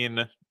had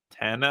seen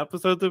 10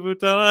 episodes of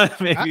Utena,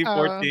 maybe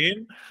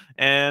 14,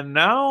 and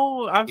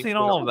now I've seen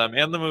all of them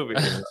and the movie.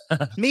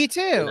 Me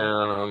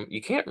too.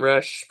 You can't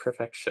rush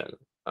perfection.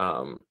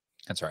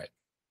 That's right.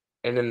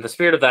 And in the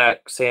spirit of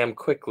that, Sam,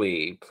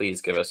 quickly,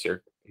 please give us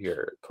your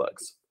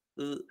plugs.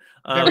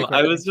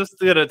 I was just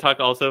gonna talk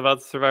also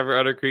about Survivor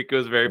Otter Creek. It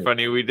was very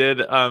funny. We did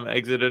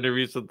exit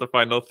interviews with the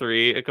final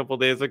 3 a couple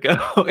days ago,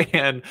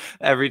 and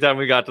every time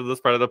we got to this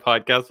part of the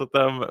podcast with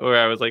them,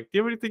 where I was like, "Do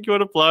you have anything you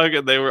want to plug?"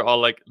 and they were all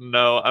like,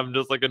 "No, I'm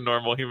just like a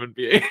normal human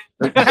being."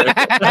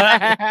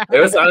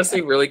 It was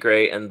honestly really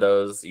great, and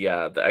those, the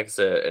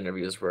exit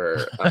interviews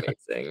were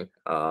amazing.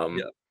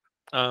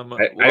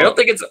 I don't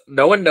think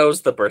no one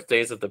knows the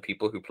birthdays of the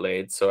people who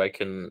played, so I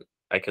can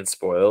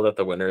spoil that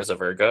the winner is a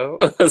Virgo.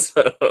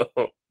 So,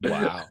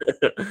 Wow.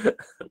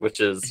 Which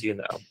is,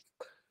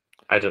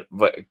 I don't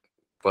what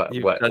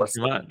You've what said what's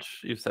too much.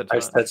 You've said too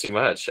I've much. said too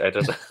much. I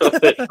don't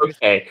know.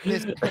 Okay.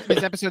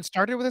 This episode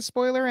started with a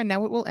spoiler, and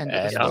now it will end with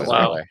a And spoiler.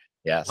 wow. spoiler.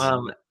 Yes.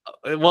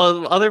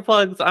 Well, other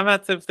plugs. I'm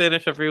at Sim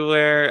Stanish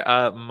everywhere.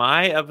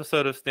 My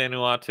episode of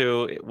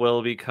Stanuatu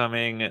will be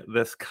coming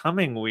this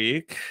coming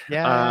week.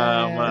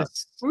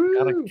 Yes.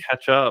 Gotta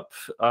catch up,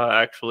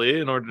 actually,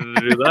 in order to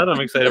do that.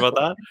 I'm excited about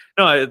that.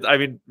 No, I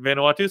mean,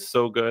 Vanuatu is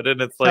so good,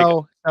 and it's like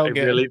So I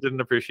good. really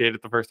didn't appreciate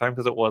it the first time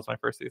because it was my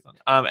first season.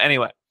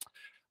 Anyway,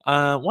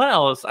 what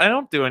else? I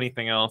don't do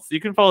anything else.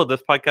 You can follow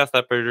this podcast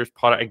at Birders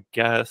Pod, I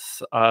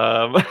guess.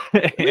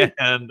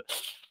 And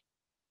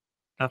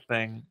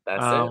nothing.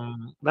 That's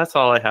it. That's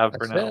all I have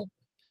That's for now. it.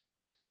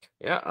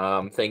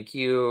 Yeah. Thank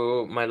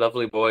you, my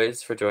lovely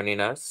boys, for joining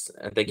us,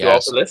 and thank you all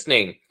Yes. for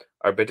listening.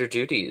 Our bitter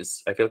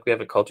duties. I feel like we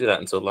haven't called you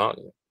that in so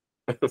long.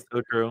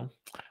 So true.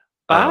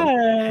 Um,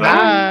 Bye.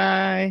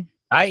 Bye.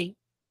 Bye.